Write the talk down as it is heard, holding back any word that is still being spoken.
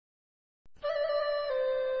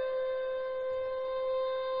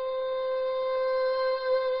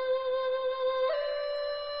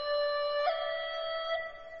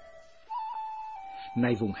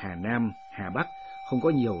nay vùng Hà Nam, Hà Bắc không có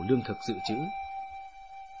nhiều lương thực dự trữ.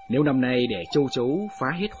 Nếu năm nay để châu chấu phá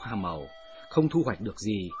hết hoa màu, không thu hoạch được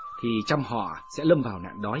gì, thì trăm họ sẽ lâm vào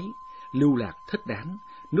nạn đói, lưu lạc thất đán,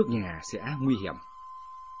 nước nhà sẽ nguy hiểm.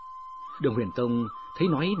 Đường Huyền Tông thấy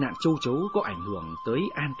nói nạn châu chấu có ảnh hưởng tới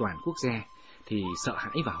an toàn quốc gia, thì sợ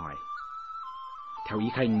hãi và hỏi: theo ý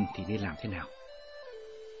Khanh thì nên làm thế nào?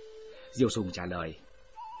 Diêu Sùng trả lời: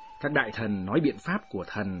 các đại thần nói biện pháp của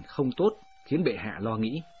thần không tốt, khiến bệ hạ lo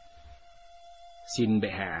nghĩ. Xin bệ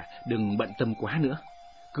hạ đừng bận tâm quá nữa,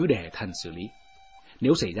 cứ để thần xử lý.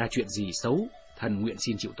 Nếu xảy ra chuyện gì xấu, thần nguyện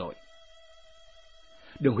xin chịu tội.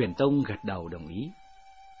 Đường Huyền Tông gật đầu đồng ý.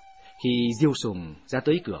 Khi Diêu Sùng ra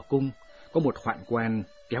tới cửa cung, có một hoạn quan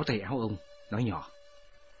kéo tay áo ông, nói nhỏ: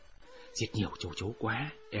 giết nhiều châu chấu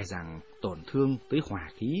quá, e rằng tổn thương tới hòa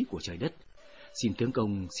khí của trời đất, xin tướng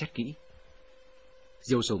công xét kỹ.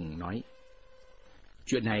 Diêu Sùng nói: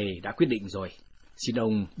 chuyện này đã quyết định rồi, xin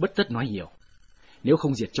ông bất tất nói nhiều. Nếu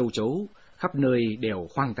không diệt châu chấu, khắp nơi đều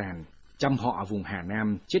hoang tàn, trăm họ vùng Hà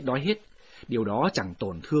Nam chết đói hết, điều đó chẳng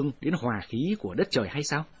tổn thương đến hòa khí của đất trời hay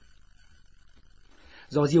sao?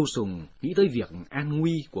 Do Diêu Sùng nghĩ tới việc an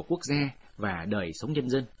nguy của quốc gia và đời sống nhân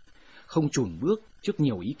dân, không chùn bước trước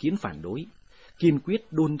nhiều ý kiến phản đối, kiên quyết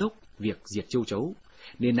đôn đốc việc diệt châu chấu,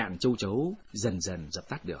 nên nạn châu chấu dần dần dập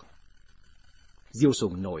tắt được. Diêu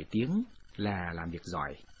Sùng nổi tiếng là làm việc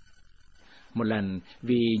giỏi. Một lần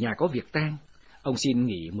vì nhà có việc tang, ông xin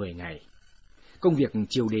nghỉ 10 ngày. Công việc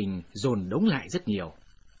triều đình dồn đống lại rất nhiều.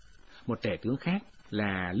 Một tể tướng khác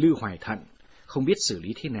là Lư Hoài Thận không biết xử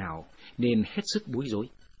lý thế nào nên hết sức bối rối.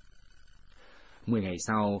 10 ngày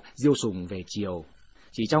sau, Diêu Sùng về triều.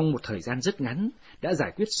 Chỉ trong một thời gian rất ngắn đã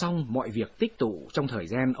giải quyết xong mọi việc tích tụ trong thời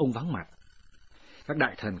gian ông vắng mặt. Các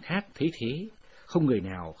đại thần khác thấy thế, không người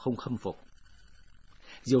nào không khâm phục.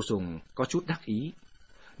 Diêu Sùng có chút đắc ý,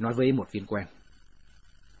 nói với một viên quan: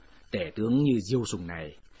 tể tướng như Diêu Sùng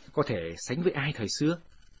này có thể sánh với ai thời xưa?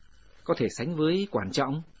 Có thể sánh với Quản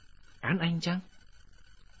Trọng, Án Anh chăng?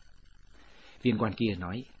 Viên quan kia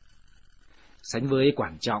nói: sánh với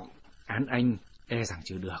Quản Trọng, Án Anh e rằng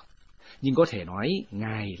chưa được, nhưng có thể nói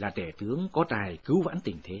ngài là tể tướng có tài cứu vãn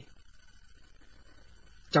tình thế.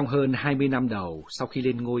 Trong hơn 20 năm đầu sau khi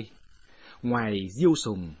lên ngôi, ngoài Diêu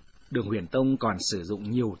Sùng, Đường Huyền Tông còn sử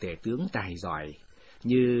dụng nhiều tể tướng tài giỏi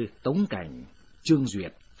như Tống Cảnh, Trương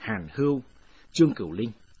Duyệt, Hàn Hưu, Trương Cửu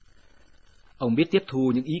Linh. Ông biết tiếp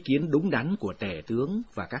thu những ý kiến đúng đắn của tể tướng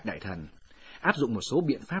và các đại thần, áp dụng một số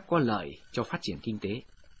biện pháp có lợi cho phát triển kinh tế.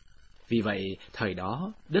 Vì vậy, thời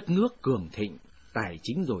đó đất nước cường thịnh, tài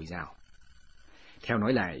chính dồi dào. Theo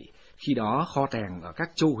nói lại, khi đó kho tàng ở các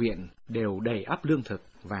châu huyện đều đầy ắp lương thực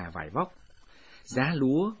và vải vóc. Giá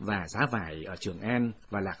lúa và giá vải ở Trường An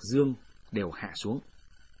và Lạc Dương đều hạ xuống.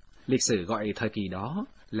 Lịch sử gọi thời kỳ đó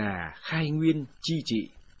là khai nguyên chi trị.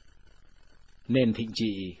 Nền thịnh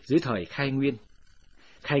trị dưới thời khai nguyên.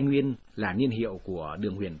 Khai nguyên là niên hiệu của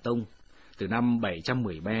Đường Huyền Tông, từ năm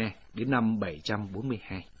 713 đến năm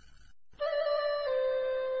 742.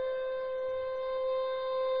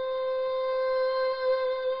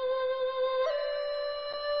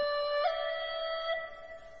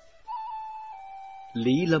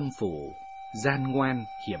 Lý Lâm Phủ, gian ngoan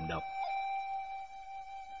hiểm độc.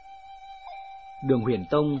 Đường Huyền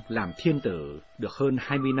Tông làm thiên tử được hơn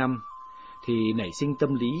 20 năm, thì nảy sinh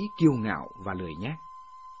tâm lý kiêu ngạo và lười nhác.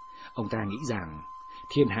 Ông ta nghĩ rằng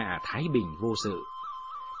thiên hạ thái bình vô sự,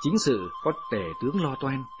 chính sự có tể tướng lo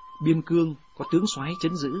toan, biên cương có tướng soái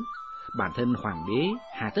trấn giữ, bản thân hoàng đế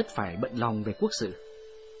hà tất phải bận lòng về quốc sự.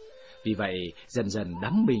 Vì vậy dần dần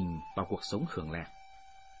đắm mình vào cuộc sống hưởng lạc.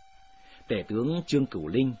 Tể tướng Trương Cửu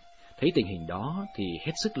Linh thấy tình hình đó thì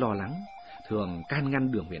hết sức lo lắng, thường can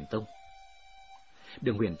ngăn Đường Huyền Tông.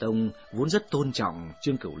 Đường Huyền Tông vốn rất tôn trọng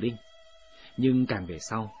Trương Cửu Linh, nhưng càng về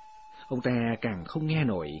sau, ông ta càng không nghe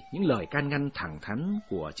nổi những lời can ngăn thẳng thắn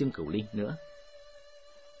của Trương Cửu Linh nữa.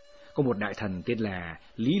 Có một đại thần tên là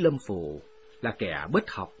Lý Lâm Phủ, là kẻ bất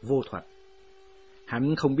học vô thuật.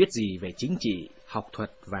 Hắn không biết gì về chính trị, học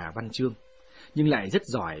thuật và văn chương, nhưng lại rất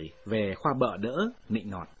giỏi về khoa bợ đỡ, nịnh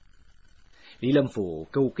nọt. Lý Lâm Phủ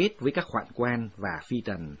câu kết với các hoạn quan và phi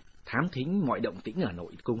tần, thám thính mọi động tĩnh ở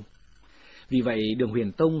nội cung. Vì vậy Đường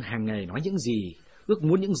Huyền Tông hàng ngày nói những gì, ước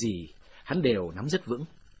muốn những gì, hắn đều nắm rất vững.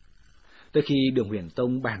 Tới khi Đường Huyền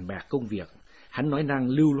Tông bàn bạc công việc, hắn nói năng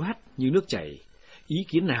lưu loát như nước chảy, ý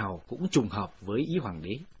kiến nào cũng trùng hợp với ý hoàng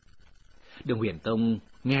đế. Đường Huyền Tông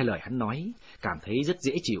nghe lời hắn nói, cảm thấy rất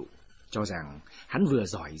dễ chịu, cho rằng hắn vừa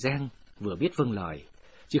giỏi giang, vừa biết vâng lời,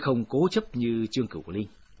 chứ không cố chấp như Trương Cửu Linh.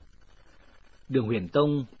 Đường Huyền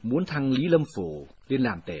Tông muốn thăng Lý Lâm Phủ lên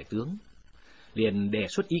làm tể tướng, liền đề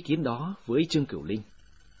xuất ý kiến đó với Trương Cửu Linh.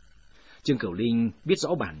 Trương Cửu Linh biết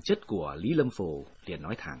rõ bản chất của Lý Lâm Phủ, liền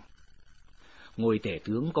nói thẳng: ngôi tể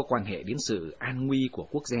tướng có quan hệ đến sự an nguy của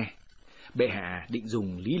quốc gia. Bệ hạ định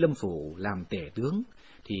dùng Lý Lâm Phủ làm tể tướng,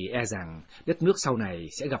 thì e rằng đất nước sau này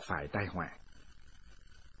sẽ gặp phải tai họa.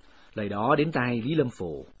 Lời đó đến tai Lý Lâm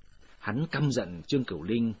Phủ, hắn căm giận Trương Cửu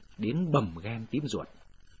Linh đến bầm gan tím ruột.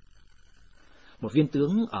 Một viên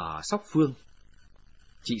tướng ở Sóc Phương,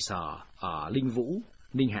 trị sở ở Linh Vũ,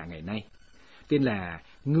 Ninh Hạ ngày nay, tên là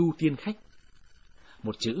Ngưu Tiên Khách.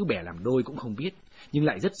 Một chữ bẻ làm đôi cũng không biết, nhưng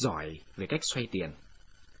lại rất giỏi về cách xoay tiền.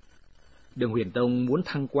 Đường Huyền Tông muốn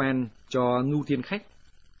thăng quan cho Ngưu Tiên Khách.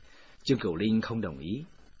 Trương Cửu Linh không đồng ý.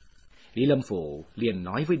 Lý Lâm Phủ liền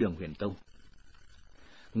nói với Đường Huyền Tông: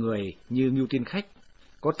 người như Ngưu Tiên Khách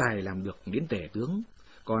có tài làm được đến tể tướng,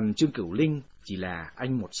 còn Trương Cửu Linh chỉ là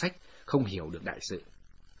anh một sách, không hiểu được đại sự.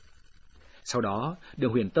 Sau đó,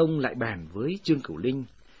 Đường Huyền Tông lại bàn với Trương Cửu Linh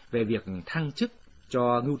về việc thăng chức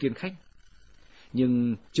cho Ngưu Tiên Khách,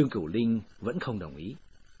 nhưng Trương Cửu Linh vẫn không đồng ý.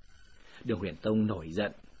 Đường Huyền Tông nổi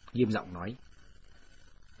giận, nghiêm giọng nói: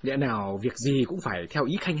 lẽ nào việc gì cũng phải theo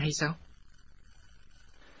ý khanh hay sao?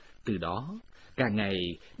 Từ đó, càng ngày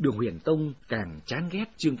Đường Huyền Tông càng chán ghét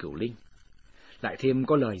Trương Cửu Linh, lại thêm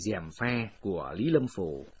có lời gièm pha của Lý Lâm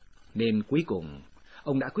Phủ, nên cuối cùng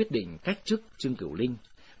ông đã quyết định cách chức Trương Cửu Linh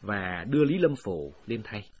và đưa Lý Lâm Phủ lên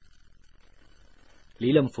thay.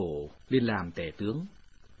 Lý Lâm Phủ lên làm tể tướng.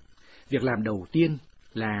 Việc làm đầu tiên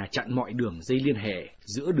là chặn mọi đường dây liên hệ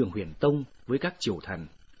giữa Đường Huyền Tông với các triều thần,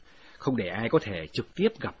 không để ai có thể trực tiếp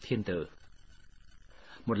gặp thiên tử.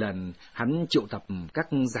 Một lần, hắn triệu tập các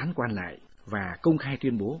gián quan lại và công khai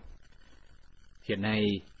tuyên bố: hiện nay,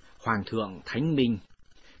 Hoàng thượng Thánh Minh,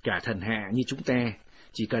 cả thần hạ như chúng ta,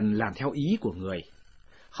 chỉ cần làm theo ý của người,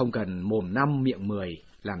 không cần mồm năm miệng 10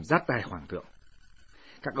 làm rát tai Hoàng thượng.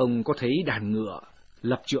 Các ông có thấy đàn ngựa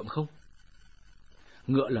lập trượng không?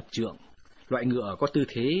 Ngựa lập trượng, loại ngựa có tư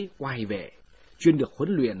thế oai vệ, chuyên được huấn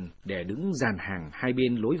luyện để đứng dàn hàng hai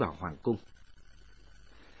bên lối vào hoàng cung.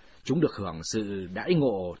 Chúng được hưởng sự đãi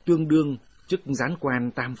ngộ tương đương chức gián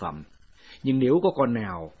quan tam phẩm, nhưng nếu có con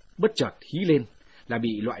nào bất chợt hí lên là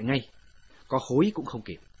bị loại ngay, có hối cũng không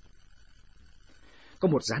kịp. Có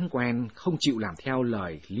một gián quan không chịu làm theo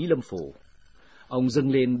lời Lý Lâm Phủ, ông dâng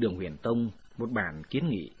lên Đường Huyền Tông một bản kiến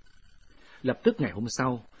nghị. Lập tức ngày hôm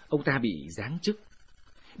sau, ông ta bị giáng chức,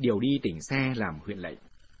 điều đi tỉnh xa làm huyện lệnh.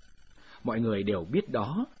 Mọi người đều biết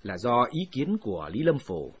đó là do ý kiến của Lý Lâm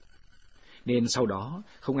Phủ, nên sau đó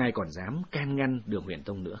không ai còn dám can ngăn Đường Huyền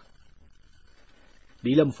Tông nữa.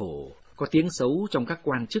 Lý Lâm Phủ có tiếng xấu trong các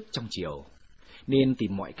quan chức trong triều, nên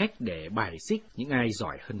tìm mọi cách để bài xích những ai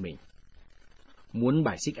giỏi hơn mình. Muốn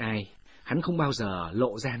bài xích ai, hắn không bao giờ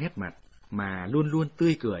lộ ra nét mặt, mà luôn luôn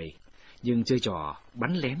tươi cười, nhưng chơi trò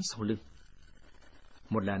bắn lén sau lưng.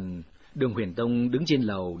 Một lần, Đường Huyền Tông đứng trên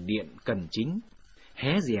lầu điện Cần Chính,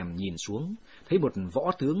 hé rèm nhìn xuống, thấy một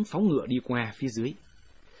võ tướng phóng ngựa đi qua phía dưới.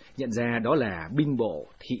 Nhận ra đó là binh bộ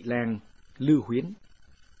thị lang Lư Huyến.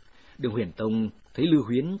 Đường Huyền Tông thấy Lư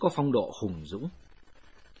Huyến có phong độ hùng dũng,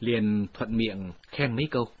 liền thuận miệng khen mấy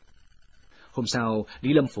câu. Hôm sau,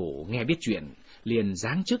 Lý Lâm Phủ nghe biết chuyện, liền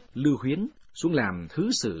giáng chức Lư Huyến xuống làm thứ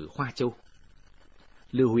sử Hoa Châu.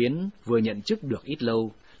 Lư Huyến vừa nhận chức được ít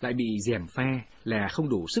lâu, lại bị gièm pha là không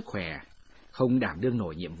đủ sức khỏe, không đảm đương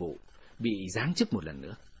nổi nhiệm vụ, bị giáng chức một lần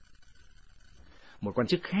nữa. Một quan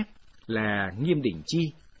chức khác là Nghiêm Đỉnh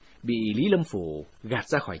Chi bị Lý Lâm Phủ gạt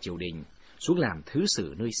ra khỏi triều đình, xuống làm thứ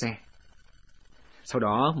sử nơi xa. Sau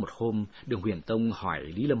đó một hôm, Đường Huyền Tông hỏi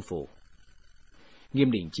Lý Lâm Phủ: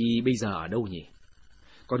 Nghiêm Đỉnh Chi bây giờ ở đâu nhỉ?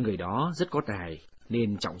 Con người đó rất có tài,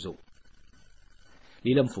 nên trọng dụng.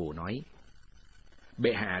 Lý Lâm Phủ nói: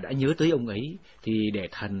 bệ hạ đã nhớ tới ông ấy, thì để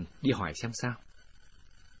thần đi hỏi xem sao.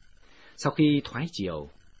 Sau khi thoái triều,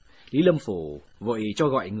 Lý Lâm Phủ vội cho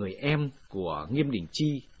gọi người em của Nghiêm Đỉnh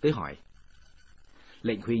Chi tới hỏi: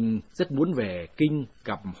 lệnh huynh rất muốn về kinh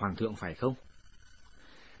gặp Hoàng thượng phải không?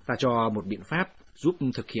 Ta cho một biện pháp giúp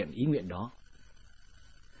thực hiện ý nguyện đó.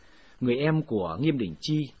 Người em của Nghiêm Đỉnh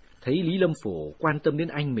Chi thấy Lý Lâm Phủ quan tâm đến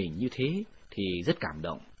anh mình như thế thì rất cảm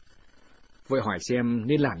động, vội hỏi xem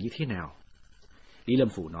nên làm như thế nào. Lý Lâm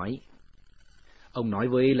Phủ nói: ông nói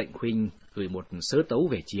với lệnh huynh gửi một sớ tấu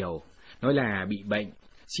về triều, nói là bị bệnh,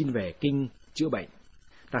 xin về kinh chữa bệnh,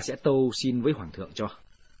 ta sẽ tâu xin với Hoàng thượng cho.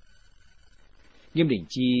 Nghiêm Đỉnh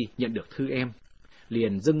Chi nhận được thư em,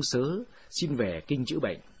 liền dâng sớ xin về kinh chữa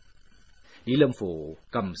bệnh. Lý Lâm Phủ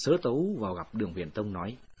cầm sớ tấu vào gặp Đường Huyền Tông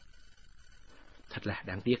nói: thật là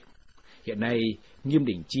đáng tiếc, hiện nay Nghiêm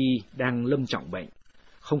Đỉnh Chi đang lâm trọng bệnh,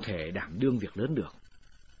 không thể đảm đương việc lớn được.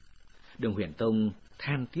 Đường Huyền Tông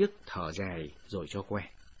than tiếc thở dài rồi cho que.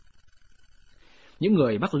 Những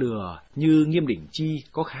người mắc lừa như Nghiêm Đỉnh Chi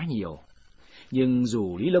có khá nhiều, Nhưng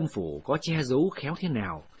dù Lý Lâm Phủ có che giấu khéo thế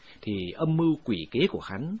nào, thì âm mưu quỷ kế của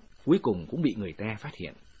hắn cuối cùng cũng bị người ta phát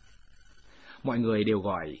hiện. Mọi người đều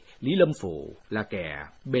gọi Lý Lâm Phủ là kẻ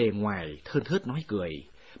bề ngoài thơn thớt nói cười,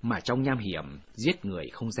 mà trong nham hiểm giết người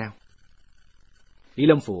không dao. Lý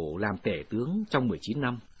Lâm Phủ làm tể tướng trong 19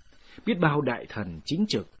 năm, biết bao đại thần chính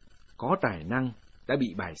trực, có tài năng đã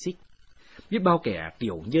bị bài xích, biết bao kẻ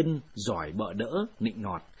tiểu nhân giỏi bợ đỡ, nịnh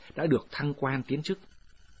nọt đã được thăng quan tiến chức.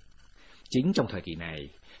 Chính trong thời kỳ này,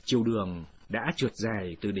 triều Đường đã trượt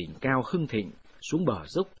dài từ đỉnh cao hưng thịnh xuống bờ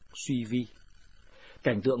dốc suy vi.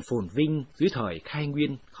 Cảnh tượng phồn vinh dưới thời khai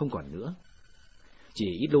nguyên không còn nữa. Chỉ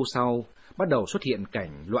ít lâu sau, bắt đầu xuất hiện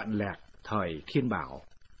cảnh loạn lạc thời Thiên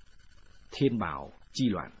Bảo chi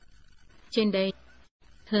loạn. Trên đây,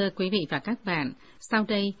 thưa quý vị và các bạn, sau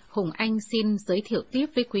đây Hùng Anh xin giới thiệu tiếp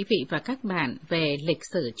với quý vị và các bạn về lịch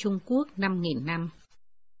sử Trung Quốc 5.000 năm.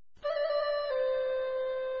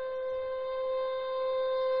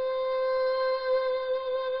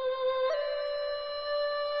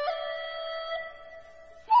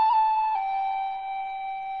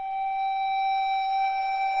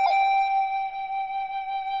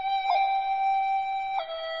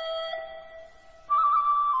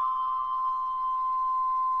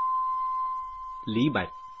 Lý Bạch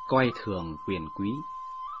coi thường quyền quý.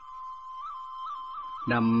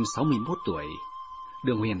 Năm 61 tuổi,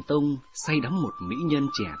 Đường Huyền Tông say đắm một mỹ nhân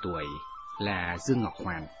trẻ tuổi là Dương Ngọc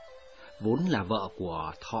Hoàn, vốn là vợ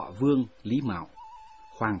của Thọ Vương Lý Mạo,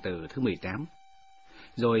 hoàng tử thứ 18,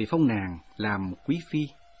 rồi phong nàng làm quý phi.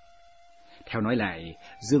 Theo nói lại,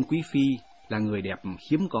 Dương Quý Phi là người đẹp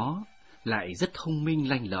hiếm có, lại rất thông minh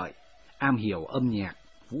lanh lợi, am hiểu âm nhạc,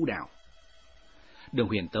 vũ đạo. Đường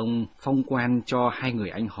Huyền Tông phong quan cho 2 người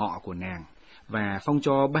anh họ của nàng và phong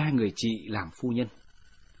cho 3 người chị làm phu nhân.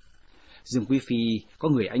 Dương Quý Phi có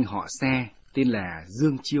người anh họ xa tên là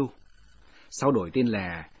Dương Chiêu, sau đổi tên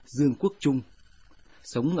là Dương Quốc Trung,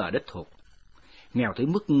 sống ở đất thục, nghèo tới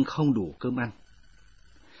mức không đủ cơm ăn.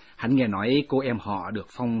 Hắn nghe nói cô em họ được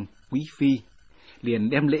phong quý phi, liền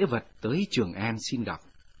đem lễ vật tới Trường An xin gặp.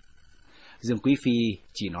 Dương Quý Phi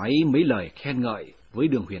chỉ nói mấy lời khen ngợi với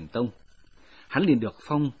Đường Huyền Tông, hắn liền được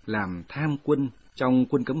phong làm tham quân trong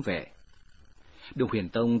quân cấm vệ. Đường Huyền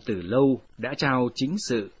Tông từ lâu đã trao chính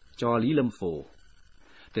sự cho Lý Lâm Phủ.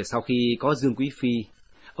 Từ sau khi có Dương Quý Phi,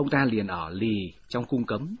 ông ta liền ở lì trong cung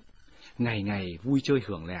cấm, ngày ngày vui chơi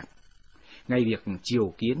hưởng lạc. Ngay việc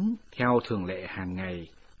triều kiến theo thường lệ hàng ngày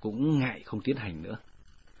cũng ngại không tiến hành nữa.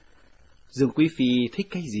 Dương Quý Phi thích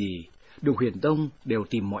cái gì, Đường Huyền Tông đều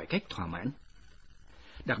tìm mọi cách thỏa mãn.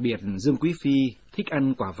 Đặc biệt Dương Quý Phi thích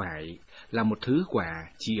ăn quả vải, là một thứ quả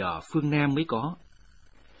chỉ ở phương Nam mới có.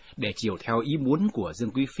 Để chiều theo ý muốn của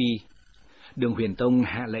Dương Quý Phi, Đường Huyền Tông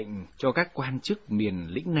hạ lệnh cho các quan chức miền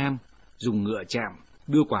lĩnh Nam dùng ngựa chạm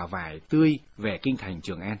đưa quả vải tươi về kinh thành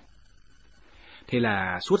Trường An. Thế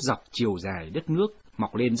là suốt dọc chiều dài đất nước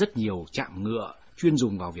mọc lên rất nhiều trạm ngựa chuyên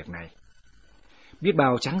dùng vào việc này. Biết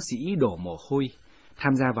bao tráng sĩ đổ mồ hôi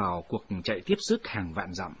tham gia vào cuộc chạy tiếp sức hàng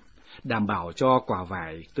vạn dặm, đảm bảo cho quả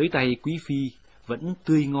vải tới tay quý phi vẫn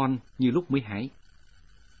tươi ngon như lúc mới hái.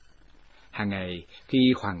 Hàng ngày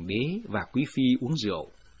khi hoàng đế và quý phi uống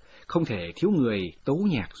rượu, không thể thiếu người tấu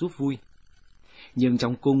nhạc giúp vui. Nhưng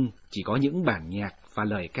trong cung chỉ có những bản nhạc và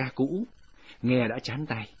lời ca cũ, nghe đã chán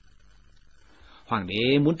tai. Hoàng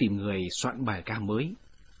đế muốn tìm người soạn bài ca mới.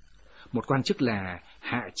 Một quan chức là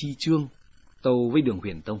Hạ Chi Chương tâu với Đường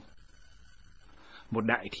Huyền Tông. Một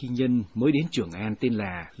đại thi nhân mới đến Trường An tên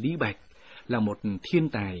là Lý Bạch, là một thiên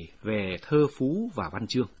tài về thơ phú và văn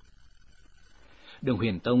chương. Đường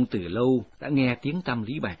Huyền Tông từ lâu đã nghe tiếng tăm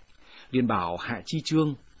Lý Bạch, liền bảo Hạ Chi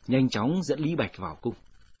Chương nhanh chóng dẫn Lý Bạch vào cung.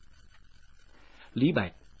 Lý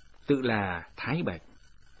Bạch tự là Thái Bạch,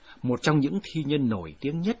 một trong những thi nhân nổi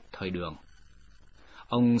tiếng nhất thời Đường.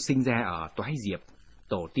 Ông sinh ra ở Toái Diệp,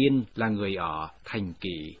 tổ tiên là người ở Thành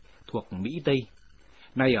Kỷ thuộc Mỹ Tây,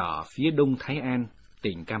 nay ở phía đông Thái An,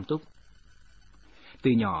 tỉnh Cam Túc.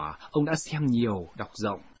 Từ nhỏ, ông đã xem nhiều, đọc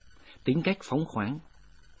rộng, tính cách phóng khoáng.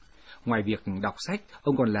 Ngoài việc đọc sách,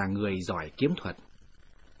 ông còn là người giỏi kiếm thuật.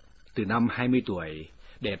 Từ năm 20 tuổi,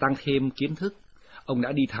 để tăng thêm kiến thức, ông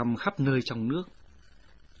đã đi thăm khắp nơi trong nước.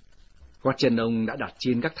 Gót chân ông đã đặt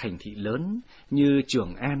trên các thành thị lớn như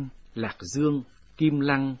Trường An, Lạc Dương, Kim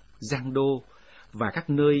Lăng, Giang Đô và các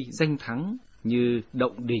nơi danh thắng như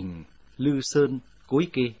Động Đình, Lư Sơn, Cối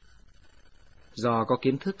Kê. Do có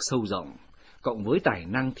kiến thức sâu rộng, cộng với tài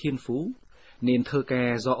năng thiên phú, nên thơ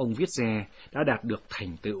ca do ông viết ra đã đạt được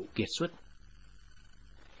thành tựu kiệt xuất.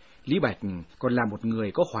 Lý Bạch còn là một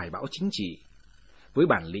người có hoài bão chính trị, với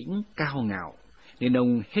bản lĩnh cao ngạo, nên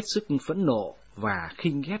ông hết sức phẫn nộ và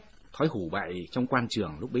khinh ghét thói hủ bại trong quan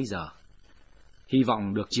trường lúc bấy giờ. hy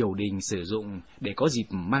vọng được triều đình sử dụng để có dịp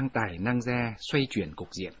mang tài năng ra xoay chuyển cục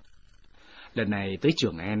diện. Lần này tới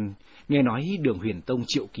Trường An, nghe nói Đường Huyền Tông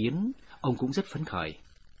triệu kiến, ông cũng rất phấn khởi.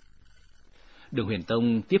 Đường Huyền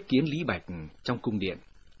Tông tiếp kiến Lý Bạch trong cung điện.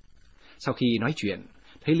 Sau khi nói chuyện,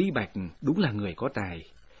 thấy Lý Bạch đúng là người có tài,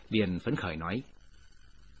 liền phấn khởi nói: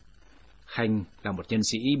 Khanh là một nhân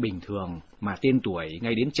sĩ bình thường mà tên tuổi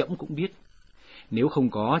ngay đến trẫm cũng biết. Nếu không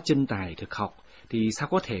có chân tài thực học thì sao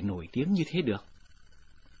có thể nổi tiếng như thế được?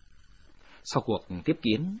 Sau cuộc tiếp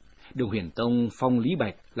kiến, Đường Huyền Tông phong Lý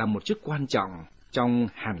Bạch làm một chức quan trọng trong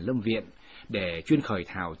Hàn Lâm Viện để chuyên khởi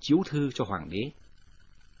thảo chiếu thư cho hoàng đế.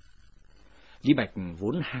 Lý Bạch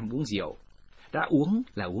vốn ham uống rượu, đã uống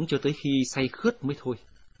là uống cho tới khi say khướt mới thôi.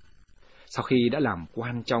 Sau khi đã làm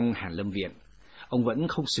quan trong Hàn Lâm Viện, ông vẫn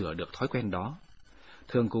không sửa được thói quen đó,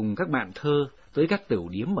 thường cùng các bạn thơ tới các tửu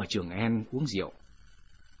điếm ở Trường An uống rượu.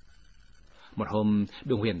 Một hôm,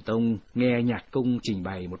 Đường Huyền Tông nghe nhạc công trình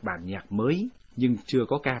bày một bản nhạc mới nhưng chưa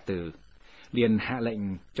có ca từ, liền hạ lệnh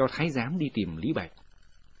cho thái giám đi tìm Lý Bạch.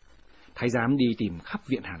 Thái giám đi tìm khắp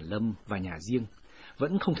viện Hàn Lâm và nhà riêng,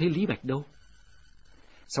 vẫn không thấy Lý Bạch đâu.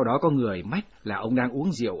 Sau đó có người mách là ông đang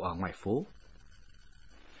uống rượu ở ngoài phố.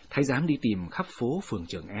 Thái giám đi tìm khắp phố phường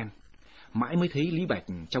Trường An, mãi mới thấy Lý Bạch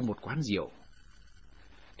trong một quán rượu.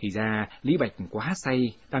 Thì ra Lý Bạch quá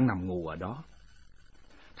say, đang nằm ngủ ở đó.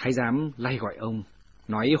 Thái giám lay gọi ông,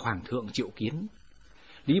 nói hoàng thượng triệu kiến.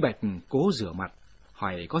 Lý Bạch cố rửa mặt,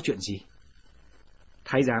 hỏi có chuyện gì.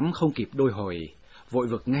 Thái giám không kịp đôi hồi, vội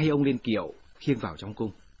vực ngay ông lên kiệu, khiêng vào trong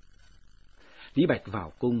cung. Lý Bạch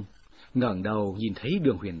vào cung, ngẩng đầu nhìn thấy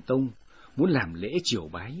Đường Huyền Tông, muốn làm lễ triều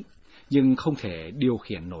bái, nhưng không thể điều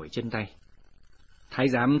khiển nổi chân tay. Thái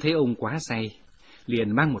giám thấy ông quá say,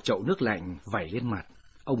 liền mang một chậu nước lạnh vẩy lên mặt,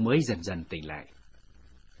 ông mới dần dần tỉnh lại.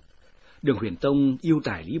 Đường Huyền Tông yêu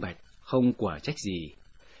tài Lý Bạch, không quả trách gì,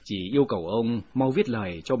 chỉ yêu cầu ông mau viết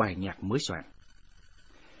lời cho bài nhạc mới soạn.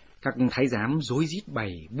 Các thái giám rối rít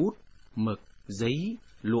bày bút, mực, giấy,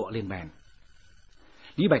 lụa lên bàn.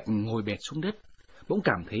 Lý Bạch ngồi bệt xuống đất, bỗng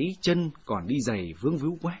cảm thấy chân còn đi giày vướng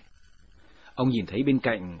víu quá. Ông nhìn thấy bên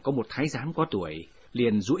cạnh có một thái giám có tuổi,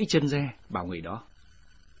 liền duỗi chân ra, bảo người đó: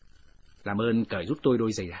 Làm ơn cởi giúp tôi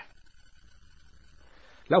đôi giày ra.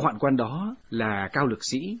 Lão hoạn quan đó là Cao Lực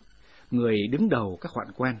Sĩ, người đứng đầu các hoạn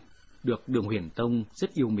quan, được Đường Huyền Tông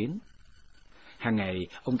rất yêu mến. Hàng ngày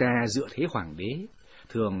ông ta dựa thế hoàng đế,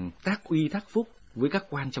 thường tác uy tác phúc với các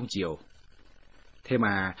quan trong triều. Thế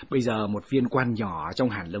mà bây giờ một viên quan nhỏ trong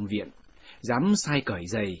Hàn Lâm Viện dám sai cởi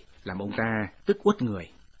giày, làm ông ta tức uất người.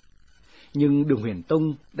 Nhưng Đường Huyền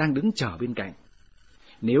Tông đang đứng chờ bên cạnh,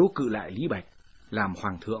 nếu cự lại Lý Bạch, làm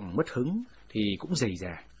hoàng thượng mất hứng thì cũng dày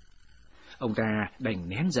dà. Ông ta đành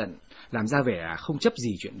nén giận, làm ra vẻ không chấp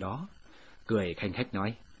gì chuyện đó, cười khanh khách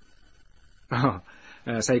nói: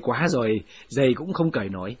 say quá rồi, giày cũng không cởi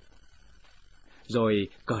nổi. Rồi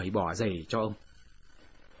cởi bỏ giày cho ông.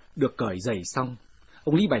 Được cởi giày xong,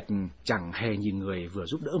 ông Lý Bạch chẳng hề nhìn người vừa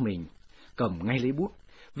giúp đỡ mình, cầm ngay lấy bút,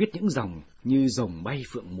 viết những dòng như rồng bay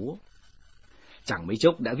phượng múa. Chẳng mấy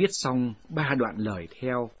chốc đã viết xong 3 đoạn lời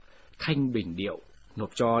theo thanh bình điệu, nộp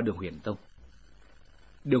cho Đường Huyền Tông.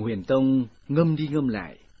 Đường Huyền Tông ngâm đi ngâm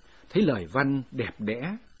lại, thấy lời văn đẹp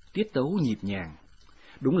đẽ, tiết tấu nhịp nhàng,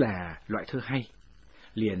 đúng là loại thơ hay,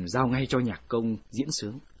 liền giao ngay cho nhạc công diễn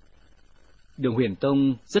sướng. Đường Huyền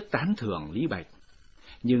Tông rất tán thưởng Lý Bạch,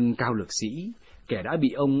 nhưng Cao Lực Sĩ, kẻ đã bị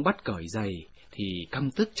ông bắt cởi giày, thì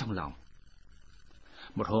căm tức trong lòng.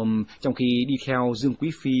 Một hôm, trong khi đi theo Dương Quý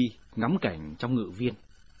Phi ngắm cảnh trong ngự viên,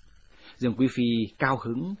 Dương Quý Phi cao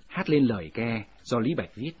hứng hát lên lời ca do Lý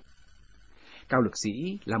Bạch viết. Cao Lực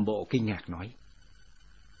Sĩ làm bộ kinh ngạc nói: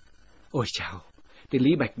 Ôi chào, tên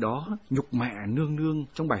Lý Bạch đó nhục mạ nương nương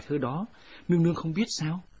trong bài thơ đó, nương nương không biết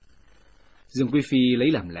sao? Dương Quý Phi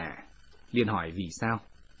lấy làm lạ, liền hỏi vì sao.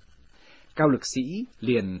 Cao Lực Sĩ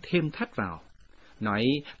liền thêm thắt vào, nói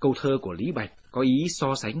câu thơ của Lý Bạch có ý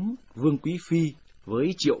so sánh Vương Quý Phi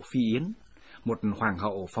với Triệu Phi Yến, một hoàng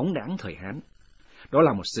hậu phóng đãng thời Hán. Đó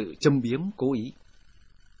là một sự châm biếm cố ý.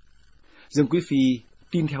 Dương Quý Phi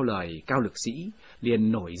tin theo lời Cao Lực Sĩ,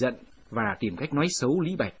 liền nổi giận và tìm cách nói xấu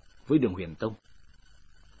Lý Bạch với Đường Huyền Tông.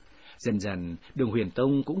 Dần dần, Đường Huyền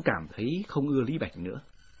Tông cũng cảm thấy không ưa Lý Bạch nữa.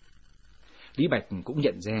 Lý Bạch cũng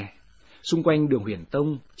nhận ra, xung quanh Đường Huyền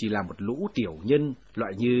Tông chỉ là một lũ tiểu nhân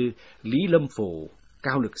loại như Lý Lâm Phổ,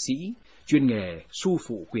 Cao Lực Sĩ, chuyên nghề su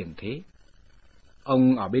phụ quyền thế.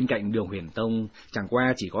 Ông ở bên cạnh Đường Huyền Tông chẳng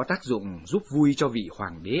qua chỉ có tác dụng giúp vui cho vị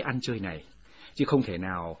hoàng đế ăn chơi này, chứ không thể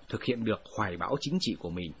nào thực hiện được hoài bão chính trị của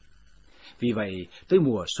mình. Vì vậy, tới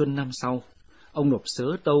mùa xuân năm sau, ông nộp sớ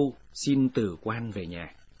tâu xin từ quan về nhà.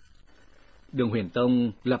 Đường Huyền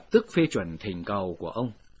Tông lập tức phê chuẩn thỉnh cầu của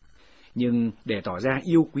ông, nhưng để tỏ ra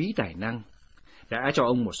yêu quý tài năng, đã cho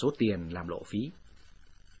ông một số tiền làm lộ phí.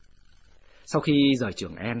 Sau khi rời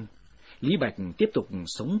Trường An, Lý Bạch tiếp tục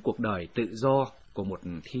sống cuộc đời tự do của một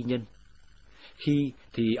thi nhân. Khi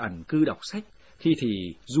thì ẩn cư đọc sách, khi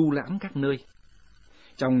thì du lãm các nơi.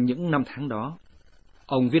 Trong những năm tháng đó,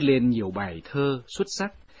 ông viết lên nhiều bài thơ xuất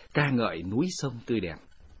sắc, ca ngợi núi sông tươi đẹp.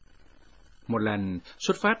 Một lần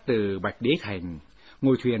xuất phát từ Bạch Đế Thành,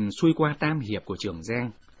 ngồi thuyền xuôi qua Tam Hiệp của Trường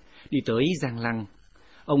Giang, đi tới Giang Lăng,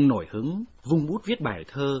 ông nổi hứng vung bút viết bài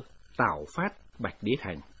thơ tảo phát Bạch Đế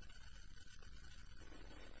Thành.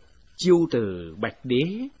 Chiêu từ Bạch Đế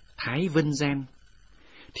Thái Vân Gian,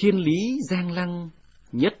 thiên lý Giang Lăng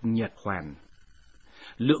nhất nhật hoàn.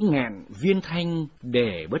 Lưỡng ngạn viên thanh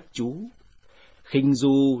để bất chú, khinh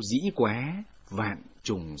du dĩ quá vạn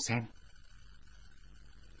trùng sen.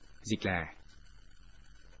 Dịch là: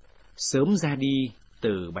 sớm ra đi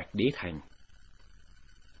từ Bạch Đế Thành.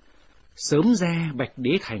 Sớm ra Bạch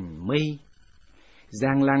Đế Thành mây,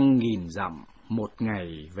 Giang Lăng nghìn dặm một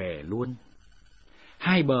ngày về luôn.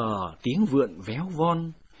 Hai bờ tiếng vượn véo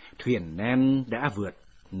von, thuyền nan đã vượt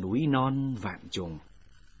núi non vạn trùng.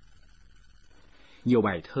 Nhiều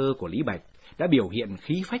bài thơ của Lý Bạch đã biểu hiện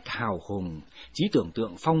khí phách hào hùng, trí tưởng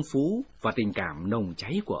tượng phong phú và tình cảm nồng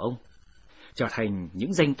cháy của ông, trở thành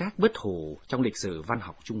những danh tác bất hủ trong lịch sử văn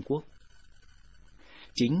học Trung Quốc.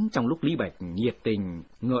 Chính trong lúc Lý Bạch nhiệt tình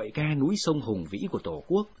ngợi ca núi sông hùng vĩ của Tổ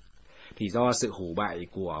quốc, thì do sự hủ bại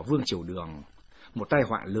của Vương Triều Đường, một tai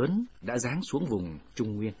họa lớn đã giáng xuống vùng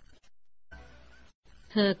Trung Nguyên.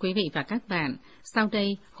 Thưa quý vị và các bạn, sau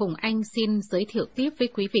đây Hùng Anh xin giới thiệu tiếp với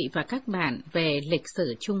quý vị và các bạn về lịch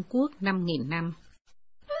sử Trung Quốc 5.000 năm.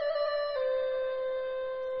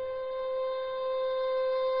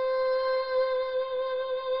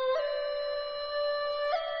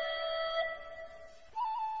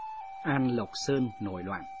 An Lộc Sơn nổi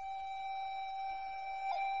loạn.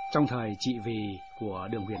 Trong thời trị vì của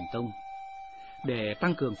Đường Huyền Tông, để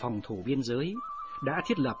tăng cường phòng thủ biên giới, đã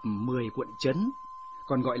thiết lập 10 quận trấn,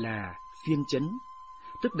 còn gọi là phiên trấn,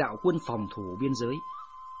 tức đạo quân phòng thủ biên giới.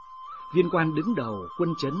 Viên quan đứng đầu quân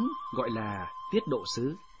trấn gọi là tiết độ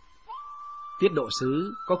sứ. Tiết độ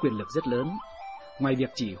sứ có quyền lực rất lớn, ngoài việc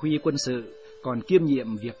chỉ huy quân sự, còn kiêm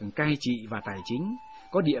nhiệm việc cai trị và tài chính,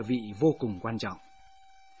 có địa vị vô cùng quan trọng.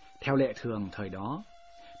 Theo lệ thường thời đó,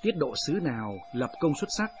 tiết độ sứ nào lập công xuất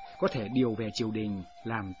sắc có thể điều về triều đình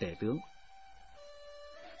làm tể tướng.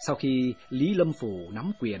 Sau khi Lý Lâm Phủ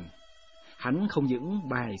nắm quyền, hắn không những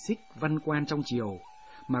bài xích văn quan trong triều,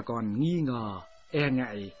 mà còn nghi ngờ, e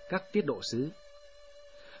ngại các tiết độ sứ.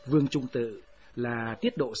 Vương Trung Tự là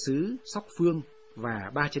tiết độ sứ Sóc Phương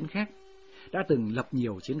và 3 trấn khác, đã từng lập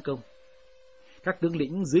nhiều chiến công. Các tướng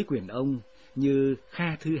lĩnh dưới quyền ông như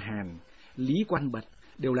Kha Thư Hàn, Lý Quan Bật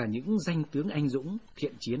đều là những danh tướng anh dũng,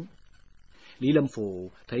 thiện chiến. Lý Lâm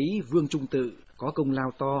Phủ thấy Vương Trung Tự có công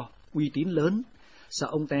lao to, uy tín lớn, sợ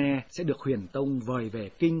ông ta sẽ được Huyền Tông vời về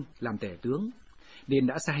kinh làm tể tướng, nên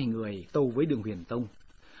đã sai người tâu với Đường Huyền Tông,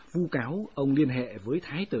 vu cáo ông liên hệ với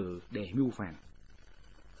thái tử để mưu phản.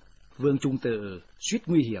 Vương Trung Tự suýt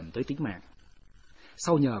nguy hiểm tới tính mạng.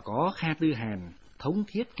 Sau nhờ có Kha Tư Hàn thống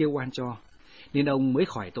thiết kêu oan cho, nên ông mới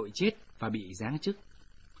khỏi tội chết và bị giáng chức.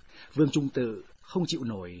 Vương Trung Tự không chịu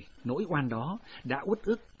nổi nỗi oan đó, đã uất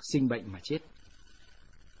ức sinh bệnh mà chết.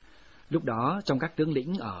 Lúc đó trong các tướng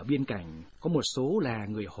lĩnh ở biên cảnh có một số là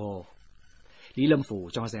người Hồ. Lý Lâm Phủ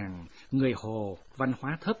cho rằng người Hồ văn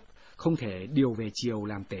hóa thấp, không thể điều về triều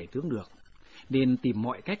làm tể tướng được, nên tìm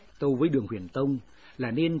mọi cách tâu với Đường Huyền Tông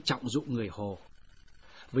là nên trọng dụng người Hồ.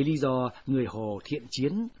 Với lý do người Hồ thiện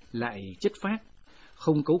chiến lại chất phác,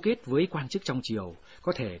 không cấu kết với quan chức trong triều,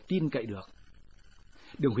 có thể tin cậy được.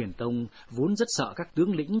 Đường Huyền Tông vốn rất sợ các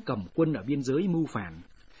tướng lĩnh cầm quân ở biên giới mưu phản,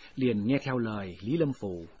 liền nghe theo lời Lý Lâm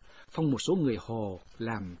Phủ, phong một số người Hồ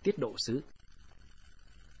làm tiết độ sứ.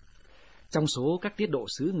 Trong số các tiết độ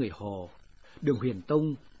sứ người Hồ, Đường Huyền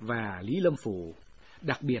Tông và Lý Lâm Phủ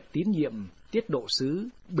đặc biệt tín nhiệm tiết độ sứ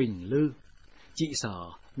Bình Lư, trị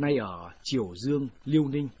sở nay ở Triều Dương, Liêu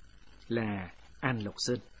Ninh, là An Lộc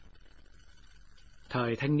Sơn.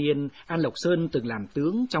 Thời thanh niên, An Lộc Sơn từng làm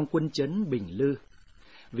tướng trong quân trấn Bình Lư.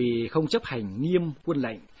 Vì không chấp hành nghiêm quân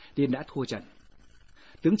lệnh nên đã thua trận.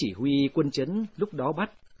 Tướng chỉ huy quân trấn lúc đó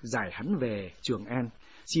bắt giải hắn về Trường An,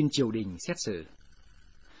 xin triều đình xét xử.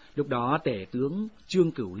 Lúc đó tể tướng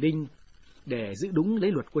Trương Cửu Linh, để giữ đúng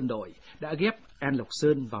lấy luật quân đội, đã ghép An Lộc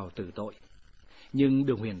Sơn vào tử tội. Nhưng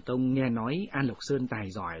Đường Huyền Tông nghe nói An Lộc Sơn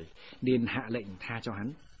tài giỏi nên hạ lệnh tha cho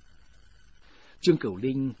hắn. Trương Cửu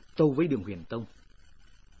Linh tâu với Đường Huyền Tông: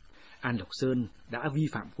 An Lộc Sơn đã vi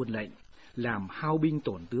phạm quân lệnh, làm hao binh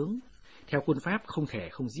tổn tướng, theo quân pháp không thể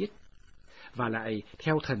không giết. và lại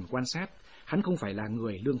theo thần quan sát, hắn không phải là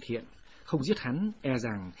người lương thiện, không giết hắn e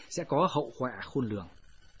rằng sẽ có hậu họa khôn lường.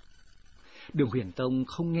 Đường Huyền Tông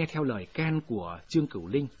không nghe theo lời can của Trương Cửu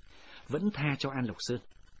Linh, vẫn tha cho An Lộc Sơn.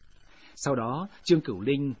 Sau đó Trương Cửu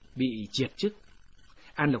Linh bị triệt chức.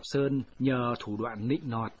 An Lộc Sơn nhờ thủ đoạn nịnh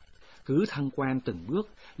nọt, cứ thăng quan từng bước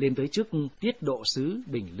lên tới chức tiết độ sứ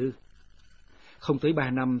Bình Lư. Không tới 3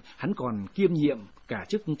 năm, hắn còn kiêm nhiệm cả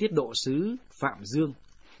chức tiết độ sứ Phạm Dương,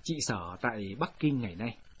 trị sở tại Bắc Kinh ngày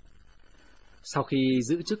nay. Sau khi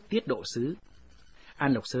giữ chức tiết độ sứ,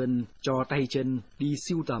 An Lộc Sơn cho tay chân đi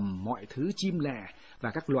sưu tầm mọi thứ chim lạ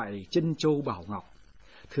và các loại chân châu bảo ngọc,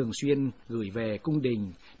 thường xuyên gửi về cung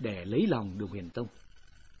đình để lấy lòng Đường Huyền Tông.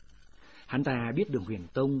 Hắn ta biết Đường Huyền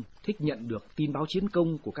Tông thích nhận được tin báo chiến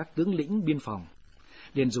công của các tướng lĩnh biên phòng,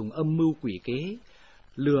 liền dùng âm mưu quỷ kế,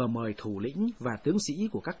 lừa mời thủ lĩnh và tướng sĩ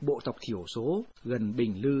của các bộ tộc thiểu số gần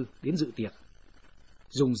Bình Lư đến dự tiệc,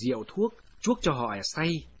 dùng rượu thuốc chuốc cho họ say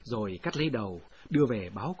rồi cắt lấy đầu, đưa về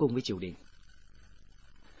báo công với triều đình.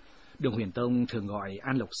 Đường Huyền Tông thường gọi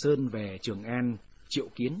An Lộc Sơn về Trường An triệu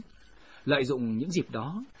kiến. Lợi dụng những dịp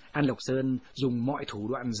đó, An Lộc Sơn dùng mọi thủ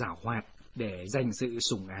đoạn giảo hoạt để giành sự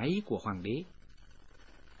sủng ái của hoàng đế.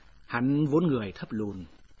 Hắn vốn người thấp lùn,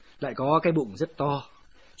 lại có cái bụng rất to,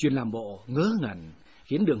 chuyên làm bộ ngớ ngẩn,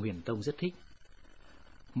 khiến Đường Huyền Tông rất thích.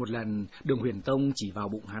 Một lần, Đường Huyền Tông chỉ vào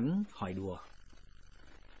bụng hắn, hỏi đùa: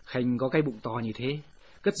 "Khanh có cái bụng to như thế,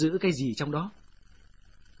 cất giữ cái gì trong đó?"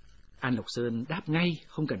 An Lộc Sơn đáp ngay,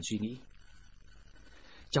 không cần suy nghĩ: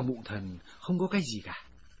 "Trong bụng thần không có cái gì cả,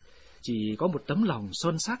 chỉ có một tấm lòng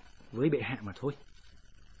son sắc với bệ hạ mà thôi."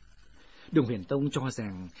 Đường Huyền Tông cho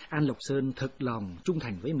rằng An Lộc Sơn thực lòng trung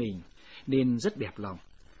thành với mình, nên rất đẹp lòng.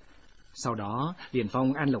 Sau đó liền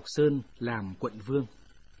phong An Lộc Sơn làm quận vương,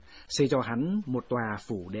 xây cho hắn một tòa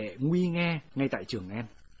phủ đệ nguy nga ngay tại Trường An,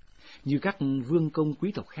 như các vương công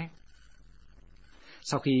quý tộc khác.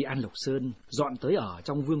 Sau khi An Lộc Sơn dọn tới ở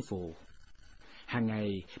trong vương phủ, hàng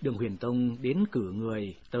ngày Đường Huyền Tông đến cử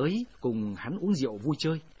người tới cùng hắn uống rượu vui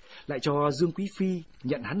chơi, lại cho Dương Quý Phi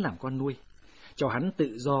nhận hắn làm con nuôi, cho hắn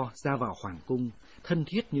tự do ra vào hoàng cung, thân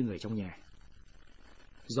thiết như người trong nhà.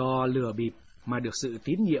 Do lừa bịp mà được sự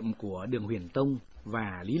tín nhiệm của Đường Huyền Tông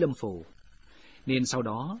và Lý Lâm Phủ, nên sau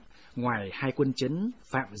đó, ngoài hai quân trấn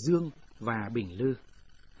Phạm Dương và Bình Lư,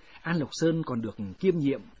 An Lộc Sơn còn được kiêm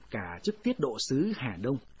nhiệm cả chức tiết độ sứ Hà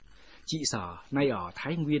Đông, trị sở nay ở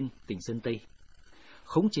Thái Nguyên, tỉnh Sơn Tây,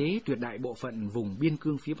 khống chế tuyệt đại bộ phận vùng biên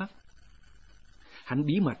cương phía Bắc. Hắn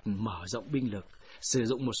bí mật mở rộng binh lực, sử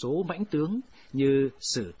dụng một số mãnh tướng như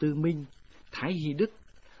Sử Tư Minh, Thái Hy Đức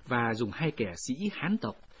và dùng hai kẻ sĩ Hán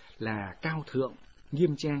tộc là Cao Thượng,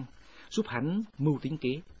 Nghiêm Trang giúp hắn mưu tính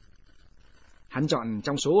kế. Hắn chọn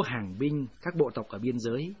trong số hàng binh các bộ tộc ở biên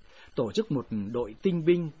giới, tổ chức một đội tinh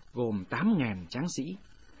binh gồm 8.000 tráng sĩ,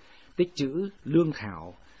 tích trữ lương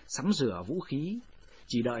thảo, sắm sửa vũ khí,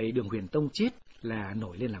 chỉ đợi Đường Huyền Tông chết là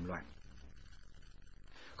nổi lên làm loạn.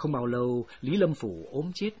 Không bao lâu, Lý Lâm Phủ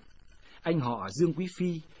ốm chết. Anh họ Dương Quý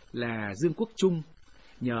Phi là Dương Quốc Trung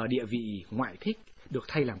nhờ địa vị ngoại thích được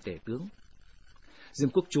thay làm tể tướng. Dương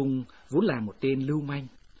Quốc Trung vốn là một tên lưu manh,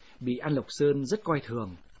 bị An Lộc Sơn rất coi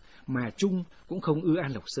thường, mà Trung cũng không ưa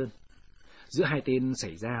An Lộc Sơn. Giữa hai tên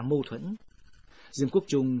xảy ra mâu thuẫn. Dương Quốc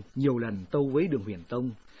Trung nhiều lần tâu với Đường Huyền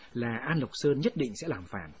Tông là An Lộc Sơn nhất định sẽ làm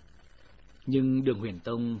phản. Nhưng Đường Huyền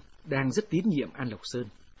Tông đang rất tín nhiệm An Lộc Sơn,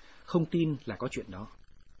 không tin là có chuyện đó.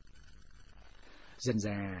 Dần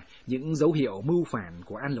dà, những dấu hiệu mưu phản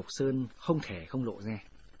của An Lộc Sơn không thể không lộ ra.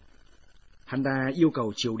 Hắn ta yêu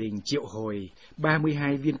cầu triều đình triệu hồi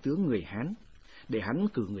 32 viên tướng người Hán, để hắn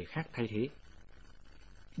cử người khác thay thế.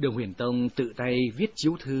 Đường Huyền Tông tự tay viết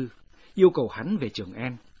chiếu thư, yêu cầu hắn về Trường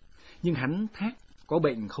An, nhưng hắn thác có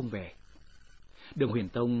bệnh không về. Đường Huyền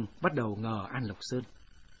Tông bắt đầu ngờ An Lộc Sơn,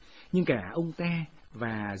 nhưng cả ông ta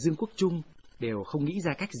và Dương Quốc Trung đều không nghĩ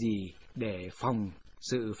ra cách gì để phòng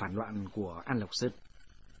sự phản loạn của An Lộc Sơn.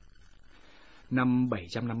 Năm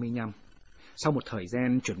 755, sau một thời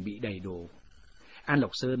gian chuẩn bị đầy đủ, An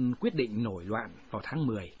Lộc Sơn quyết định nổi loạn vào tháng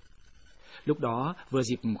 10. Lúc đó vừa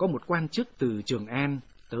dịp có một quan chức từ Trường An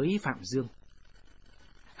tới Phạm Dương.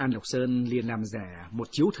 An Lộc Sơn liền làm giả một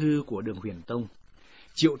chiếu thư của Đường Huyền Tông,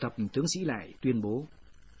 triệu tập tướng sĩ lại tuyên bố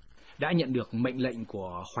đã nhận được mệnh lệnh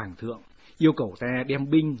của Hoàng thượng, yêu cầu ta đem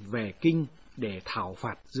binh về Kinh để thảo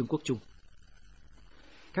phạt Dương Quốc Trung.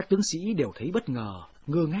 Các tướng sĩ đều thấy bất ngờ,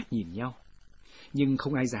 ngơ ngác nhìn nhau, nhưng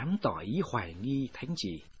không ai dám tỏ ý hoài nghi thánh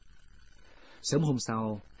chỉ. Sớm hôm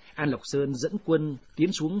sau, An Lộc Sơn dẫn quân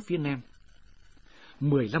tiến xuống phía Nam.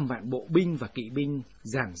 15 vạn bộ binh và kỵ binh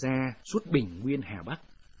dàn ra suốt Bình Nguyên Hà Bắc.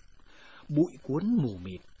 Bụi cuốn mù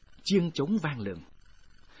mịt, chiêng trống vang lừng.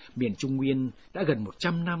 Miền Trung Nguyên đã gần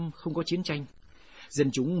 100 năm không có chiến tranh. Dân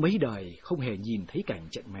chúng mấy đời không hề nhìn thấy cảnh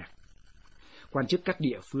trận mạc. Quan chức các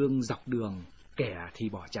địa phương dọc đường, kẻ thì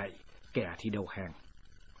bỏ chạy, kẻ thì đầu hàng.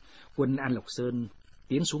 Quân An Lộc Sơn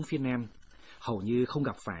tiến xuống phía Nam, hầu như không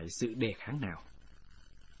gặp phải sự đề kháng nào.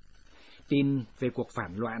 Tin về cuộc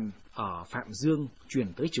phản loạn ở Phạm Dương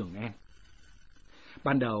truyền tới Trường An.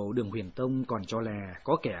 Ban đầu Đường Huyền Tông còn cho là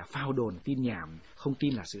có kẻ phao đồn tin nhảm, không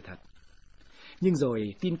tin là sự thật. Nhưng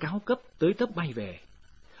rồi tin cáo cấp tới tấp bay về.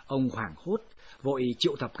 Ông hoảng hốt, vội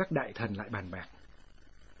triệu tập các đại thần lại bàn bạc.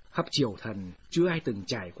 Khắp triều thần chưa ai từng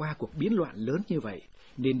trải qua cuộc biến loạn lớn như vậy,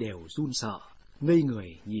 nên đều run sợ, ngây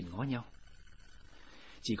người nhìn ngó nhau.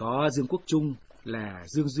 Chỉ có Dương Quốc Trung là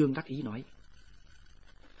dương đắc ý nói: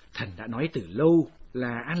 Thần đã nói từ lâu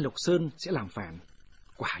là An Lộc Sơn sẽ làm phản,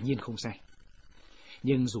 quả nhiên không sai.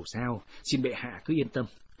 Nhưng dù sao, xin bệ hạ cứ yên tâm,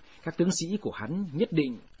 các tướng sĩ của hắn nhất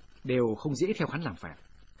định đều không dễ theo hắn làm phản.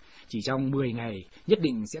 Chỉ trong 10 ngày, nhất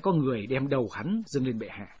định sẽ có người đem đầu hắn dâng lên bệ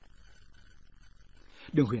hạ.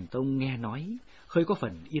 Đường Huyền Tông nghe nói, hơi có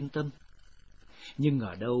phần yên tâm. Nhưng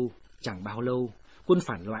ở đâu, chẳng bao lâu, quân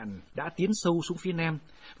phản loạn đã tiến sâu xuống phía Nam,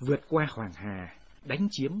 vượt qua Hoàng Hà, đánh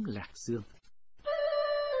chiếm Lạc Dương.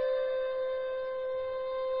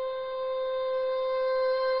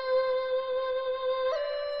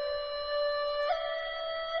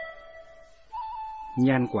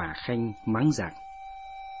 Nhan Quả Khanh mắng giặc.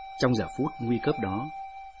 Trong giờ phút nguy cấp đó,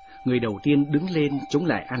 người đầu tiên đứng lên chống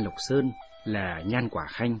lại An Lộc Sơn là Nhan Quả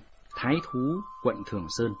Khanh, thái thú quận Thường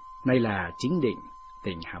Sơn, nay là Chính Định,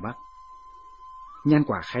 tỉnh Hà Bắc. Nhan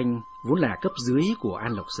Quả Khanh vốn là cấp dưới của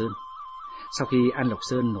An Lộc Sơn. Sau khi An Lộc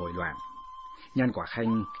Sơn nổi loạn, Nhan Quả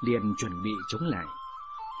Khanh liền chuẩn bị chống lại.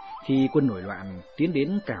 Khi quân nổi loạn tiến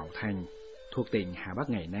đến Cảo Thành, thuộc tỉnh Hà Bắc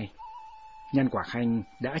ngày nay, Nhan Quả Khanh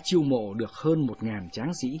đã chiêu mộ được hơn 1000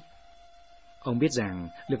 tráng sĩ. Ông biết rằng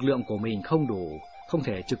lực lượng của mình không đủ, không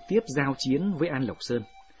thể trực tiếp giao chiến với An Lộc Sơn,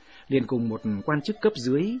 liền cùng một quan chức cấp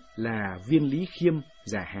dưới là Viên Lý Khiêm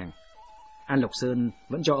giả hàng. An Lộc Sơn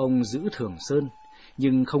vẫn cho ông giữ Thường Sơn,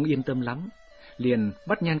 nhưng không yên tâm lắm, liền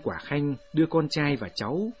bắt Nhan Quả Khanh đưa con trai và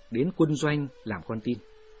cháu đến quân doanh làm con tin.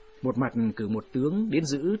 Một mặt cử một tướng đến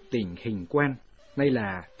giữ tỉnh Hình Quan, nay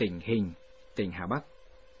là tỉnh Hình, tỉnh Hà Bắc.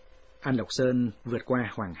 An Lộc Sơn vượt qua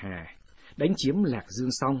Hoàng Hà, đánh chiếm Lạc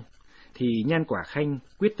Dương xong, thì Nhan Quả Khanh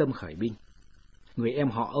quyết tâm khởi binh. Người em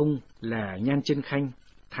họ ông là Nhan Chân Khanh,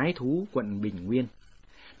 thái thú quận Bình Nguyên,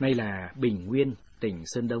 nay là Bình Nguyên, tỉnh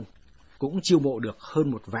Sơn Đông, cũng chiêu mộ được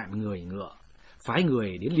hơn 1.000 người ngựa, phái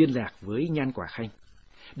người đến liên lạc với Nhan Quả Khanh,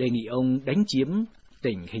 đề nghị ông đánh chiếm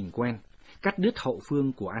tỉnh Hình Quan, cắt đứt hậu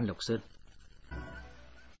phương của An Lộc Sơn.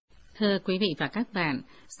 Thưa quý vị và các bạn,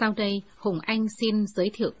 sau đây Hùng Anh xin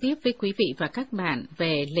giới thiệu tiếp với quý vị và các bạn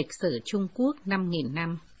về lịch sử Trung Quốc 5.000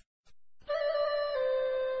 năm.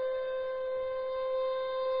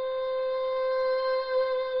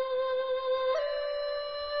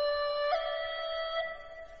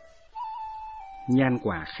 Nhan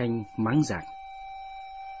Quả Khanh mắng giặc.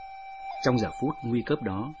 Trong giờ phút nguy cấp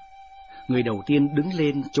đó, người đầu tiên đứng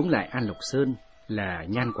lên chống lại An Lộc Sơn là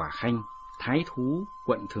Nhan Quả Khanh, thái thú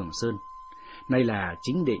quận Thường Sơn, nay là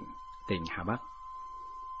Chính Định, tỉnh Hà Bắc.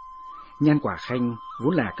 Nhan Quả Khanh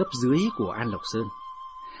vốn là cấp dưới của An Lộc Sơn.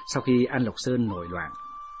 Sau khi An Lộc Sơn nổi loạn,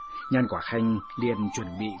 Nhan Quả Khanh liền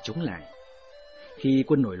chuẩn bị chống lại. Khi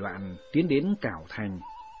quân nổi loạn tiến đến Cảo Thành,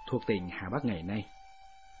 thuộc tỉnh Hà Bắc ngày nay,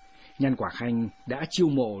 Nhan Quả Khanh đã chiêu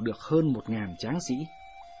mộ được hơn 1.000 tráng sĩ.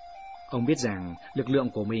 Ông biết rằng lực lượng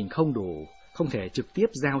của mình không đủ, không thể trực tiếp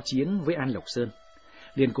giao chiến với An Lộc Sơn,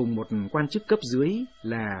 liền cùng một quan chức cấp dưới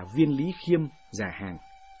là Viên Lý Khiêm giả hàng.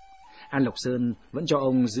 An Lộc Sơn vẫn cho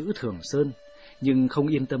ông giữ Thường Sơn, nhưng không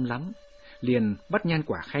yên tâm lắm, liền bắt Nhan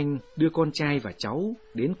Quả Khanh đưa con trai và cháu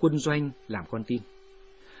đến quân doanh làm con tin.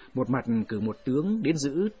 Một mặt cử một tướng đến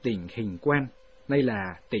giữ tỉnh Hình Quan, nay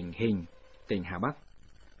là tỉnh Hình, tỉnh Hà Bắc.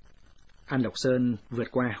 An Lộc Sơn vượt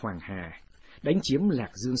qua Hoàng Hà, đánh chiếm Lạc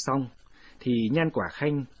Dương xong, thì Nhan Quả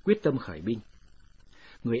Khanh quyết tâm khởi binh.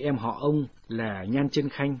 Người em họ ông là Nhan Chân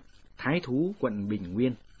Khanh, thái thú quận Bình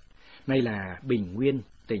Nguyên, nay là Bình Nguyên,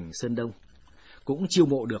 tỉnh Sơn Đông, cũng chiêu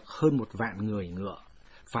mộ được hơn 1.000 người ngựa,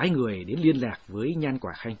 phái người đến liên lạc với Nhan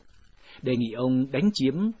Quả Khanh, đề nghị ông đánh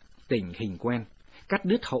chiếm tỉnh Hình Quan, cắt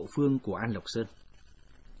đứt hậu phương của An Lộc Sơn.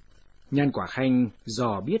 Nhan Quả Khanh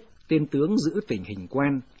dò biết tên tướng giữ tỉnh Hình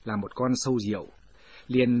Quan là một con sâu rượu,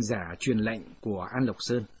 liền giả truyền lệnh của An Lộc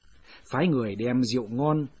Sơn, phái người đem rượu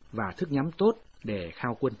ngon và thức nhắm tốt để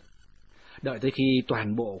khao quân. Đợi tới khi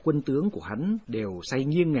toàn bộ quân tướng của hắn đều say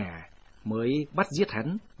nghiêng ngả mới bắt giết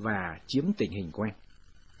hắn và chiếm tỉnh Hình Quan.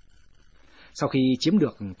 Sau khi chiếm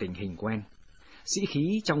được tỉnh Hình Quan, sĩ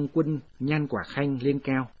khí trong quân Nhan Quả Khanh lên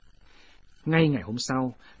cao, ngay ngày hôm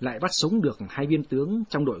sau lại bắt sống được 2 viên tướng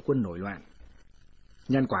trong đội quân nổi loạn.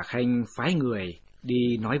 Nhan Quả Khanh phái người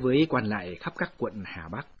đi nói với quan lại khắp các quận Hà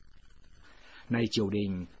Bắc. Nay triều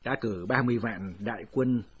đình đã cử 30 vạn đại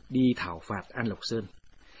quân đi thảo phạt An Lộc Sơn,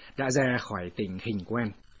 đã ra khỏi tỉnh Hình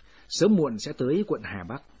Quan, sớm muộn sẽ tới quận Hà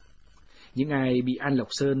Bắc. Những ai bị An Lộc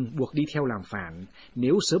Sơn buộc đi theo làm phản,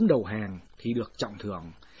 nếu sớm đầu hàng thì được trọng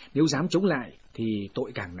thưởng, nếu dám chống lại thì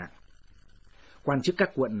tội càng nặng. Quan chức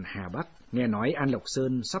các quận Hà Bắc nghe nói An Lộc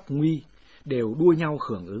Sơn sắp nguy, đều đua nhau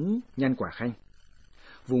hưởng ứng Nhan Quả Khanh.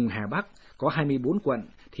 Vùng Hà Bắc có 24 quận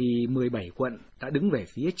thì 17 quận đã đứng về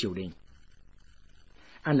phía triều đình.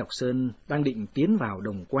 An Lộc Sơn đang định tiến vào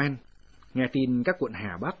Đồng Quan, nghe tin các quận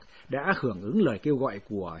Hà Bắc đã hưởng ứng lời kêu gọi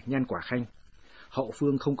của Nhan Quả Khanh. Hậu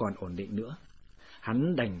phương không còn ổn định nữa,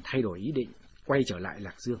 hắn đành thay đổi ý định, quay trở lại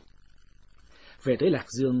Lạc Dương. Về tới Lạc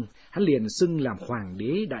Dương, hắn liền xưng làm Hoàng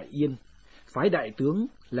đế Đại Yên, phái đại tướng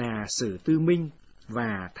là Sử Tư Minh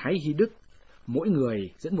và Thái Hy Đức, mỗi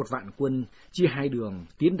người dẫn 1 vạn quân chia 2 đường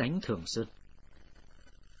tiến đánh Thường Sơn.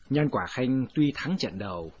 Nhan Quả Khanh tuy thắng trận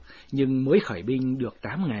đầu, nhưng mới khởi binh được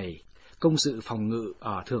 8 ngày, công sự phòng ngự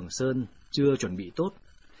ở Thường Sơn chưa chuẩn bị tốt,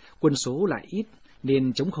 quân số lại ít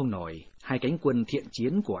nên chống không nổi 2 cánh quân thiện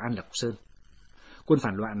chiến của An Lộc Sơn. Quân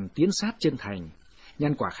phản loạn tiến sát chân thành,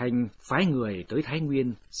 Nhan Quả Khanh phái người tới Thái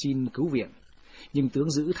Nguyên xin cứu viện, nhưng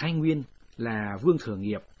tướng giữ Thái Nguyên là Vương Thừa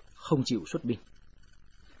Nghiệp không chịu xuất binh.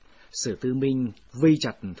 Sử Tư Minh vây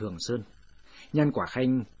chặt Thường Sơn, Nhan Quả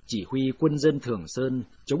Khanh chỉ huy quân dân Thường Sơn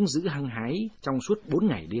chống giữ hăng hái trong suốt 4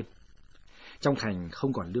 ngày đêm. Trong thành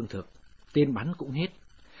không còn lương thực, tên bắn cũng hết,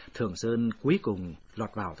 Thường Sơn cuối cùng lọt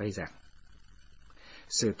vào tay giặc.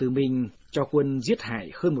 Sử Tư Minh cho quân giết hại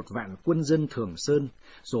hơn 1 vạn quân dân Thường Sơn,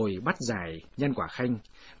 rồi bắt giải Nhan Quả Khanh,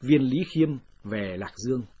 Viên Lý Khiêm về Lạc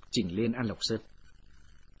Dương, chỉnh lên An Lộc Sơn.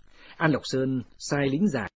 An Lộc Sơn sai lính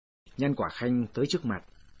giải Nhan Quả Khanh tới trước mặt,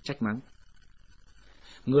 trách mắng: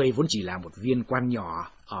 "Ngươi vốn chỉ là một viên quan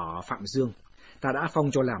nhỏ ở Phạm Dương, ta đã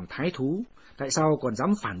phong cho làm thái thú, tại sao còn dám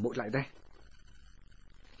phản bội lại đây?"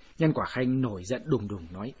 Nhan Quả Khanh nổi giận đùng đùng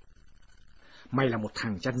nói: "Mày là một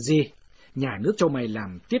thằng chăn dê, nhà nước cho mày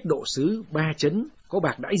làm tiết độ sứ 3 trấn, có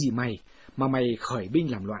bạc đãi gì mày, mà mày khởi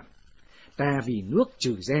binh làm loạn. Ta vì nước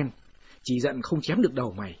trừ gen, chỉ giận không chém được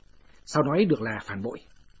đầu mày, sao nói được là phản bội?"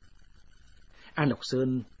 An Lộc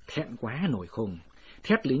Sơn thẹn quá nổi khùng,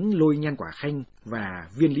 thét lính lôi Nhan Quả Khanh và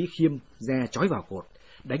Viên Lý Khiêm ra trói vào cột,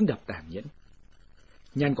 đánh đập tàn nhẫn.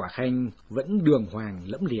 Nhan Quả Khanh vẫn đường hoàng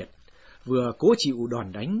lẫm liệt, vừa cố chịu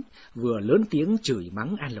đòn đánh, vừa lớn tiếng chửi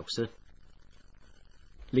mắng An Lộc Sơn.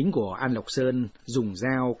 Lính của An Lộc Sơn dùng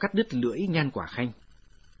dao cắt đứt lưỡi Nhan Quả Khanh.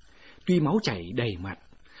 Tuy máu chảy đầy mặt,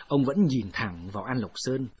 ông vẫn nhìn thẳng vào An Lộc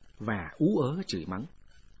Sơn và ú ớ chửi mắng.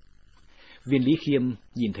 Viên Lý Khiêm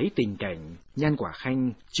nhìn thấy tình cảnh Nhan Quả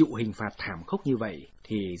Khanh chịu hình phạt thảm khốc như vậy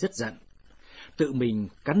thì rất giận. Tự mình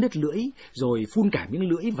cắn đứt lưỡi rồi phun cả miếng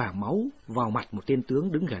lưỡi và máu vào mặt một tên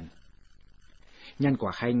tướng đứng gần. Nhan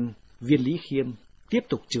Quả Khanh, Viên Lý Khiêm tiếp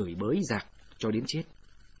tục chửi bới giặc cho đến chết.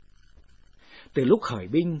 Từ lúc khởi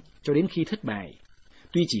binh cho đến khi thất bại,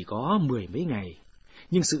 tuy chỉ có 10 mấy ngày,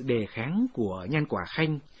 nhưng sự đề kháng của Nhan Quả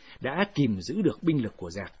Khanh đã kìm giữ được binh lực của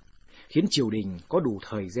giặc, khiến triều đình có đủ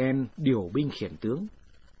thời gian điều binh khiển tướng.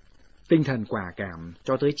 Tinh thần quả cảm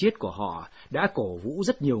cho tới chết của họ đã cổ vũ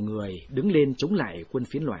rất nhiều người đứng lên chống lại quân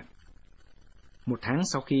phiến loạn. 1 tháng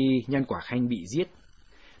sau khi Nhan Quả Khanh bị giết,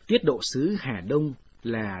 tiết độ sứ Hà Đông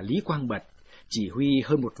là Lý Quang Bật chỉ huy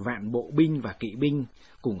hơn 1 vạn bộ binh và kỵ binh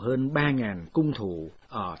cùng hơn 3.000 cung thủ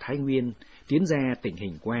ở Thái Nguyên tiến ra tỉnh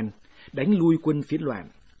Hình Quan, đánh lui quân phiến loạn,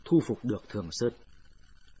 thu phục được Thường Sơn.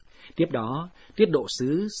 Tiếp đó, tiết độ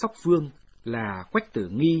sứ Sóc Phương là Quách Tử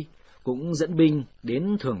Nghi cũng dẫn binh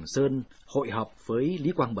đến Thường Sơn hội họp với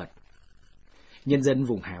Lý Quang Bật. Nhân dân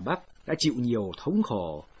vùng Hà Bắc đã chịu nhiều thống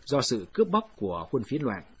khổ do sự cướp bóc của quân phiến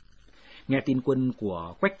loạn. Nghe tin quân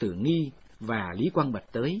của Quách Tử Nghi và Lý Quang Bật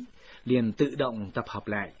tới, liền tự động tập hợp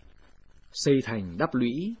lại, xây thành đắp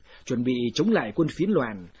lũy, chuẩn bị chống lại quân phiến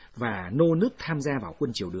loạn và nô nức tham gia vào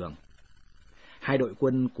quân Triều Đường. 2 đội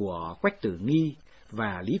quân của Quách Tử Nghi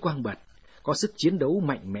và Lý Quang Bật có sức chiến đấu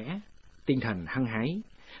mạnh mẽ, tinh thần hăng hái,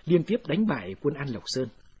 liên tiếp đánh bại quân An Lộc Sơn.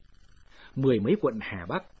 10 mấy quận Hà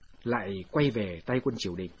Bắc lại quay về tay quân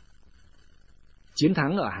triều đình. Chiến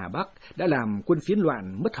thắng ở Hà Bắc đã làm quân phiến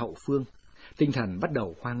loạn mất hậu phương, tinh thần bắt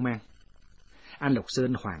đầu hoang mang. An Lộc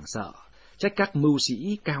Sơn hoảng sợ, trách các mưu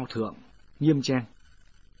sĩ cao thượng, nghiêm trang: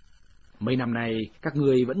 "Mấy năm nay các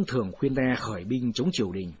ngươi vẫn thường khuyên ta khởi binh chống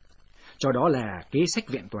triều đình, cho đó là kế sách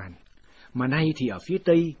vẹn toàn, mà nay thì ở phía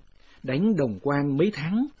Tây đánh Đồng Quan mấy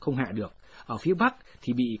tháng không hạ được, ở phía Bắc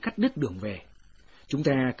thì bị cắt đứt đường về. Chúng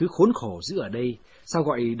ta cứ khốn khổ giữ ở đây, sao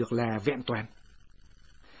gọi được là vẹn toàn?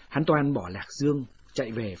 Hắn toan bỏ Lạc Dương,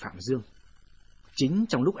 chạy về Phạm Dương. Chính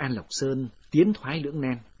trong lúc An Lộc Sơn tiến thoái lưỡng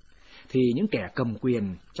nan, thì những kẻ cầm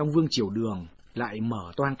quyền trong vương triều Đường lại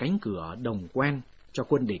mở toang cánh cửa Đồng Quan cho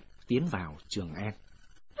quân địch tiến vào Trường An.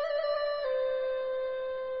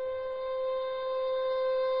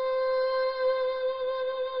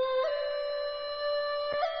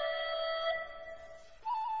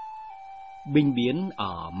 Binh biến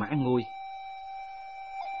ở Mã Ngôi.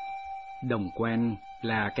 Đồng Quan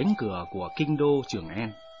là cánh cửa của kinh đô Trường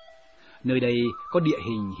An. Nơi đây có địa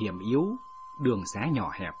hình hiểm yếu, đường xá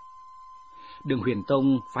nhỏ hẹp. Đường Huyền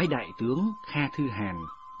Tông phái đại tướng Kha Thư Hàn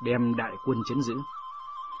đem đại quân trấn giữ.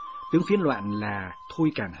 Tướng phiến loạn là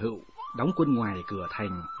Thôi Cản Hựu đóng quân ngoài cửa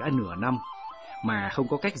thành đã nửa năm mà không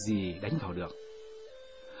có cách gì đánh vào được.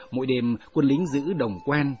 Mỗi đêm quân lính giữ Đồng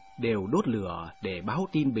Quan đều đốt lửa để báo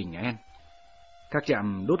tin bình an. Các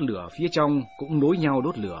trạm đốt lửa phía trong cũng nối nhau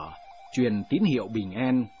đốt lửa, truyền tín hiệu bình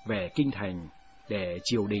an về kinh thành để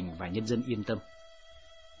triều đình và nhân dân yên tâm.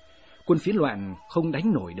 Quân phiến loạn không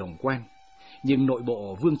đánh nổi Đồng Quan, nhưng nội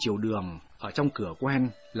bộ vương triều Đường ở trong cửa quan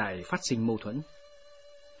lại phát sinh mâu thuẫn.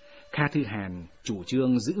 Kha Thư Hàn chủ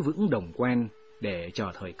trương giữ vững Đồng Quan để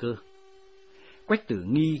chờ thời cơ. Quách Tử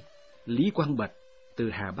Nghi, Lý Quang Bật từ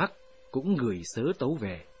Hà Bắc cũng gửi sớ tấu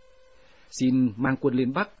về, xin mang quân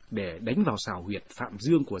lên Bắc để đánh vào xào huyệt Phạm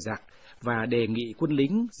Dương của giặc, và đề nghị quân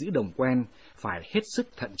lính giữ Đồng Quan phải hết sức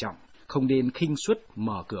thận trọng, không nên khinh suất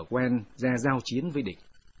mở cửa quan ra giao chiến với địch.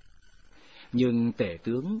 Nhưng tể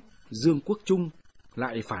tướng Dương Quốc Trung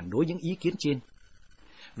lại phản đối những ý kiến trên,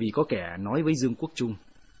 vì có kẻ nói với Dương Quốc Trung: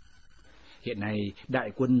 hiện nay đại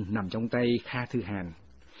quân nằm trong tay Kha Thư Hàn,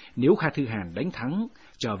 nếu Kha Thư Hàn đánh thắng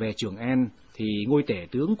trở về Trường An thì ngôi tể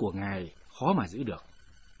tướng của ngài khó mà giữ được.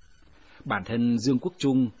 Bản thân Dương Quốc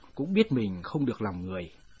Trung cũng biết mình không được lòng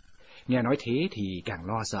người, nghe nói thế thì càng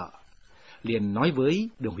lo sợ, liền nói với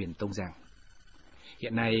Đường Huyền Tông rằng: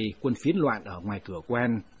 hiện nay quân phiến loạn ở ngoài cửa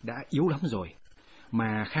quan đã yếu lắm rồi,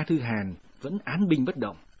 mà Kha Thư Hàn vẫn án binh bất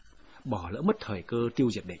động, bỏ lỡ mất thời cơ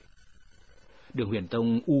tiêu diệt địch. Đường Huyền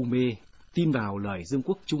Tông u mê, tin vào lời Dương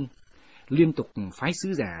Quốc Trung, liên tục phái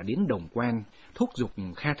sứ giả đến Đồng Quan thúc giục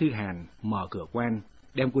Kha Thư Hàn mở cửa quan,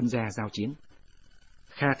 đem quân ra giao chiến.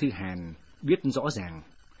 Kha Thư Hàn biết rõ ràng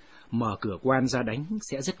mở cửa quan ra đánh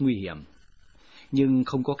sẽ rất nguy hiểm, nhưng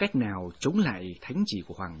không có cách nào chống lại thánh chỉ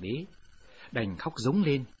của hoàng đế, đành khóc giống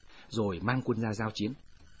lên rồi mang quân ra giao chiến.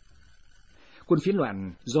 Quân phiến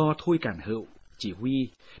loạn do Thôi Cản Hựu chỉ huy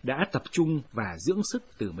đã tập trung và dưỡng sức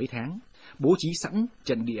từ mấy tháng, bố trí sẵn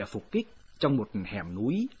trận địa phục kích trong một hẻm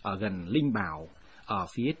núi ở gần Linh Bảo, ở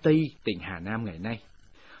phía tây tỉnh Hà Nam ngày nay,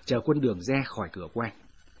 chờ quân Đường ra khỏi cửa quan.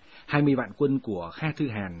 20 vạn quân của Kha Thư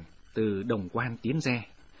Hàn từ Đồng Quan tiến ra,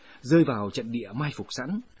 rơi vào trận địa mai phục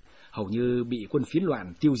sẵn, hầu như bị quân phiến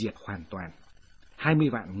loạn tiêu diệt hoàn toàn. 20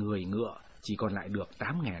 vạn người ngựa chỉ còn lại được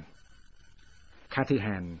 8.000. Kha Thư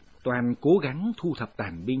Hàn toàn cố gắng thu thập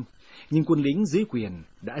tàn binh, nhưng quân lính dưới quyền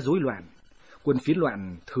đã rối loạn. Quân phiến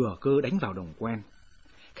loạn thừa cơ đánh vào Đồng Quan.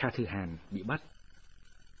 Kha Thư Hàn bị bắt.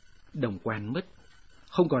 Đồng Quan mất,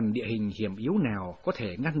 không còn địa hình hiểm yếu nào có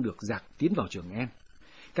thể ngăn được giặc tiến vào Trường An.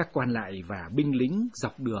 Các quan lại và binh lính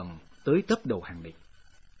dọc đường tới tấp đầu hàng địch.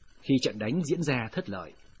 Khi trận đánh diễn ra thất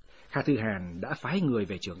lợi, Kha Thư Hàn đã phái người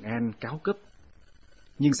về Trường An cáo cấp,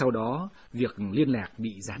 nhưng sau đó việc liên lạc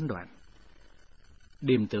bị gián đoạn.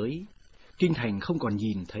 Đêm tới, kinh thành không còn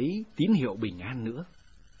nhìn thấy tín hiệu bình an nữa.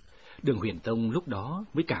 Đường Huyền Tông lúc đó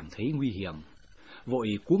mới cảm thấy nguy hiểm, vội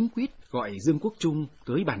cuống quýt gọi Dương Quốc Trung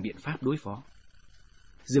tới bàn biện pháp đối phó.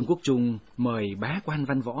 Dương Quốc Trung mời bá quan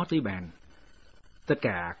văn võ tới bàn. Tất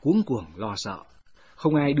cả cuống cuồng lo sợ,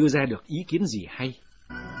 không ai đưa ra được ý kiến gì hay.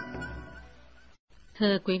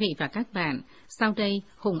 Thưa quý vị và các bạn, sau đây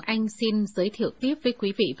Hùng Anh xin giới thiệu tiếp với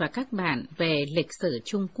quý vị và các bạn về lịch sử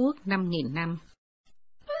Trung Quốc 5.000 năm.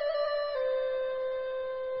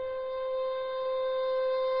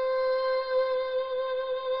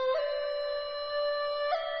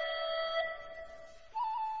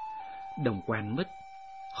 Đồng Quan mất,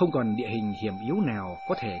 không còn địa hình hiểm yếu nào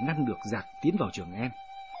có thể ngăn được giặc tiến vào Trường An.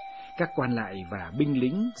 Các quan lại và binh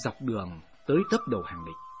lính dọc đường tới tấp đầu hàng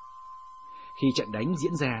địch. Khi trận đánh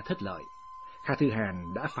diễn ra thất lợi, Kha Thư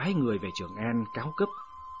Hàn đã phái người về Trường An cáo cấp,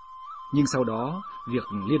 nhưng sau đó việc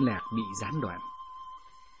liên lạc bị gián đoạn.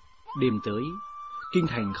 Đêm tới, kinh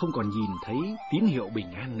thành không còn nhìn thấy tín hiệu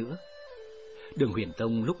bình an nữa. Đường Huyền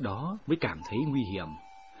Tông lúc đó mới cảm thấy nguy hiểm,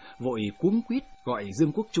 vội cuống quýt gọi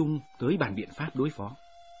Dương Quốc Trung tới bàn biện pháp đối phó.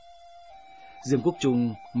 Dương Quốc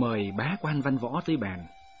Trung mời bá quan văn võ tới bàn.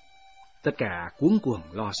 Tất cả cuống cuồng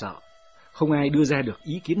lo sợ, không ai đưa ra được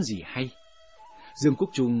ý kiến gì hay. Dương Quốc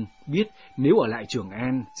Trung biết nếu ở lại Trường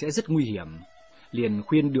An sẽ rất nguy hiểm, liền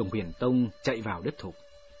khuyên Đường Huyền Tông chạy vào đất Thục.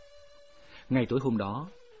 Ngày tối hôm đó,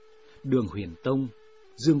 Đường Huyền Tông,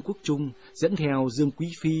 Dương Quốc Trung dẫn theo Dương Quý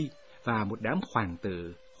Phi và một đám hoàng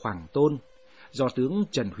tử, hoàng tôn do tướng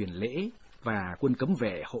Trần Huyền Lễ và quân cấm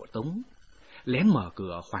vệ hộ tống, lén mở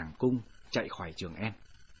cửa hoàng cung chạy khỏi Trường An.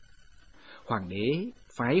 Hoàng đế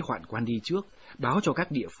phái hoạn quan đi trước, báo cho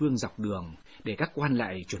các địa phương dọc đường để các quan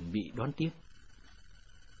lại chuẩn bị đón tiếp.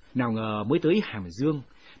 Nào ngờ mới tới Hàm Dương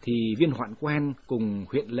thì viên hoạn quan cùng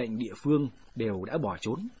huyện lệnh địa phương đều đã bỏ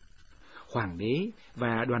trốn. Hoàng đế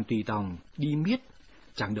và đoàn tùy tòng đi miết,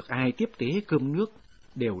 chẳng được ai tiếp tế cơm nước,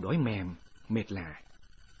 đều đói mềm, mệt lả.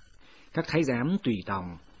 Các thái giám tùy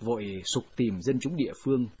tòng vội sục tìm dân chúng địa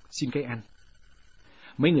phương xin cái ăn.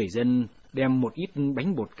 Mấy người dân đem một ít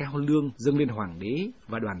bánh bột cao lương dâng lên hoàng đế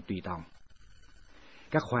và đoàn tùy tòng.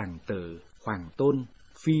 Các hoàng tử, hoàng tôn,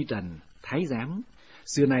 phi tần, thái giám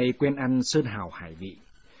xưa nay quen ăn sơn hào hải vị,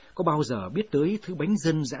 có bao giờ biết tới thứ bánh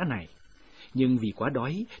dân dã này, nhưng vì quá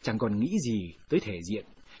đói chẳng còn nghĩ gì tới thể diện,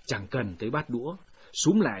 chẳng cần tới bát đũa,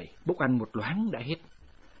 súm lại bốc ăn một loáng đã hết.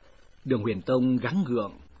 Đường Huyền Tông gắng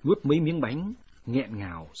gượng nuốt mấy miếng bánh, nghẹn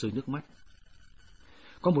ngào rơi nước mắt.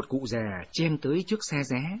 Có một cụ già chen tới trước xe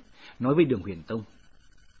giá, nói với Đường Huyền Tông: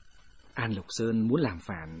 An Lộc Sơn muốn làm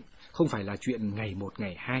phản không phải là chuyện ngày một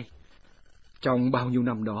ngày hai. Trong bao nhiêu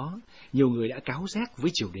năm đó, nhiều người đã cáo giác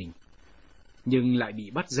với triều đình, nhưng lại bị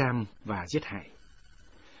bắt giam và giết hại.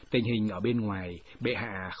 Tình hình ở bên ngoài, bệ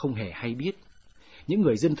hạ không hề hay biết. Những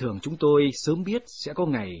người dân thường chúng tôi sớm biết sẽ có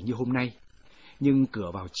ngày như hôm nay, nhưng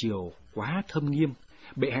cửa vào triều quá thâm nghiêm,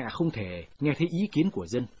 bệ hạ không thể nghe thấy ý kiến của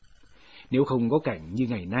dân. Nếu không có cảnh như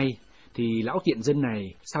ngày nay, thì lão tiện dân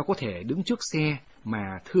này sao có thể đứng trước xe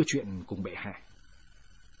mà thưa chuyện cùng bệ hạ.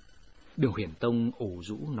 Đường Huyền Tông ủ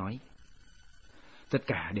rũ nói: Tất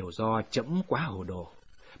cả đều do trẫm quá hồ đồ,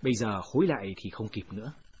 bây giờ hối lại thì không kịp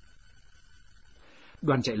nữa.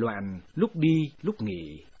 Đoàn chạy loạn lúc đi lúc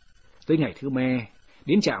nghỉ. Tới ngày thứ me,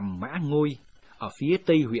 đến trạm Mã Ngôi ở phía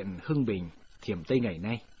tây huyện Hưng Bình, Thiểm Tây ngày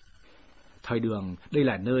nay. Thời Đường, đây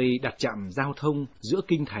là nơi đặt trạm giao thông giữa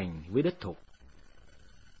kinh thành với đất Thục.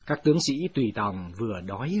 Các tướng sĩ tùy tòng vừa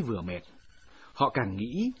đói vừa mệt. Họ càng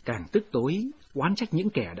nghĩ càng tức tối, oán trách những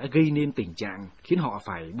kẻ đã gây nên tình trạng khiến họ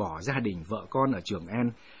phải bỏ gia đình vợ con ở Trường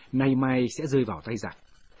An, nay mai sẽ rơi vào tay giặc,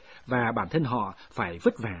 và bản thân họ phải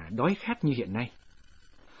vất vả đói khát như hiện nay.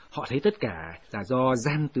 Họ thấy tất cả là do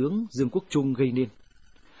gian tướng Dương Quốc Trung gây nên.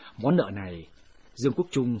 Món nợ này Dương Quốc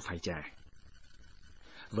Trung phải trả.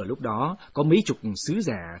 Vừa lúc đó, có mấy chục sứ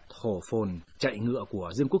giả thổ phồn chạy ngựa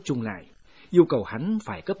của Dương Quốc Trung lại, yêu cầu hắn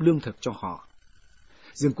phải cấp lương thực cho họ.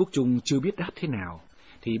 Dương Quốc Trung chưa biết đáp thế nào,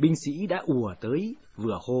 thì binh sĩ đã ùa tới,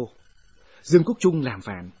 vừa hô: Dương Quốc Trung làm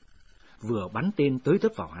phản, vừa bắn tên tới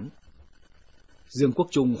tấp vào hắn. Dương Quốc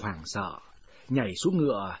Trung hoảng sợ, nhảy xuống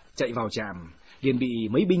ngựa, chạy vào trạm, liền bị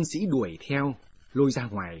mấy binh sĩ đuổi theo, lôi ra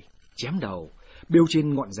ngoài, chém đầu, bêu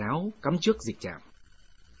trên ngọn giáo cắm trước dịch trạm.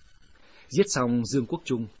 Giết xong Dương Quốc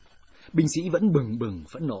Trung, binh sĩ vẫn bừng bừng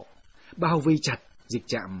phẫn nộ, bao vây chặt dịch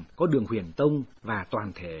trạm có Đường Huyền Tông và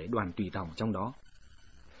toàn thể đoàn tùy tòng trong đó.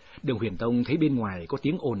 Đường Huyền Tông thấy bên ngoài có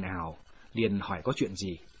tiếng ồn ào, liền hỏi có chuyện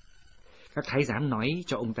gì. Các thái giám nói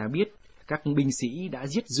cho ông ta biết các binh sĩ đã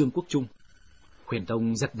giết Dương Quốc Trung. Huyền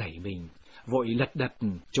Tông giật nảy mình, vội lật đật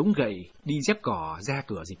chống gậy đi dép cỏ ra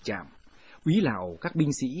cửa dịch trạm, úy lạo các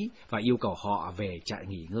binh sĩ và yêu cầu họ về trại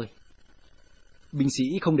nghỉ ngơi. Binh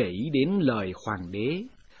sĩ không để ý đến lời hoàng đế,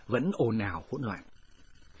 vẫn ồn ào hỗn loạn.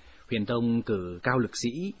 Huyền Tông cử cao lực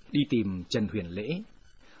sĩ đi tìm Trần Huyền Lễ,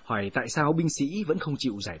 hỏi tại sao binh sĩ vẫn không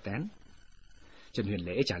chịu giải tán. Trần Huyền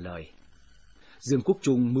Lễ trả lời: Dương Quốc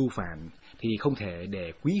Trung mưu phản thì không thể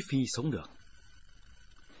để quý phi sống được.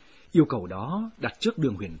 Yêu cầu đó đặt trước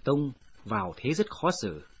Đường Huyền Tông vào thế rất khó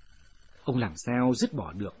xử. Ông làm sao dứt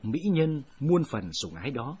bỏ được mỹ nhân muôn phần sủng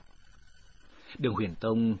ái đó. Đường Huyền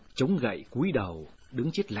Tông chống gậy cúi đầu,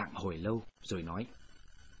 đứng chết lặng hồi lâu, rồi nói: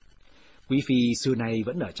 Quý phi xưa nay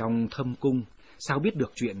vẫn ở trong thâm cung, sao biết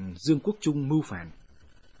được chuyện Dương Quốc Trung mưu phản.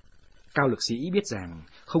 Cao lực sĩ biết rằng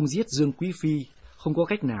không giết Dương Quý phi không có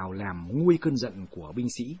cách nào làm nguôi cơn giận của binh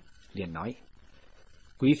sĩ, liền nói: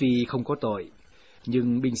 Quý phi không có tội,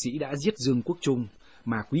 nhưng binh sĩ đã giết Dương Quốc Trung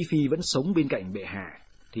mà quý phi vẫn sống bên cạnh bệ hạ,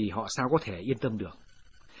 thì họ sao có thể yên tâm được.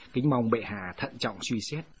 Kính mong bệ hạ thận trọng suy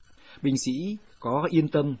xét, binh sĩ có yên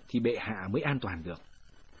tâm thì bệ hạ mới an toàn được.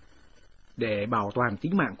 Để bảo toàn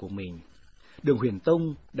tính mạng của mình, Đường Huyền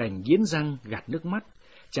Tông đành nghiến răng gạt nước mắt,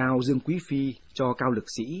 trao Dương Quý phi cho cao lực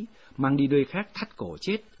sĩ mang đi nơi khác thắt cổ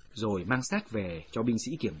chết, rồi mang xác về cho binh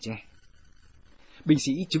sĩ kiểm tra. Binh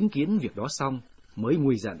sĩ chứng kiến việc đó xong mới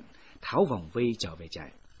nguôi giận, tháo vòng vây trở về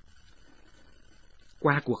trại.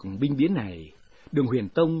 Qua cuộc binh biến này, Đường Huyền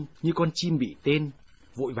Tông như con chim bị tên,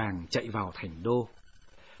 vội vàng chạy vào thành đô.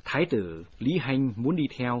 Thái tử Lý Hanh muốn đi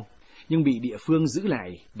theo, nhưng bị địa phương giữ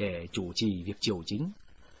lại để chủ trì việc triều chính.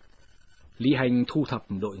 Lý Hanh thu thập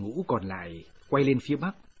đội ngũ còn lại, quay lên phía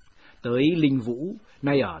bắc, tới Linh Vũ,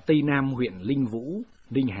 nay ở tây nam huyện Linh Vũ,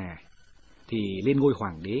 Ninh Hà, thì lên ngôi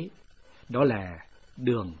hoàng đế, đó là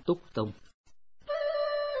Đường Túc Tông.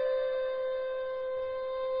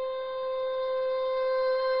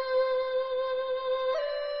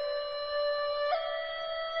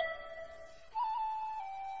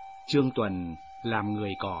 Trương Tuần làm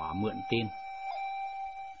người cỏ mượn tên.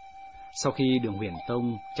 Sau khi Đường Huyền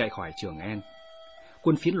Tông chạy khỏi Trường An,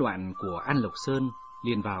 quân phiến loạn của An Lộc Sơn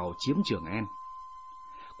liền vào chiếm Trường An.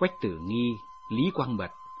 Quách Tử Nghi, Lý Quang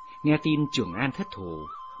Bật nghe tin Trường An thất thủ,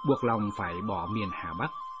 buộc lòng phải bỏ miền Hà Bắc.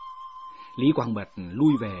 Lý Quang Bật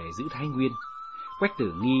lui về giữ Thái Nguyên, Quách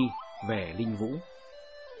Tử Nghi về Linh Vũ.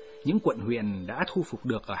 Những quận huyện đã thu phục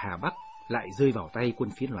được ở Hà Bắc lại rơi vào tay quân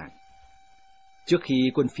phiến loạn. Trước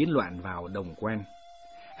khi quân phiến loạn vào Đồng Quan,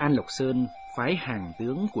 An Lộc Sơn phái hàng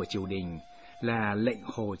tướng của triều đình là lệnh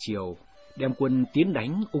Hồ Triều đem quân tiến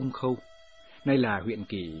đánh Ung Khâu, nay là huyện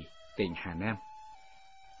Kỷ, tỉnh Hà Nam.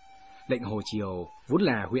 Lệnh Hồ Triều vốn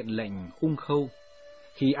là huyện lệnh Ung Khâu.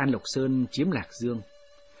 Khi An Lộc Sơn chiếm Lạc Dương,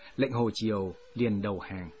 lệnh Hồ Triều liền đầu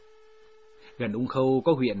hàng. Gần Ung Khâu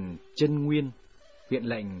có huyện Chân Nguyên, huyện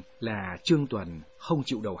lệnh là Trương Tuần không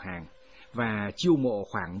chịu đầu hàng và chiêu mộ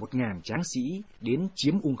khoảng 1000 tráng sĩ đến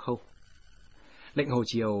chiếm Ung Khâu. Lệnh Hồ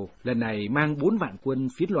Triều lần này mang 4 vạn quân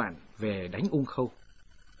phiến loạn về đánh Ung Khâu.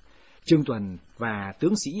 Trương Tuần và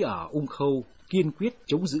tướng sĩ ở Ung Khâu kiên quyết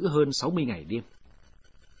chống giữ hơn 60 ngày đêm.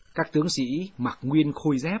 Các tướng sĩ mặc nguyên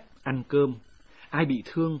khôi giáp, ăn cơm, ai bị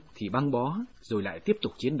thương thì băng bó, rồi lại tiếp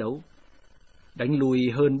tục chiến đấu, đánh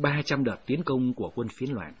lùi hơn 300 đợt tiến công của quân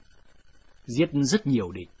phiến loạn, giết rất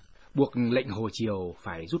nhiều địch, buộc lệnh Hồ Triều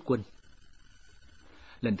phải rút quân.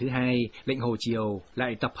 Lần thứ hai, lệnh Hồ Triều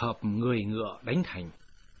lại tập hợp người ngựa đánh thành.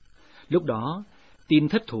 Lúc đó, tin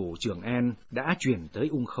thất thủ Trường An đã truyền tới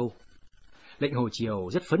Ung Khâu. Lệnh Hồ Triều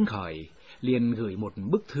rất phấn khởi, liền gửi một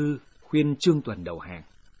bức thư khuyên Trương Tuần đầu hàng.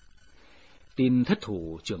 Tin thất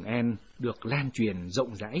thủ Trường An được lan truyền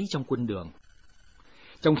rộng rãi trong quân đường.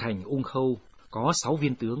 Trong thành Ung Khâu có 6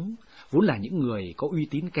 viên tướng, vốn là những người có uy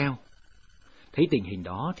tín cao. Thấy tình hình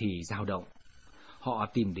đó thì dao động. Họ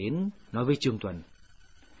tìm đến nói với Trương Tuần: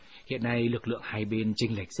 hiện nay lực lượng hai bên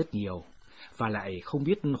chênh lệch rất nhiều, và lại không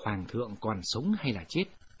biết hoàng thượng còn sống hay là chết,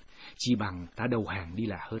 chỉ bằng ta đầu hàng đi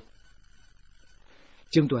là hơn.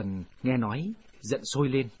 Trương Tuần nghe nói giận sôi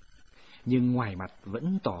lên, nhưng ngoài mặt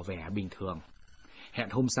vẫn tỏ vẻ bình thường, hẹn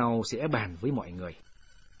hôm sau sẽ bàn với mọi người.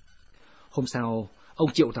 Hôm sau,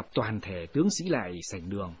 ông triệu tập toàn thể tướng sĩ lại sảnh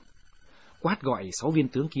đường, quát gọi 6 viên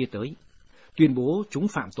tướng kia tới, tuyên bố chúng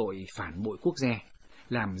phạm tội phản bội quốc gia,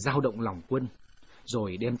 làm dao động lòng quân,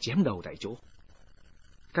 rồi đem chém đầu tại chỗ.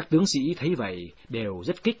 Các tướng sĩ thấy vậy đều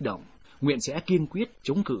rất kích động, nguyện sẽ kiên quyết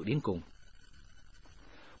chống cự đến cùng.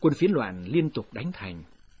 Quân phiến loạn liên tục đánh thành.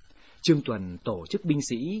 Trương Tuần tổ chức binh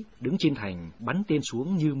sĩ đứng trên thành bắn tên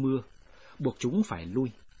xuống như mưa, buộc chúng phải lui.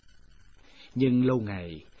 Nhưng lâu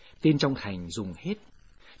ngày, tên trong thành dùng hết,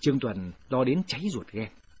 Trương Tuần lo đến cháy ruột gan.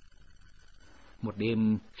 Một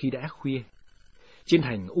đêm khi đã khuya, trên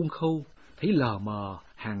thành Ung Khâu thấy lờ mờ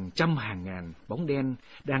hàng trăm hàng ngàn bóng đen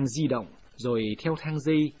đang di động rồi theo thang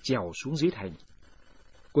dây trèo xuống dưới thành.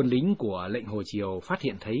 Quân lính của lệnh Hồ Triều phát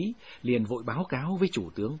hiện thấy, liền vội báo cáo với chủ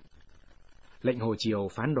tướng. Lệnh Hồ Triều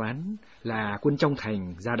phán đoán là quân trong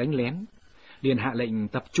thành ra đánh lén, liền hạ lệnh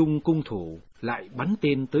tập trung cung thủ lại bắn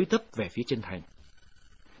tên tới tấp về phía chân thành.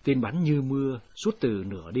 Tên bắn như mưa suốt từ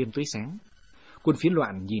nửa đêm tới sáng. Quân phiến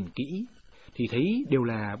loạn nhìn kỹ thì thấy đều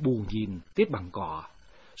là bù nhìn tết bằng cỏ,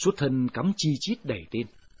 suốt thân cắm chi chít đầy tên.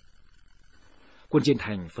 Quân trên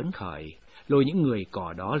thành phấn khởi, lôi những người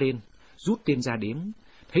cỏ đó lên, rút tên ra đếm,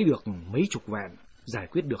 thấy được mấy chục vạn, giải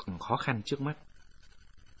quyết được khó khăn trước mắt.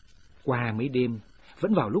 Qua mấy đêm,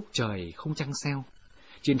 vẫn vào lúc trời không trăng sao,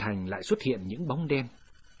 trên thành lại xuất hiện những bóng đen.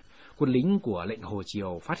 Quân lính của lệnh Hồ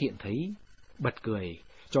Triều phát hiện thấy, bật cười,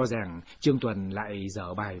 cho rằng Trương Tuần lại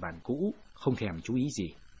dở bài bản cũ, không thèm chú ý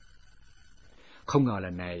gì. Không ngờ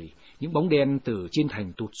lần này, những bóng đen từ trên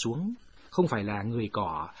thành tụt xuống, không phải là người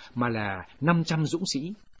cỏ, mà là 500 dũng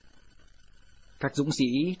sĩ. Các dũng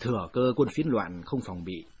sĩ thừa cơ quân phiến loạn không phòng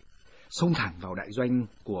bị, xông thẳng vào đại doanh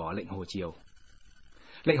của lệnh Hồ Triều.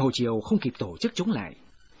 Lệnh Hồ Triều không kịp tổ chức chống lại,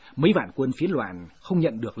 mấy vạn quân phiến loạn không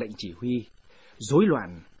nhận được lệnh chỉ huy, rối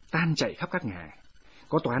loạn tan chạy khắp các ngả,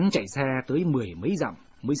 có toán chạy xa tới 10 mấy dặm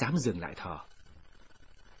mới dám dừng lại thở.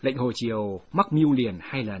 Lệnh Hồ Triều mắc mưu liền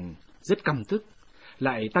 2 lần, rất căm tức,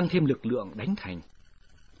 lại tăng thêm lực lượng đánh thành.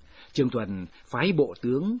 Trương Tuần phái bộ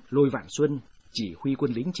tướng Lôi Vạn Xuân chỉ huy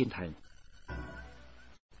quân lính trên thành.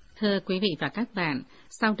 Thưa quý vị và các bạn,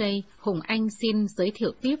 sau đây Hùng Anh xin giới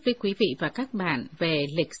thiệu tiếp với quý vị và các bạn về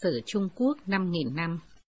lịch sử Trung Quốc 5.000 năm.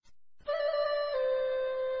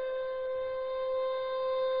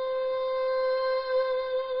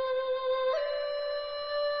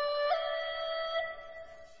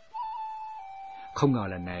 Không ngờ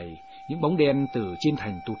lần này, những bóng đen từ trên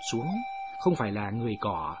thành tụt xuống, không phải là người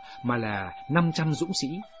cỏ mà là 500 dũng sĩ.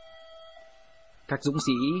 Các dũng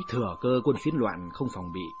sĩ thừa cơ quân phiến loạn không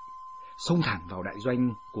phòng bị, xông thẳng vào đại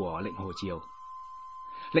doanh của lệnh Hồ Triều.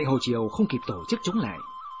 Lệnh Hồ Triều không kịp tổ chức chống lại,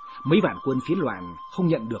 mấy vạn quân phiến loạn không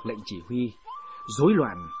nhận được lệnh chỉ huy, rối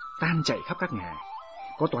loạn tan chạy khắp các ngả,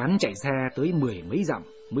 có toán chạy xa tới 10 mấy dặm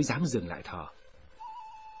mới dám dừng lại thở.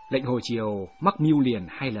 Lệnh Hồ Triều mắc mưu liền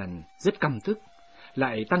 2 lần, rất căm tức,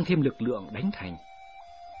 lại tăng thêm lực lượng đánh thành.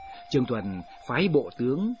 Trương Tuần phái bộ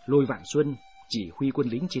tướng Lôi Vạn Xuân chỉ huy quân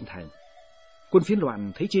lính trên thành. Quân phiến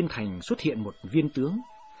loạn thấy trên thành xuất hiện một viên tướng,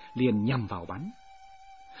 liền nhằm vào bắn.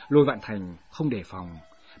 Lôi Vạn Thành không đề phòng,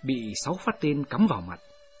 bị 6 phát tên cắm vào mặt.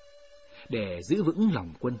 Để giữ vững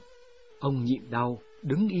lòng quân, ông nhịn đau,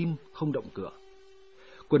 đứng im không động cựa.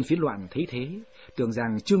 Quân phiến loạn thấy thế, tưởng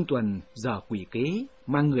rằng Trương Tuần giở quỷ kế,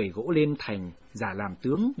 mang người gỗ lên thành giả làm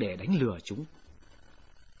tướng để đánh lừa chúng.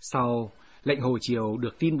 Sau, lệnh Hồ Triều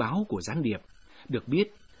được tin báo của gián điệp, được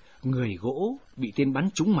biết người gỗ bị tên bắn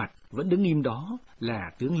trúng mặt vẫn đứng im đó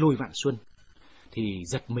là tướng Lôi Vạn Xuân, thì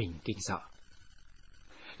giật mình kinh sợ.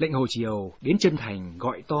 Lệnh Hồ Triều đến chân thành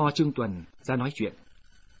gọi to Trương Tuần ra nói chuyện.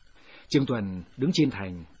 Trương Tuần đứng trên